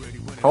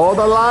 Hold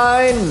the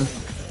line!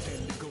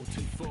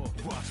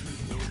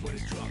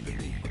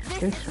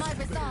 this is my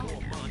resolve.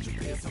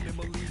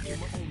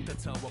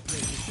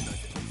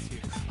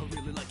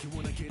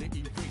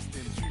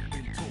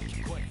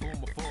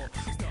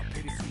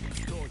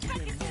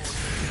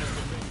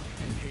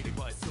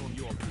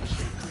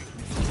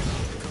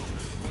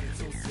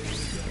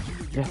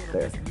 Yes,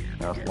 there.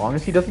 Now, as long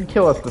as he doesn't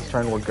kill us this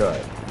turn, we're good.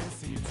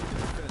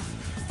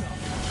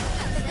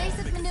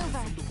 Evasive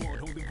maneuver.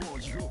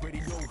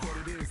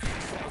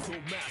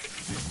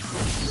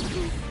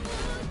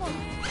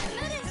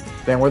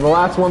 Then we're the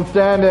last one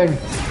standing.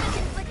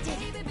 Inflicted.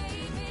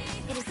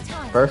 It is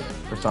time. First,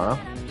 persona.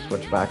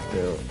 Switch back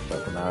to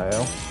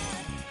Mario.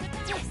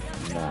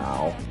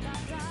 Now.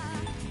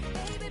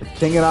 The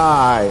King and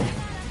I.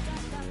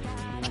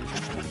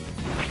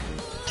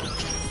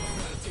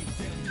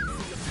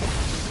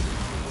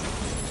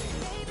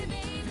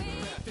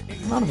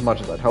 Not as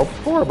much as I'd hoped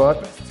for,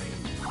 but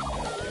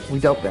we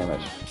dealt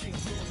damage.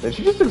 Did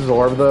she just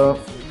absorb the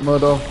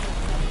Moto?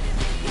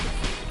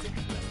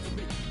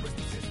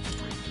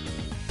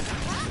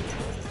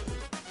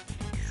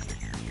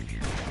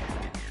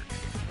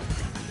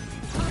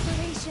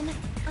 Operation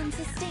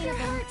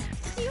unsustainable.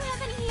 Do you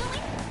have any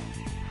healing?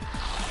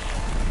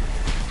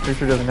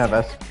 Creature doesn't have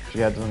S. She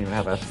doesn't even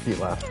have SP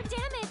left. You're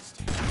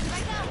damaged. Here I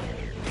go.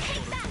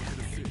 Take that.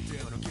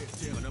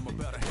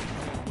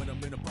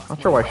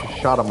 Not sure why she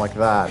shot him like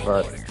that,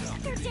 but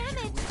You're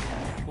damaged.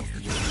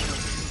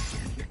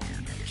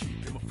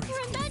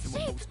 You're in bad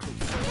shape.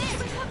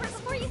 Recover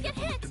before you get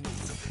hit.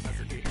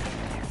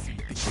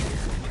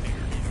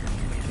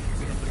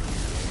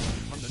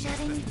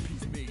 Shutting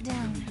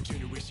down.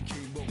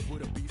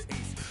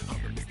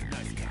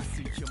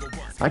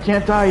 I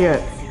can't die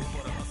yet.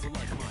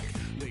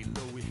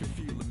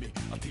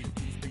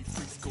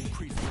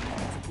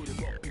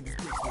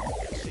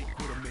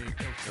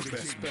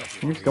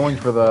 He's going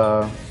for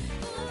the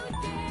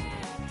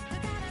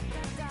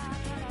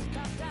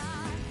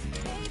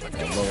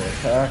lower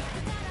attack.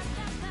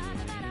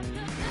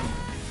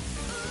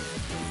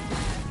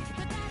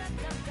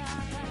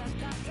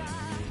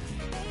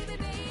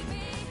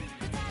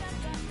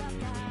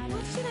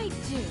 What should I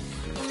do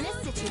in this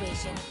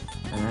situation?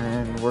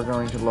 And we're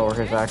going to lower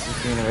his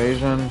accuracy and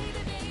evasion.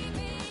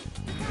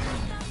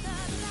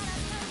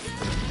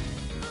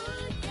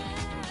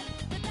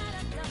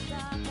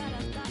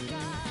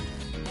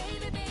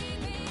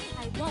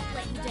 I won't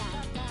let you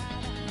down.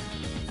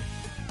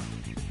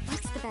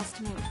 What's the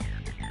best move?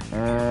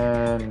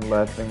 And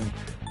let's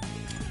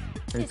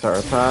increase our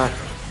attack.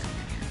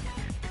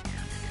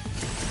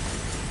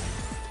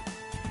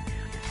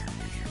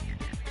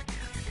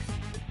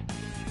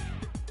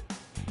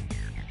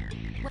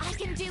 I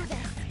can do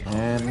this.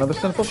 And another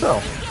sinful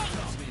shell.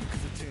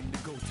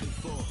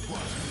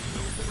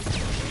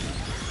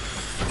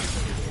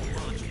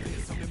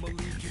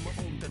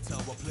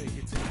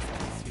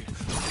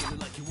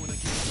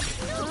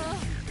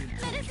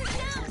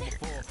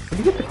 What do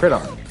you get the crit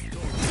on?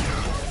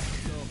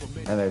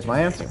 And there's my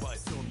answer.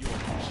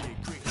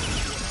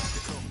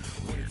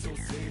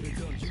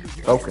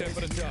 Focus.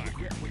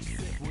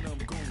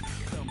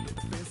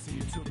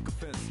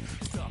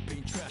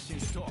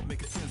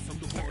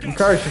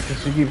 Encourage her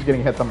because she keeps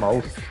getting hit the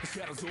most.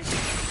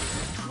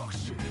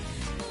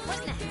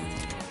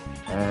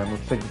 And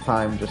let's take the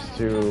time just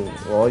to,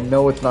 well, I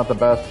know it's not the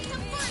best,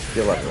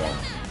 heal everyone.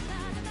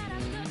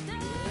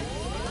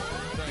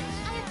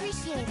 I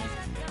appreciate it.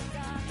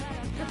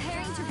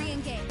 Preparing to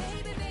re-engage.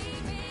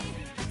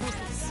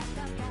 Focus.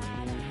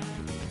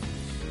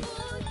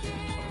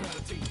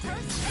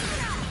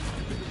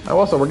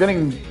 Also, we're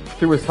getting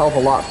through his health a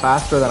lot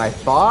faster than I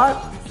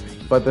thought,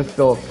 but this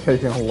still is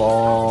taking a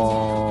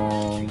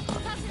long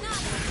time.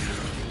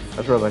 I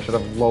suppose I should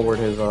have lowered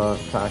his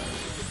attack.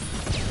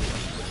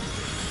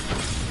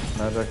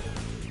 Magic.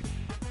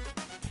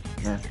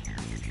 Nah.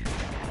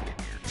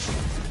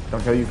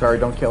 Don't kill Yukari,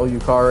 don't kill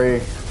Yukari.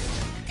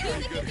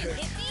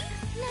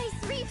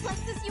 Nice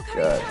reflexes, you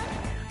Good.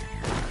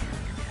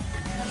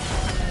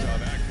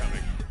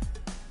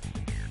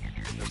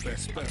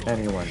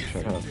 Anyone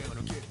should have.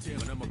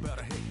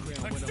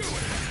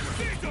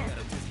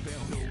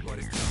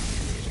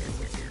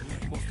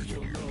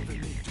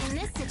 In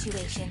this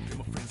situation.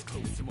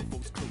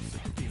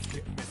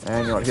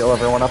 And you want to heal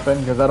everyone up in?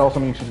 Because that also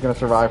means she's going to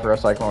survive for a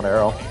Cyclone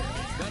Arrow. I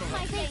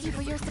thank you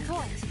for your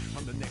support.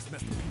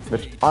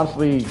 Which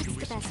honestly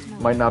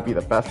might not be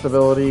the best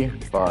ability,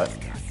 but...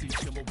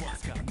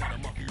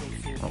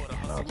 Oh,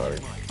 no, sorry.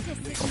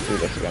 Let's do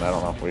this again. I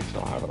don't know if we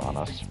still have it on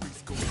us.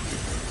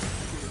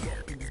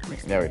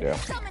 There we do.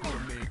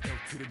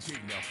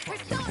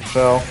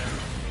 So...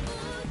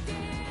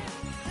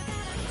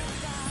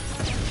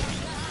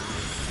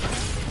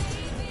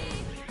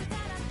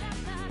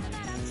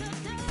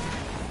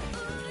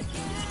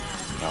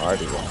 No, I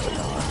already won it.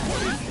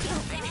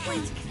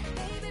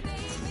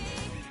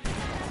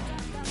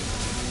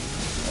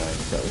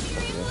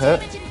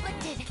 Hit.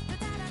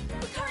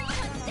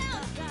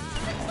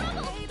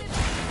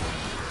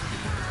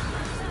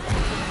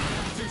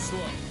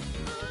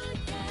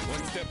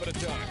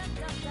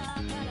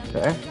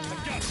 Okay.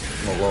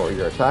 We'll lower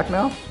your attack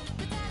now.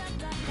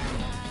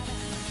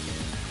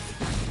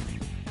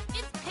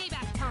 It's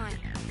payback time.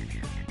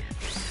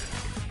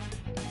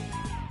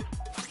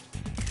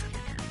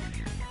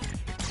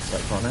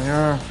 Cyclone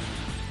Arrow.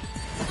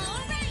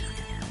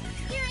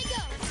 Here I go.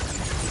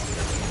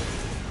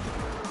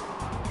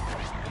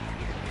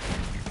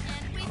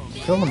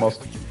 Still the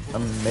most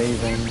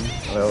amazing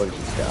ability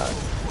she's got.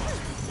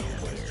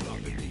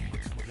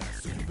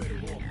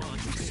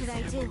 What should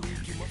I do?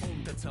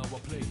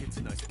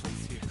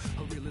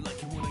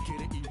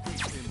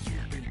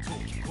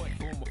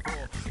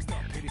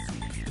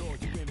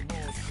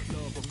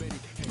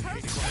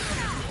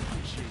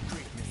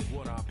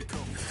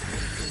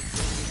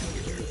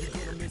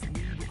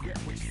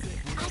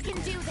 I can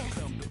do this.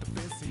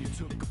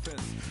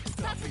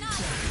 That's enough.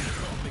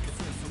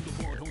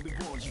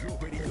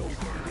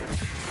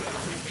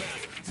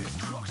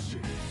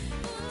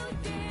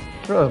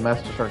 I realize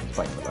Master Shark is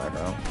playing in the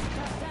background.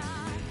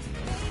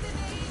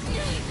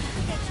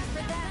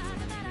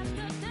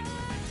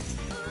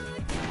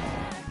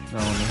 No,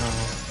 no.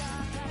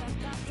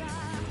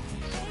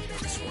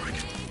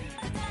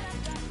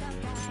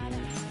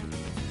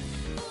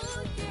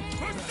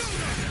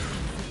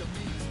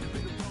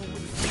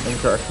 I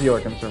think our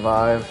healer can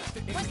survive.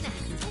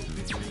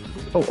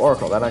 Oh,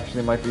 Oracle, that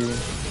actually might be...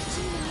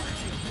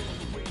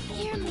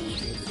 Hear me.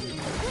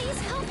 Please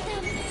help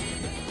them.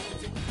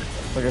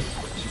 I guess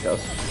she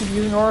does keep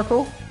using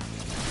Oracle.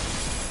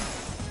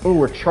 Ooh,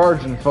 we're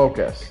charged and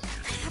focused. I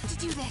have to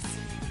do this.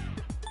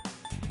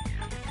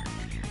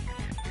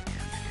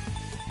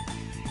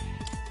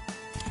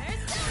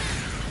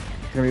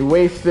 It's gonna be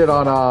wasted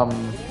on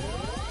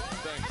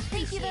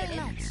Thank you very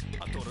much.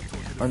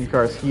 on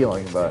Yukar's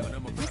healing, but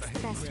What's the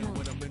best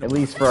move? at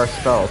least for our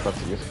spells,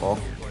 that's useful.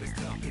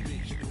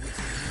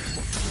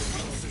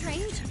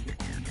 Strange.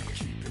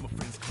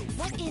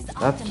 is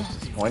That's optimal.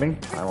 disappointing.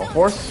 Primal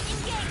Force.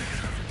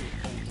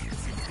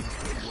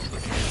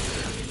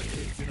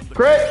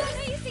 Crit!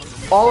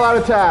 All out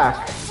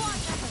attack!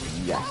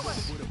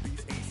 Yes.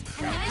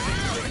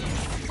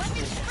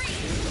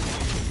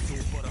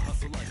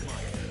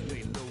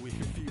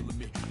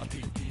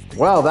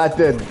 Well, that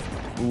did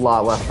a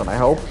lot less than I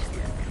hoped.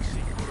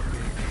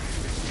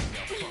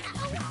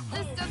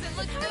 This doesn't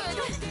look good.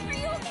 Are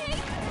you okay?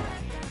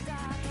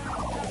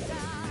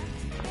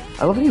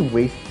 I love how he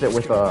wastes it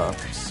with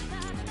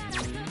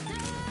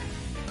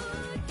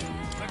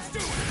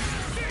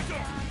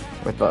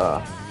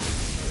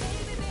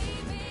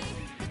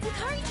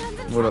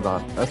what it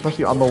on,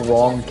 especially on the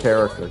wrong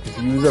character, because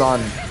you use it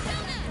on,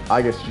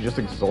 I guess she just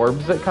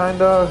absorbs it,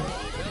 kinda.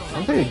 I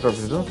don't think it absorbs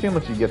it, it doesn't seem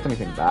like she gets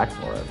anything back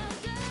for it.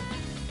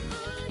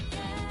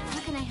 How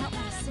can I help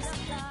my sister?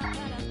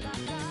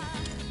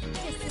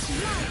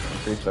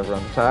 Increase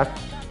everyone's attack,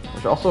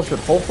 which also should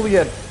hopefully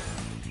get,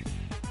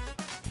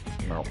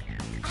 no.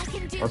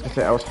 I was gonna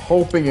say, I was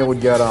hoping it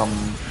would get,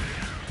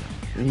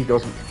 he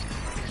goes,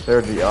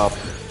 Sergi up.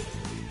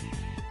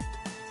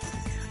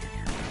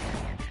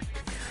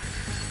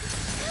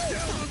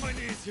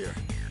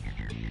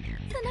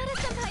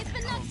 Sanada-senpai's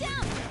been knocked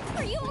down.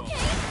 Are you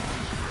okay?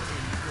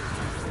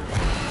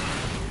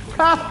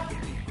 Ha!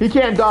 He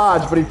can't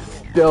dodge, but he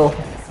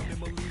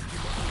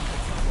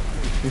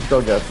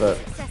still gets it.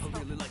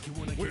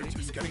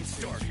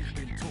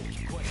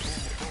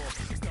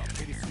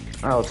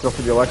 Alright, let's go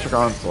for the electric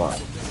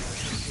onslaught.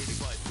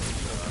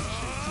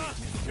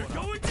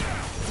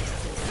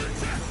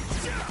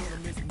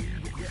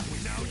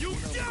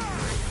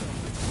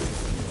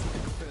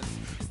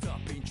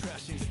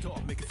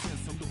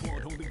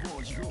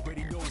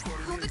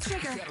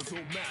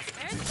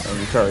 And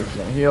Yukari's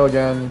gonna heal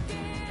again.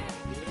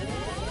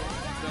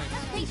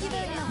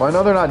 But I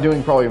know they're not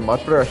doing probably much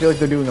better. I feel like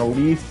they're doing at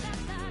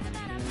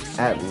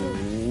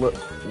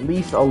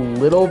least a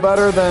little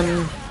better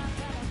than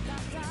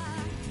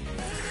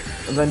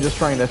just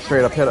trying to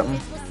straight up hit him.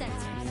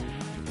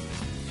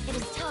 It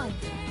is time.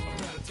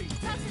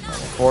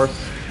 Of course.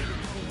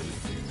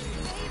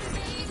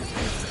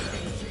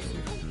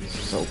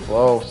 So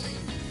close.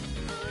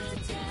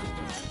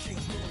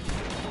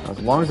 As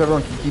long as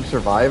everyone can keep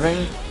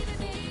surviving,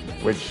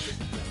 which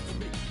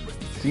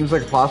seems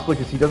like possibly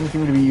because he doesn't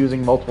seem to be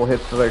using multiple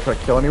hits to try to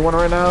kill anyone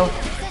right now.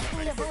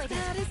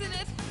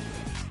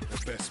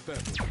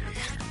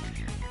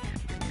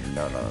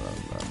 No.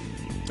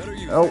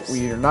 Oh,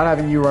 we are not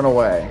having you run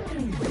away.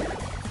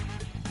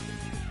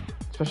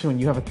 Especially when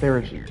you have a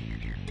Theurgy.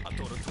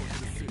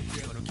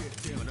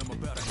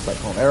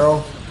 Cyclone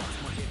Arrow.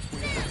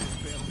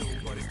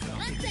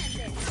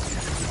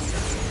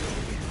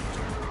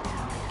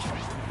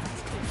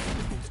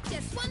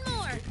 Just one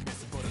more.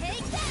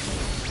 Take that.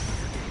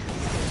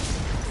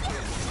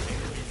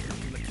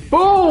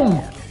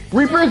 Boom!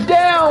 Reaper's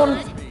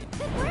down!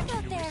 Good work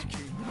out there.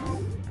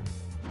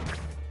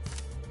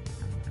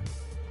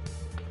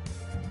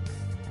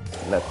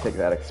 Let's take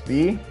that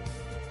XP.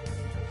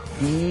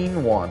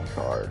 Queen 1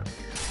 card.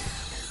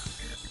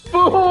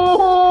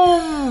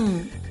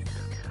 Boom!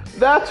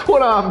 That's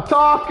what I'm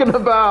talking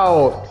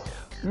about!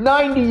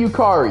 90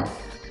 Yukari.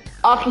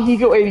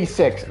 Akihiko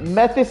 86.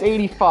 Methis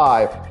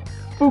 85.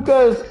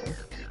 Fuka's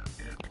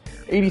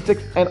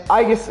 86. And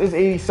Aigis is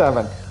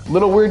 87.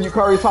 Little weird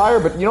Yukari's higher,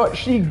 but you know what?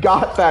 She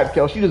got that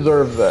kill. She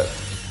deserves it.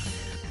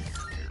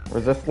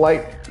 Resist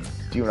light.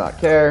 Do not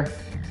care.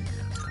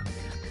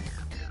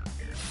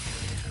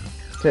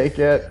 Take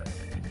it.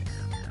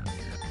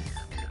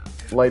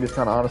 Light is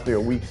kind of honestly a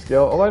weak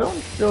skill. Although I don't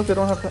feel like they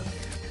don't have to.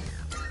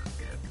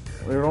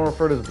 They don't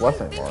refer to it as less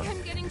anymore.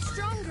 I'm getting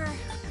stronger.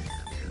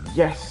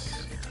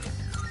 Yes.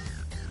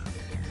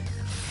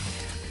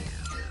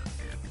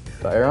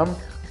 Diram.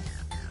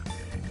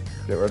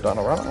 Get rid of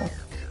Donorano.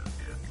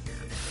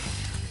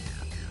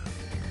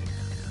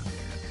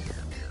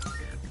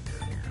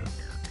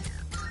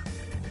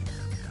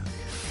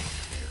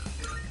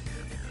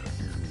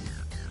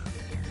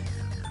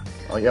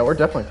 Oh yeah, we're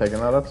definitely taking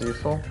that. That's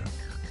useful.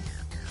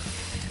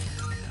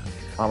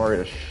 I'm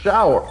ready to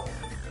shower.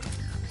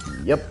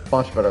 Yep,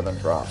 much better than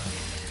drop.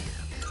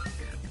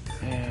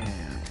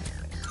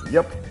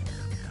 Yep.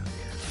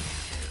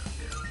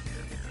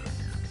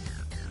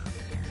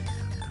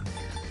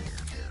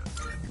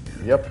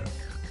 Yep.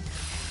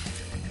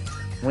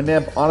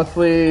 Windamp,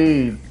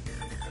 honestly,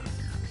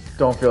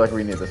 don't feel like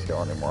we need this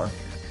skill anymore.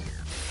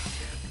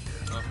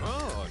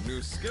 Uh-huh,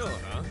 new skill,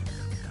 huh?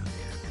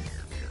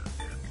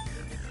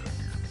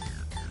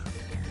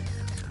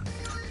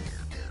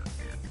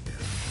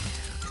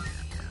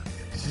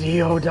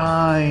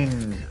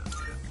 Zeodyne!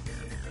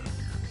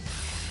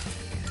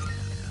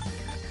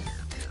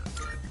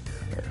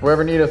 If we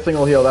ever need a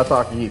single heal, that's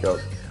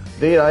Akihiko's.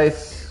 Date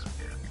Ice.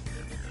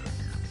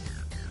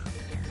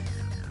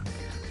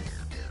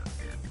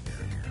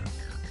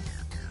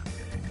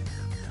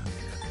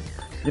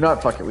 You know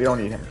what? Fuck it. We don't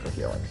need him for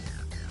healing.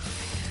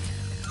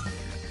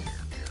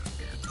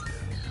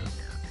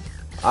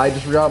 I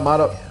just forgot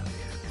Mata.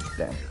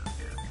 Damn.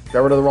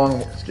 Got rid of the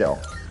wrong skill.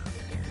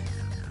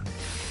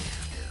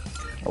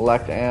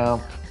 Elect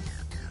amp.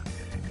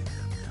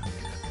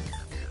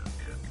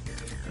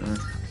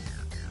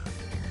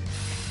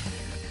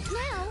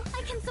 Now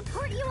I can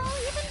support you all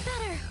even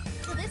better.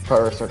 So this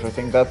Power research. I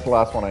think that's the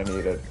last one I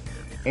needed.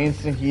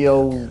 Instant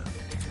heal.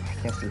 I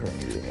can't see her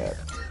needing it.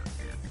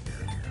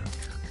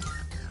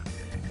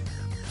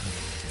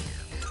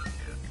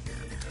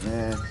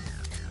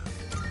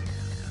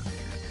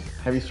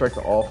 Heavy strike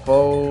to all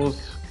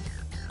foes.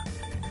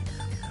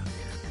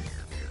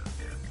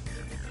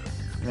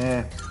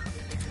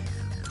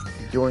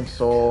 Enduring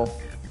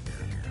soul.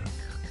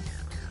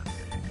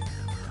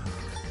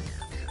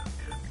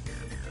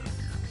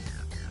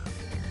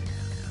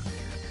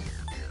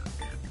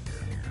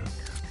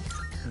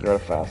 You're a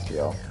fast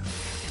heal.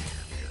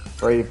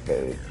 Brave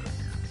fade.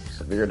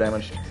 Severe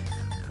damage.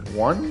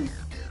 1?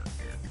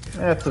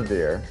 That's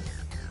severe.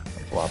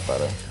 That's a lot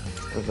better.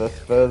 Resist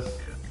fizz.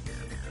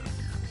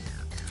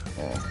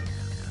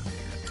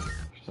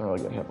 She doesn't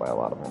really get hit by a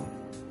lot of them.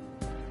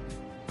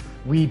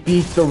 We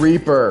beat the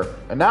Reaper!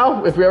 And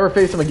now, if we ever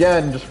face him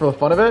again, just for the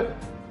fun of it,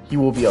 he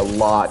will be a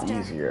lot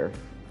easier.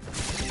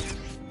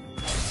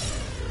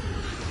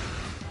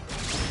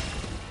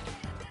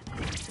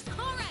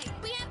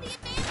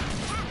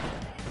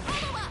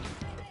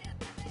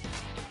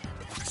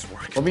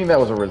 I mean, that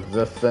was a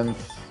resistance.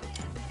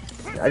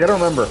 I gotta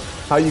remember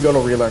how you go to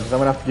relearn, because I'm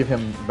gonna have to give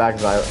him back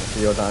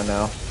Ziodyne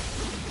now.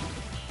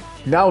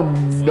 Now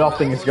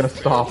nothing is gonna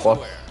stop us.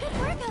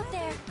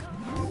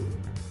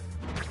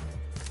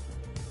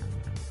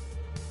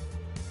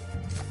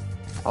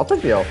 I'll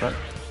take the elephant.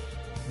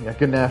 Yeah,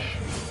 good Nash.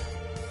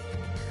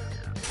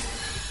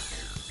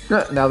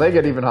 Now they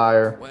get even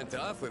higher. Went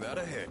off without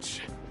a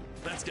hitch.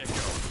 Let's get going.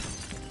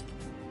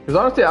 Because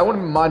honestly, I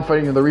wouldn't mind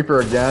fighting the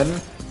Reaper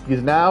again.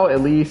 Because now, at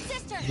least,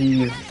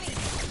 he's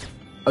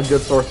a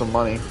good source of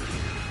money.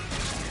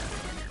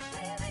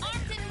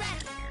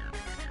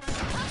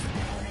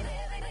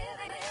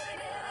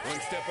 One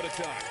step at a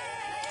time.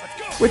 Let's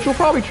go. Which will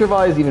probably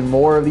trivialize even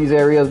more of these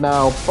areas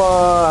now,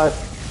 but...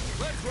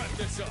 Let's wrap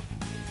this up.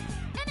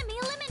 Enemy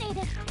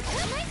eliminated.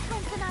 Nice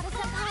one,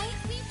 Sonata-senpai.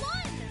 We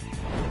won.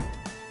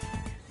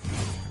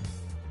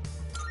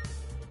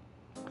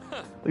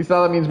 At least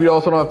now that means we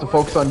also don't have to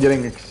focus on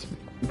getting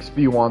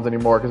XP wands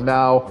anymore, because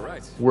now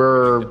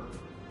we're...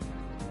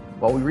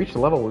 Well, we reached the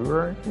level we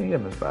were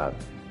getting this bad.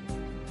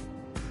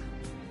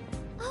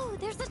 Oh,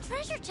 there's a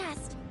treasure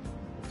chest.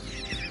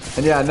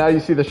 And yeah, now you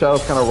see the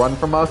shadows kind of run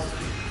from us,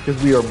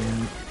 because we are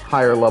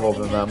higher level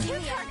than them.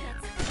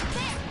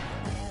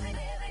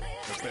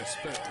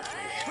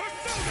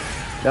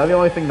 Now the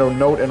only thing to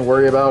note and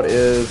worry about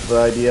is the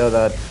idea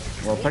that,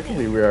 well,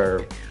 technically we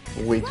are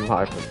way too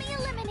high for them.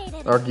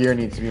 Our gear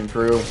needs to be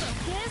improved.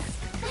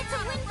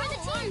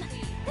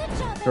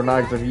 We're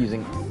not exactly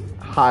using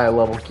high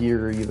level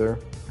gear either.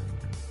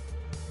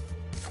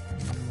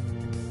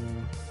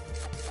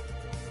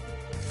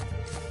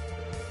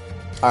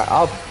 Alright,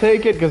 I'll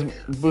take it because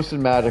boosted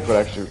magic would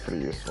actually be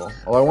pretty useful.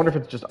 Although I wonder if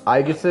it's just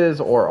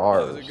Aigis's or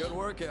ours. That was a good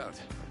workout.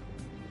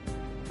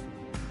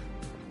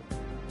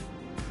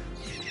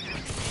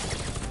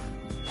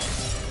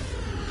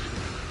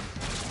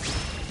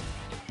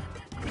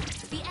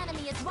 The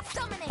enemy is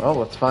dominating. Well,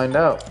 let's find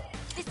out.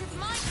 This is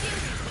my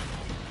duty.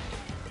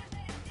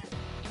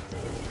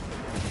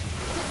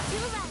 Just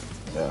two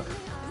left. Yeah.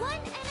 One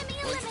enemy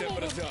One step at a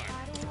eliminated. time.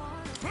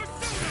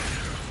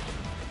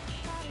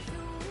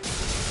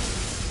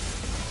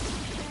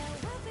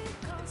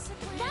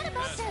 That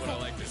about does What I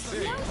like to it.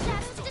 see. No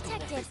shadows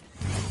detected.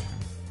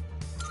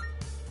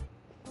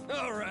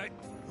 All right.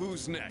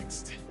 Who's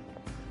next?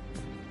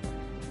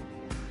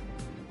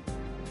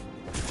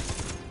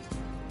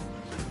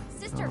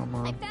 Sister, I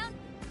found.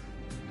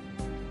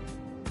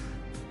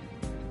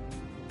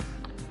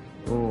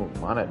 Ooh,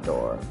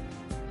 Monador.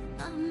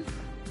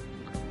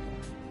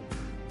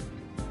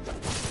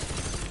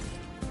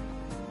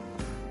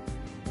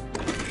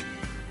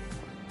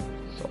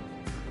 So.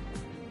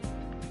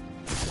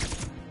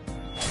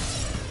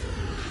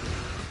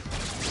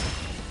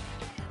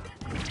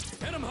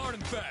 Hit him hard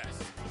and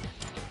fast.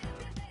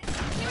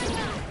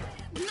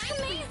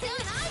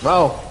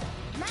 Well,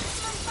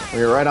 we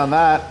were right on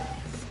that.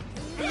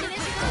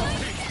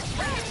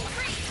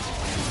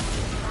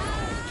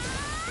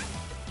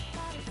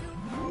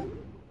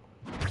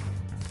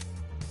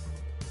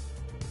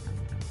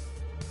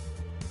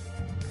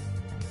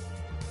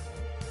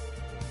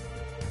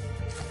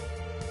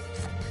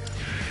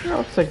 Yeah,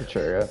 let's take the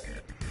chariot.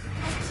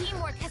 Our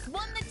teamwork has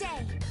won the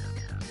day.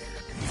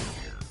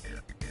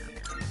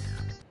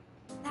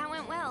 That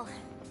went well.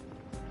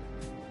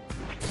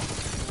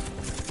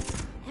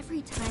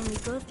 Every time we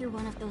go through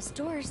one of those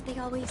doors, they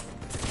always...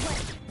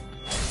 What?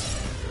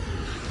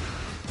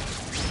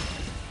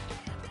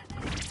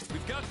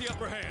 We've got the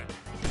upper hand.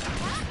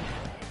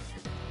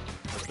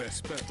 The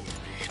best bet would be.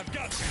 I've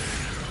got you.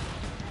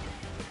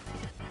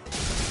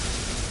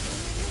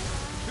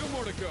 2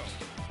 more to go.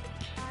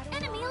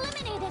 Enemy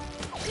eliminated.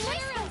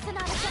 Nice one,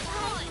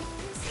 Sonata-senpai.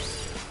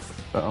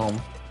 Boom.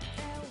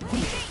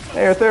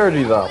 Hey, our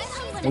Theurgy's up.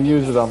 We'll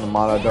use it on the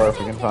Monador if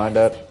we can find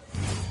it.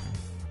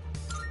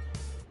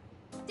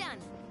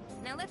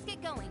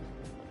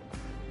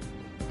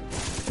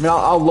 I mean,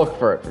 I'll look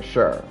for it for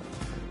sure.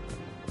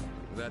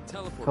 That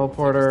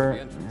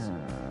Teleporter.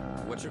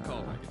 What's your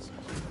call, Aigis?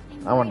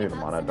 I want to do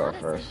the modded door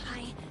first.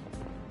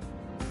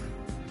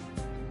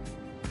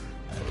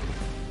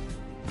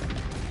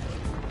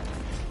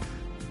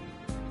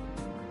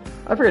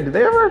 I forget, did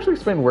they ever actually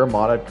explain where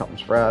modded comes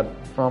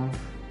from?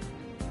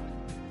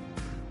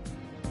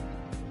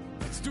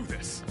 Let's do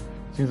this.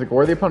 Seems like a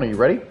worthy opponent. You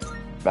ready?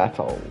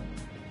 Battle.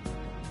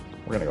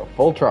 We're gonna go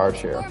full charge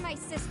here. For my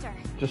sister.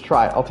 Just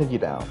try it. I'll take you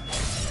down.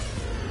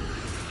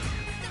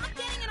 Stop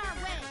getting in our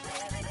way.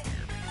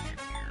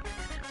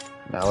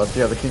 Now let's see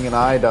how the King and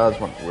I does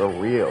when we're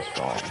real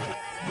strong.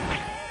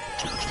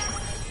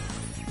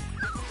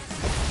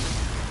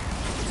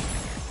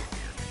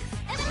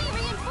 Enemy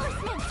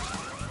reinforcements.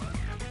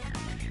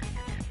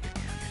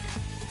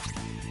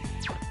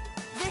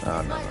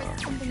 Oh, no.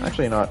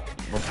 Actually, not.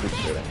 Let's keep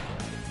shooting.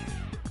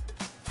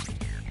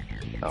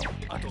 Oh,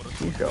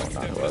 keep going.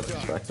 Not who I was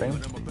expecting.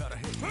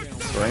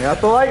 Bring out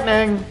the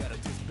lightning!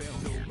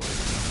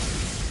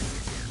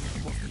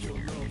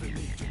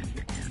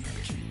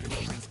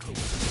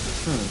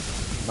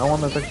 No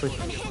one that's actually.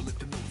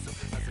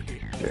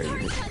 There, you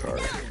get your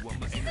card.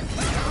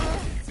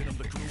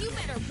 You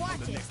better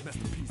watch it.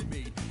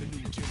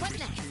 What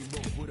next?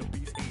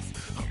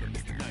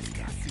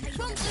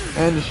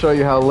 And to show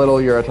you how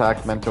little your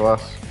attack meant to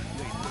us.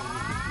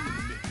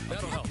 I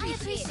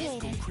appreciate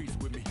it.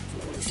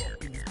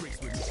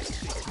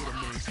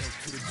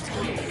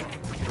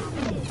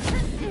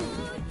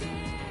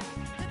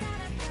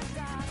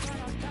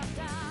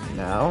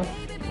 Now,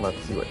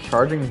 let's see what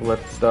Charging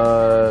Blitz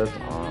does.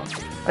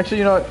 Actually,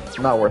 you know what? It's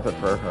not worth it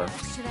for her.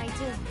 What should I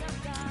do?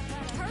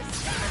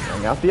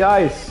 Bring out the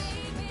ice. It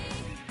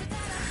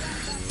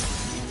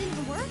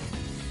didn't work?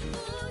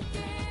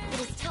 It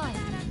is time.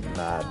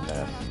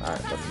 Madness.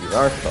 Alright, let's use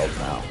our spells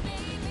now.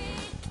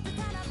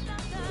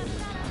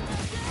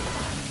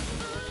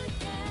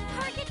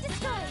 Target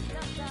destroyed.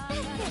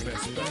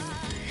 That's it.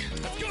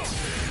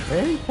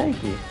 Very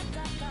tanky.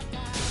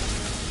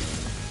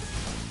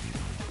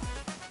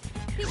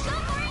 He's so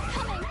far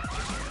incoming.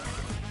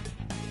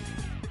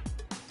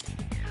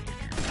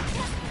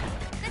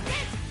 That's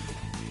it.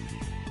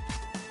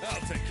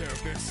 I'll take care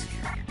of this.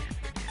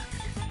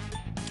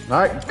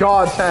 Alright,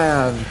 God's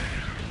hand.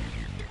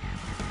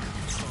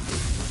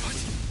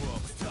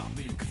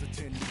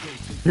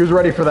 He was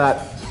ready for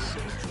that.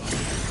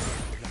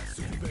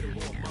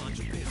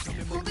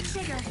 Pull the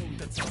trigger.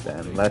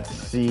 Then let's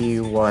see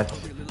what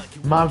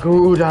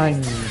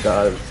Magudine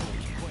does.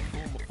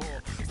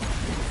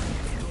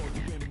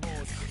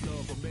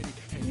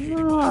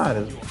 Not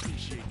as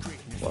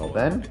well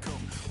then.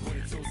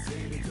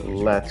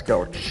 Let's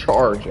go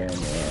charging in.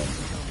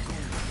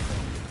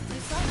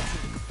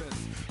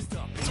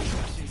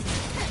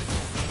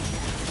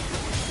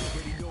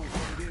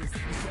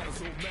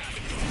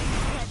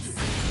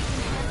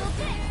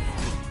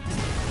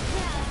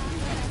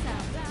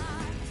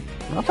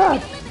 Not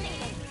bad.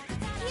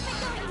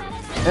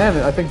 And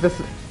I think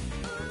this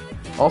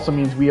also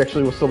means we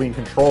actually will still be in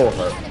control of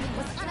her.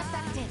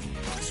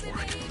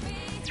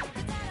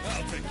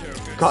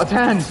 God's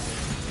hand!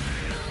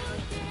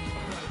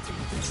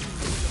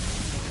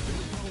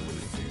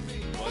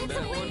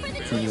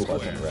 He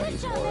wasn't ready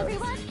for it.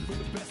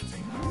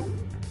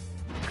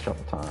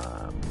 Shuffle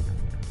time.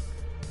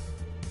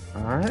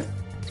 Alright.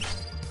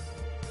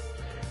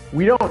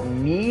 We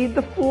don't need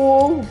the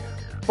Fool,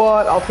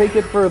 but I'll take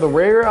it for the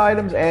rare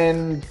items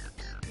and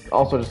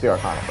also just the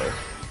Arcana first.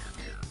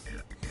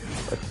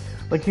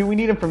 Like, we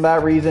need him for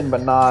that reason,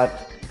 but not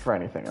for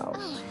anything else.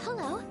 Oh,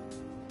 hello.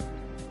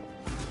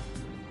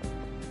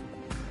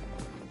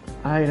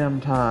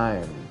 Item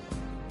time.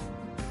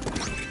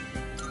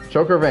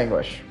 Choker of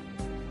Anguish.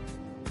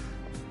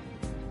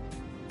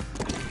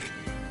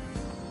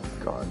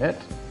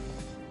 Garnet.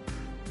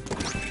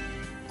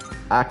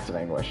 Axe of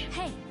Anguish.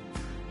 Hey.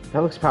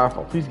 That looks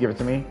powerful. Please give it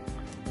to me.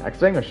 Axe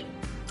of Anguish.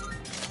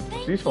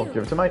 It's useful.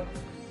 Give it to Might.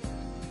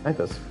 Like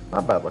this.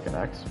 Not bad looking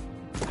axe.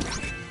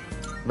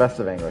 Vest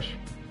of Anguish.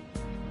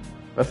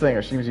 Vest of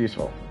Anguish seems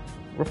useful.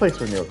 Replace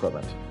with new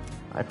equipment.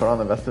 I put on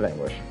the Vest of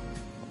Anguish.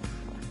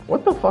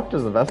 What the fuck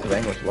does the Vest of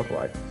Anguish look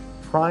like?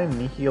 Prime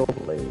Nihil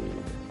Blade.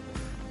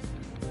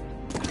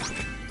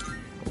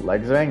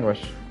 Legs of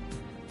Anguish.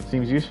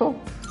 Seems useful.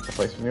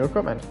 Replace with new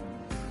equipment.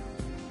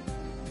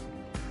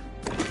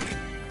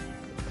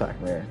 Attack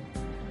mirror.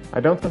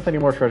 I don't sense any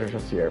more treasure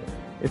chests here.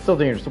 It's still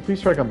dangerous, so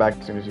please try to come back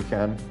as soon as you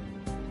can.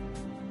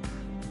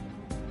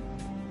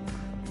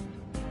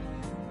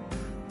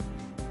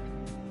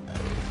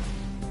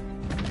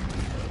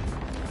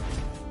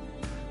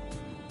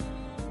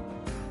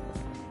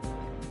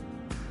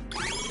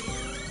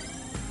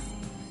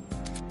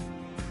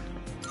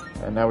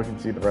 And now we can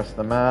see the rest of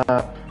the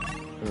map.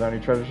 Is there any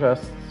treasure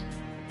chests?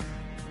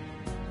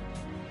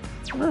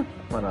 Eh,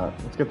 why not?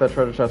 Let's get that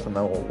treasure chest and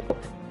then we'll look.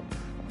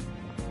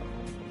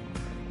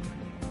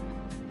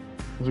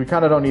 Because we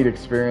kind of don't need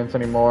experience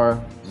anymore.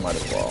 Might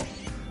as well.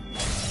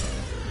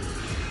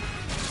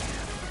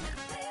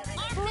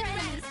 Armed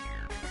enemies.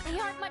 They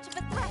aren't much of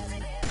a threat.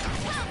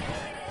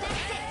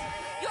 That's it.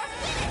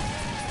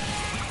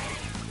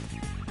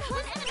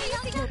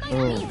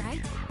 Me,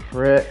 right?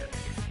 Crit.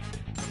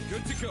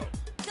 Good to go.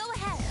 Go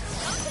ahead.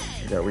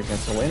 Okay. We got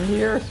weakness to win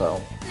here,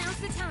 so Now's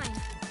the time.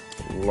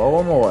 blow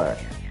him away.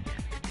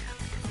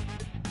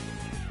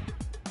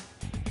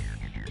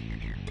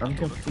 I'm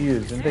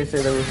confused. Didn't they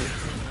say there was?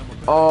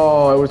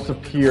 Oh, it was to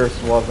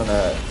Pierce, wasn't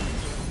it?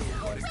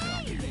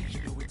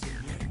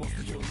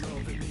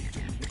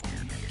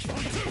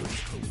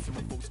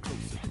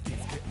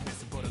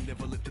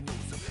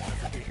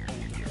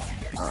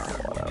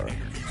 Whatever.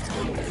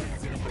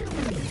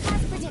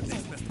 As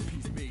predicted.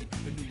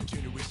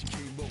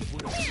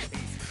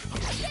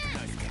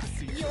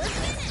 You're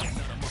finished.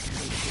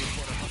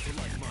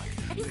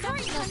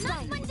 Sorry, I'm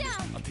not one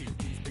down.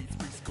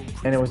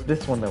 And it was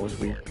this one that was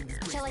weak.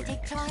 Shall I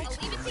take charge? I'll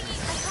leave it to you.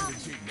 I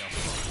copy.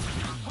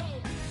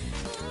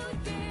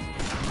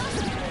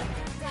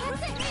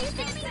 That's it. You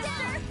take me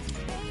down.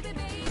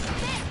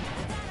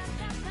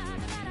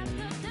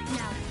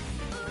 Now.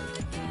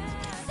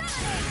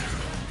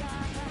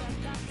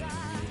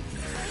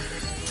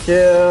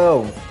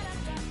 Kill.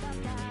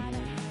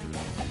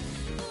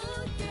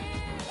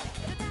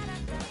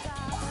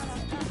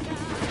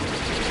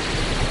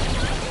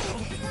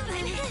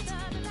 I'm hit.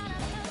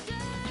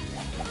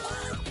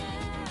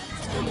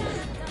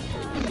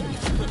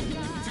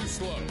 Too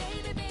slow.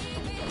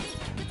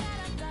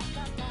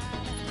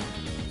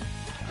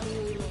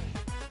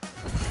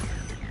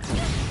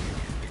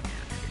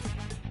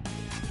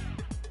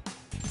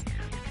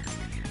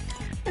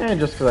 And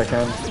just because I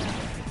can,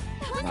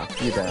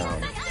 knock you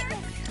down.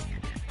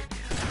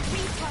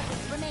 Three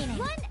targets remaining.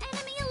 One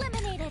enemy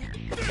eliminated.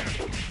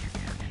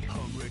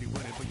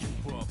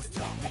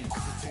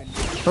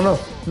 Oh no,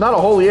 not a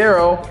holy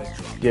arrow.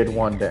 Did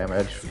 1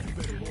 damage.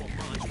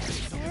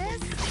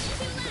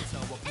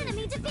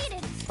 Enemy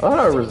defeated. I thought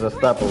I would resist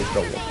that, but we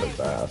still whooped his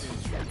ass.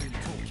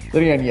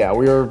 Then again, yeah,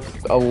 we were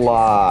a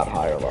lot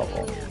higher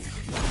level.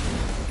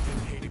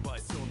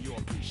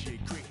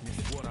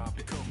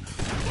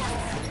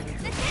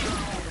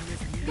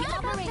 The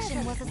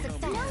operation was a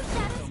success. No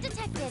status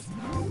detected.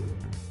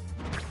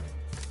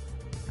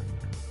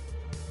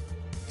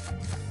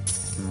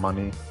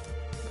 Money.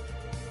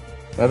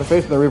 Now the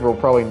face of the Reaper, we're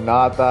probably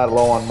not that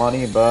low on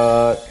money,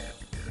 but...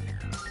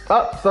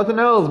 Oh, something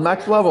else,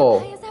 max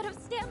level. I is out of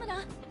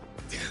stamina.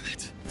 Damn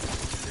it. I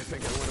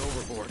think I went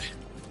overboard.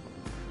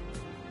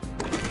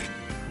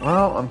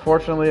 Well,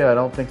 unfortunately, I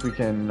don't think we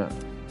can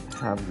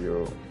have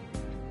you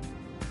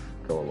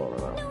go lower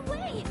though. No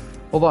way.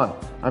 Hold on,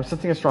 I'm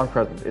sensing a strong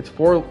presence. It's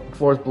 4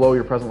 floors below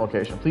your present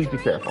location. Please be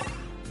careful.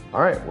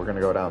 Alright, we're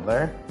gonna go down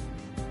there.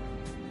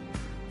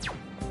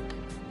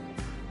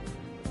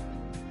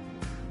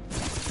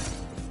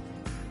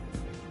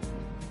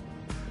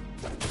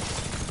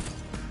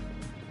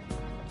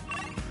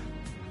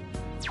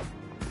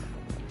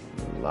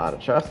 A lot of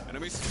chests.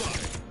 Enemy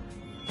spotted.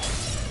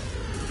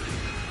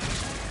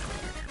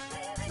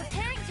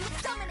 Preparing to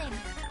summoning.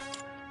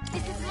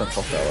 This is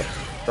Simple fellas.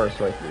 First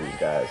right through these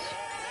guys.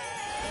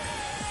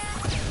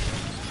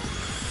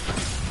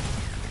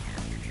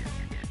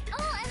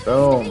 all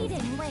Boom. enemies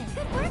defeated. Win.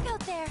 Good work out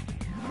there.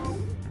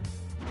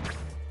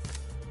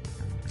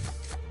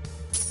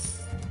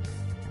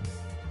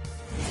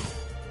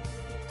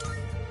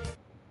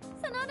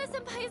 Sanada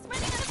Senpai is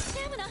running out of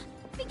stamina.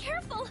 Be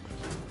careful.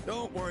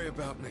 Don't worry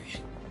about me.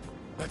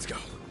 Let's go.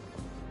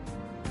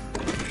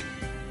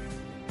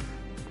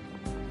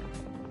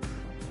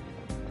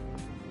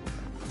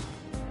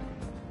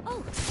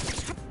 Oh,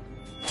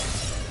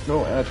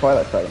 Oh, and a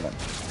Twilight Fragment.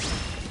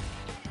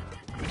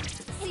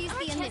 seize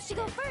the initiative. To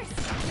go first.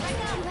 Right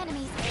now, 2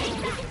 enemies. We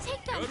can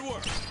take them. Good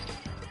work.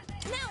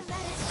 Now,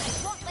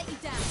 Metis. Won't let you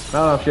down. I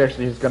don't know if she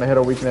actually is gonna hit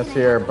a weakness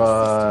here,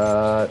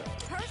 but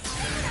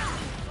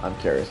First, I'm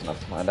curious enough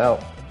to find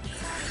out.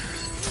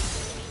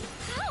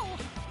 how?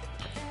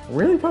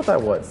 Really thought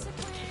that would.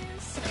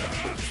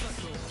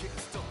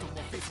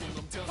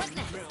 What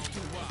next?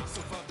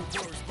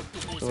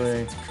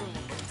 Actually,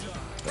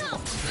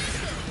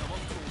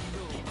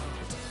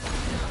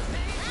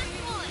 Last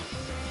one.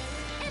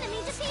 Enemy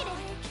defeated.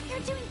 You're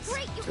doing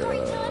great,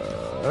 Yukari-chan.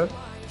 good.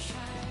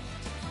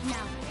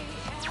 Now.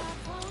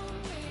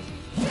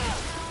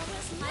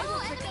 I will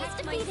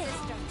protect my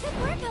sister. Good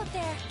work out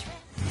there.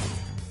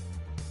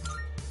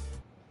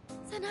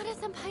 Sanada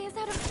Senpai is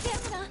out of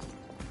stamina.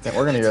 Yeah,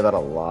 we're gonna hear that a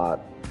lot.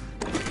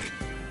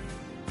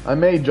 I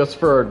may just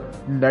for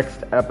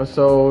next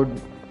episode.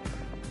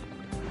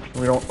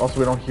 We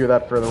don't hear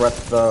that for the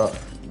rest of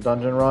the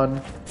dungeon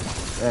run,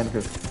 and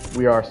because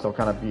we are still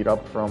kind of beat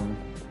up from.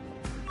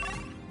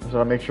 So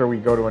I'll make sure we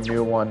go to a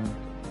new one.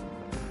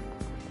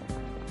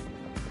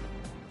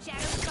 Shadow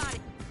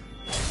spotted.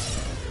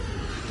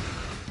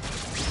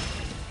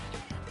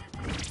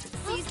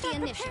 Seize the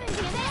initiative.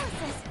 The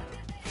analysis.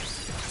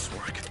 Nice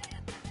work.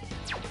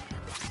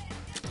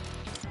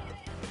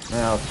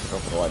 Now let's just go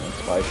for the lightning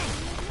spike.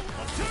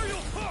 I'll tear you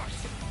apart.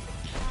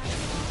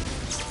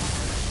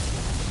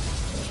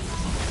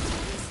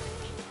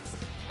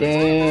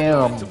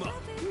 Damn. No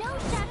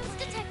shadows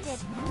detected.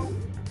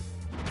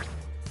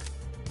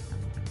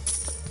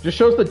 Just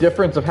shows the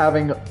difference of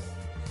having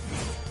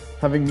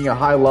having me a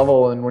high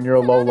level and when you're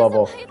a low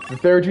level. The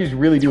Therachies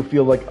really do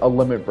feel like a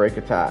limit break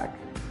attack.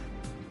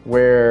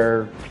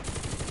 Where...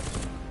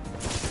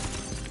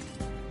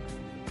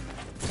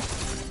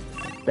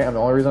 Damn, the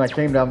only reason I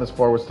came down this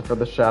floor was for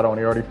the shadow and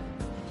he already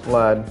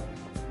fled.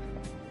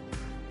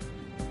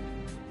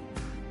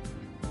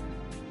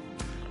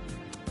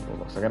 Oh,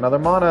 looks like another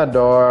Monad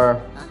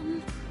door.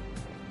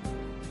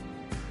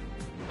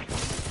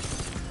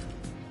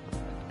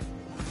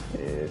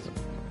 Is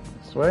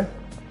this way?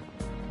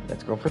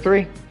 Let's go for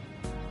 3.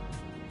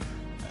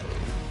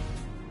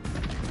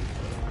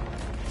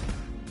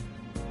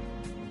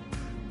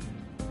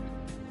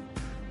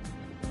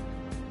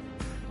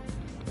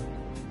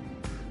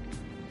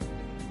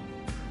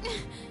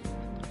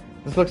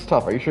 This looks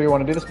tough. Are you sure you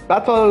want to do this?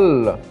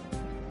 Battle!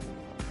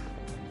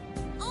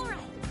 No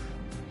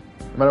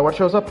matter what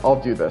shows up,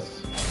 I'll do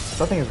this.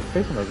 Nothing is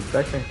facing those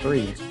exact same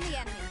 3.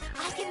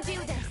 I can do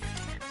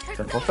this.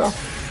 Simple shot.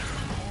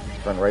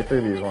 Run right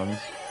through these ones.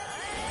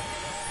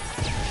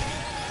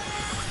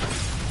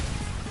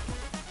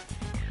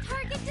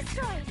 Target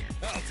destroyed.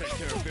 I'll take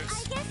care of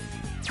this.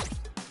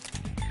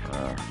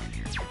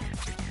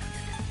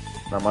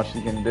 Not much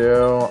you can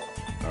do.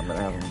 I'm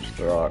gonna have them just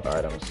throw out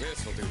items.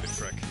 This will do the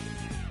trick.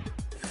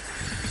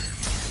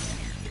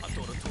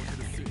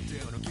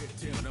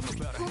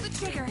 Pull the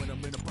trigger.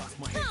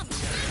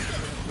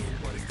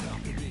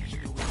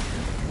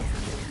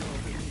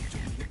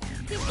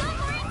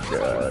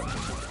 Good.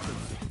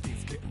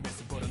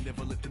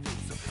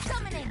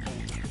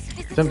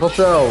 Simple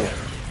show.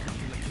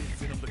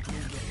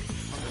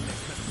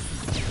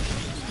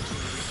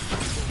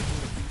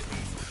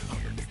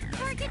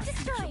 Target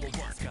destroyed.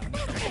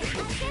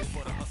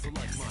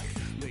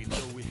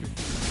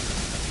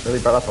 Really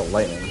brought out the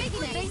lightning.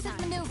 Evasive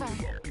maneuver.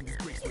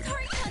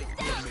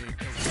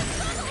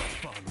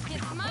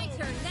 It's my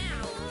turn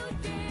now.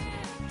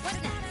 What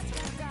next?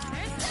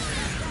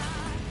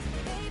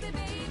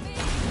 Enemy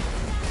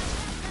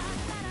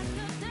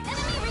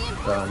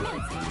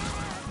reinforcements.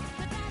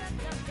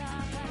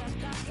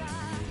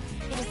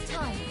 It is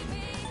time.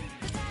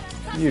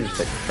 You just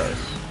take the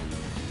curse.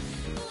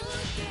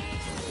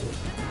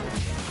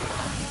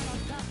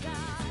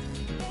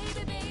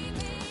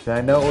 Did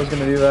I know it was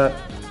gonna do that?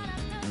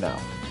 No.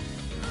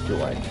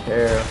 Do I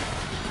care?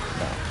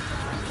 No.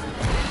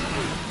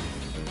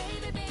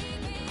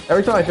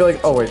 Every time I feel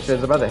like, oh wait, shit,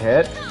 it's about to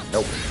hit?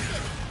 Nope.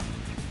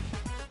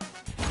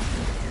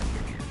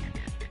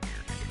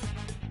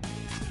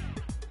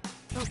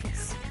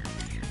 Focus.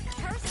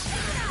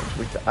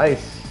 Weak to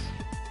ice.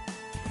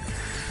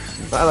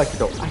 I like to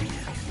go ice.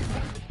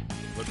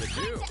 Look at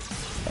you.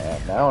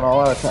 And now an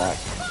all-out attack.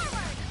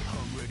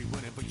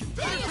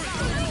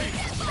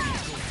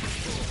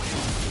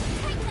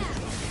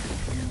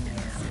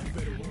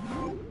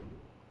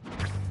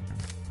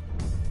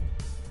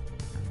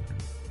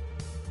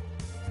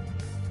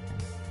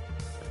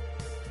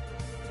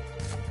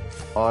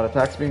 Odd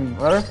attacks being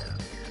better?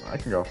 I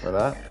can go for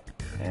that.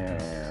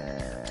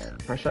 And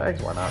pressure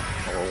eggs? Why not?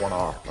 Oh, we're 1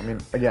 off. I mean,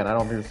 again, I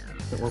don't think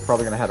we're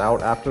probably gonna head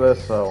out after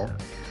this, so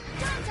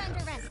Don't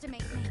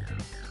underestimate me.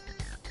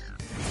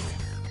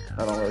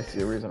 I don't really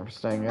see a reason for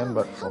staying in,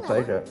 but we'll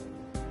take it.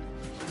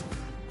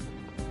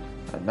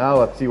 And now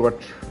let's see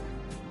what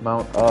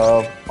amount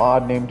of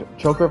odd named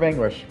Choker of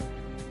Anguish.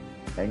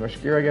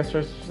 Anguish gear, I guess,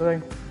 or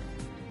something.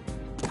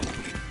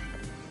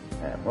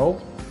 And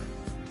rolled.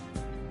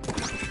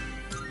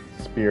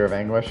 Spear of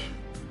Anguish.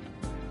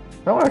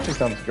 That one actually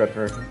sounds good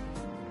for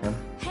him.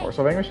 Horse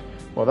of Anguish?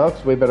 Well,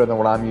 that's way better than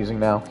what I'm using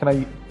now. Can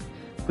I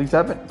please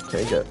have it?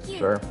 Take it.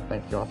 Sure.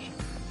 Thank you.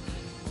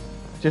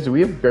 Just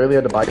we have barely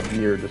had to buy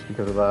gear just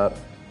because of that.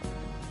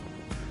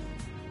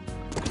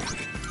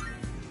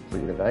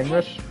 Fleet of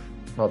Anguish.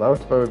 Well, that was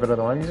probably better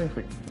than what I'm using.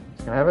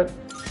 Can I have it?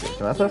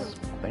 Can I have this?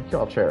 Thank you.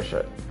 I'll cherish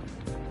it.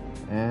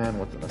 And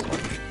what's in this one?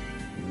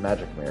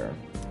 Magic Mirror.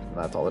 And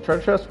that's all the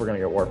treasure chests. We're gonna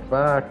get warped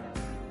back.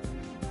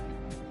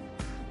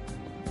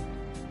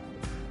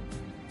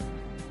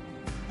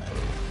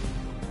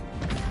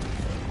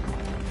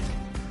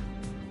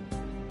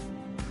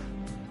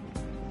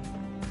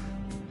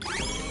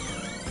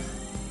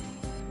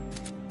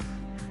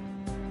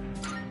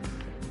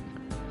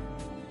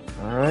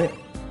 Alright.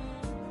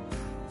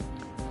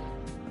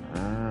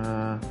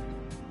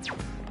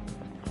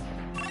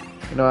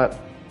 You know what?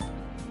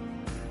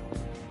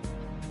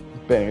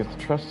 Bang, is the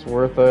trust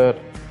worth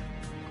it?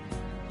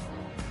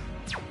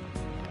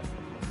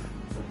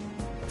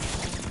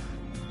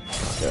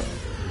 Okay.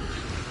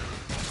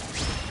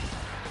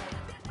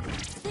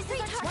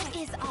 What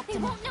is optimal? They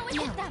won't know it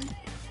hit them.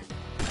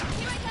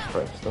 Here I go.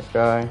 Press this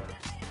guy.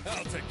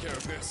 I'll take care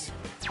of this.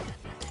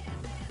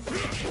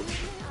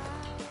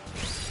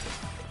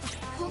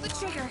 Pull the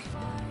trigger.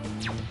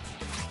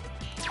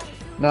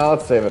 No,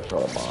 let's save it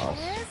for the boss.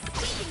 We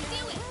can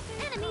do it.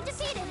 Enemy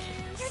defeated.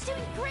 You're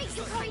doing great,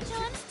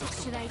 Hikari-chan. What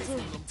should I do?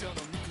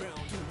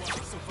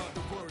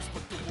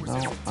 No,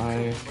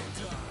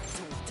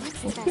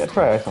 let's get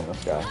try ice on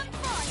this guy.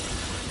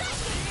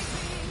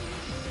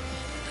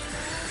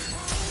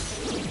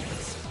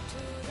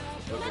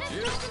 Look at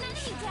you. An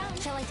enemy down.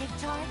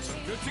 charge.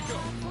 Good to go.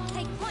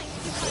 Take point.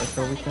 That's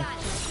what we can.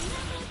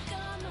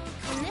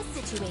 In this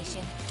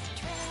situation,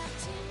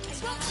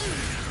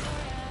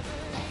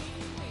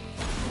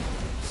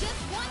 just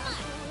one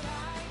left.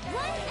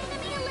 One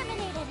enemy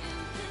eliminated.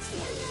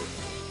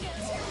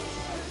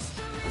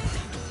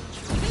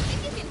 You think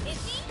you can hit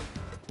me?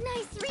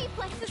 Nice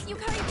reflexes,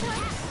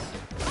 Yukari-chan.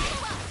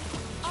 Follow up.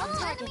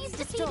 All enemies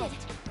defeated.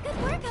 Good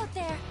work out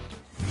there.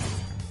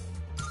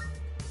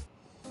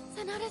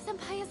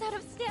 Sanada-senpai is out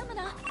of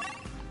stamina.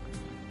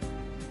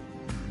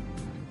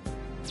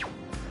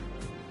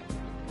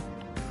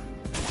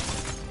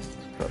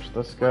 Crush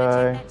this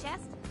guy. That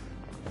chest?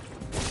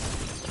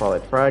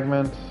 Twilight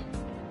Fragment.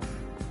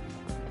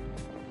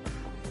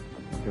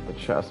 Get the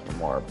chest for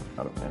more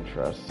out of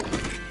interest.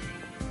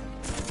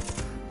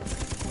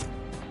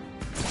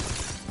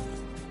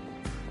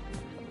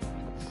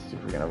 Let's see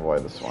if we can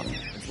avoid this one.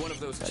 It's one of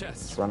those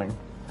chests. It's running.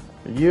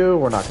 For you,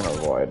 we're not going to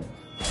avoid.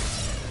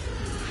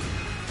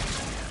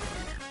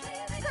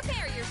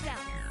 Prepare yourself.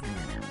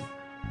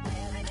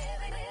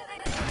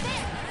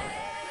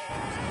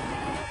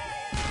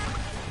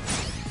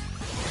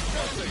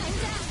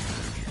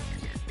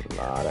 A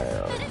lot of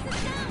arrows.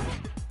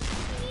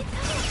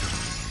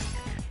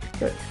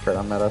 Okay, try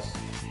to met us.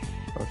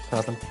 What just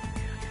happened?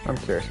 I'm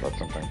curious about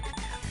something.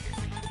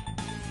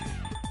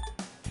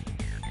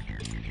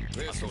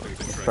 Let's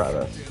try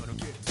this.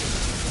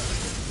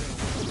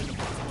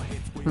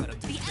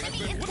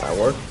 That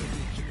worked.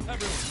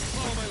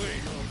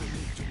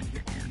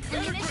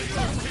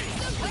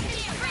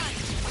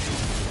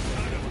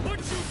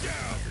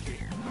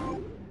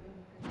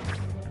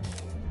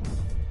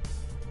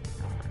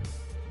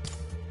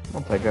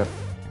 We'll take a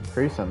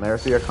increase, and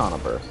there's the Arcana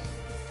Burst.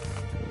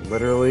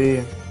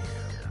 Literally,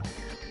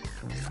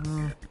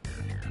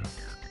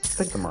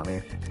 take the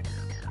money.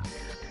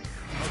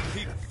 I'll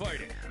keep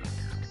fighting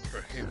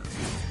for him.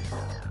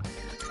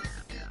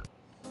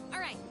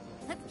 Alright,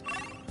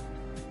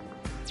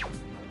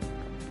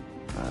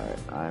 Alright,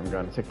 I'm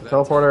going to take the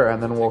teleporter,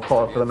 and then we'll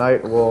call it for the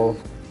night. We'll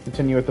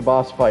continue with the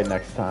boss fight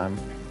next time.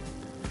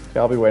 Okay,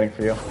 I'll be waiting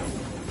for you.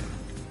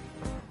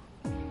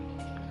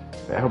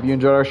 I hope you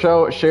enjoyed our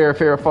show. Share,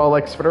 favorite, follow,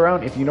 like, spread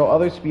around. If you know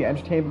others to be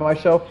entertained by my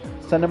show,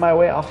 send them my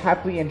way. I'll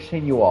happily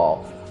entertain you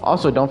all.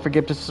 Also, don't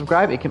forget to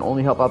subscribe. It can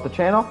only help out the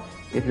channel.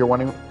 If you're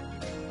wondering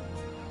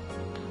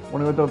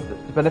what the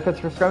benefits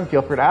for subscribing,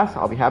 feel free to ask.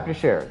 I'll be happy to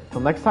share. Till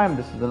next time,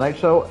 this is The Night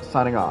Show,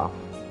 signing off.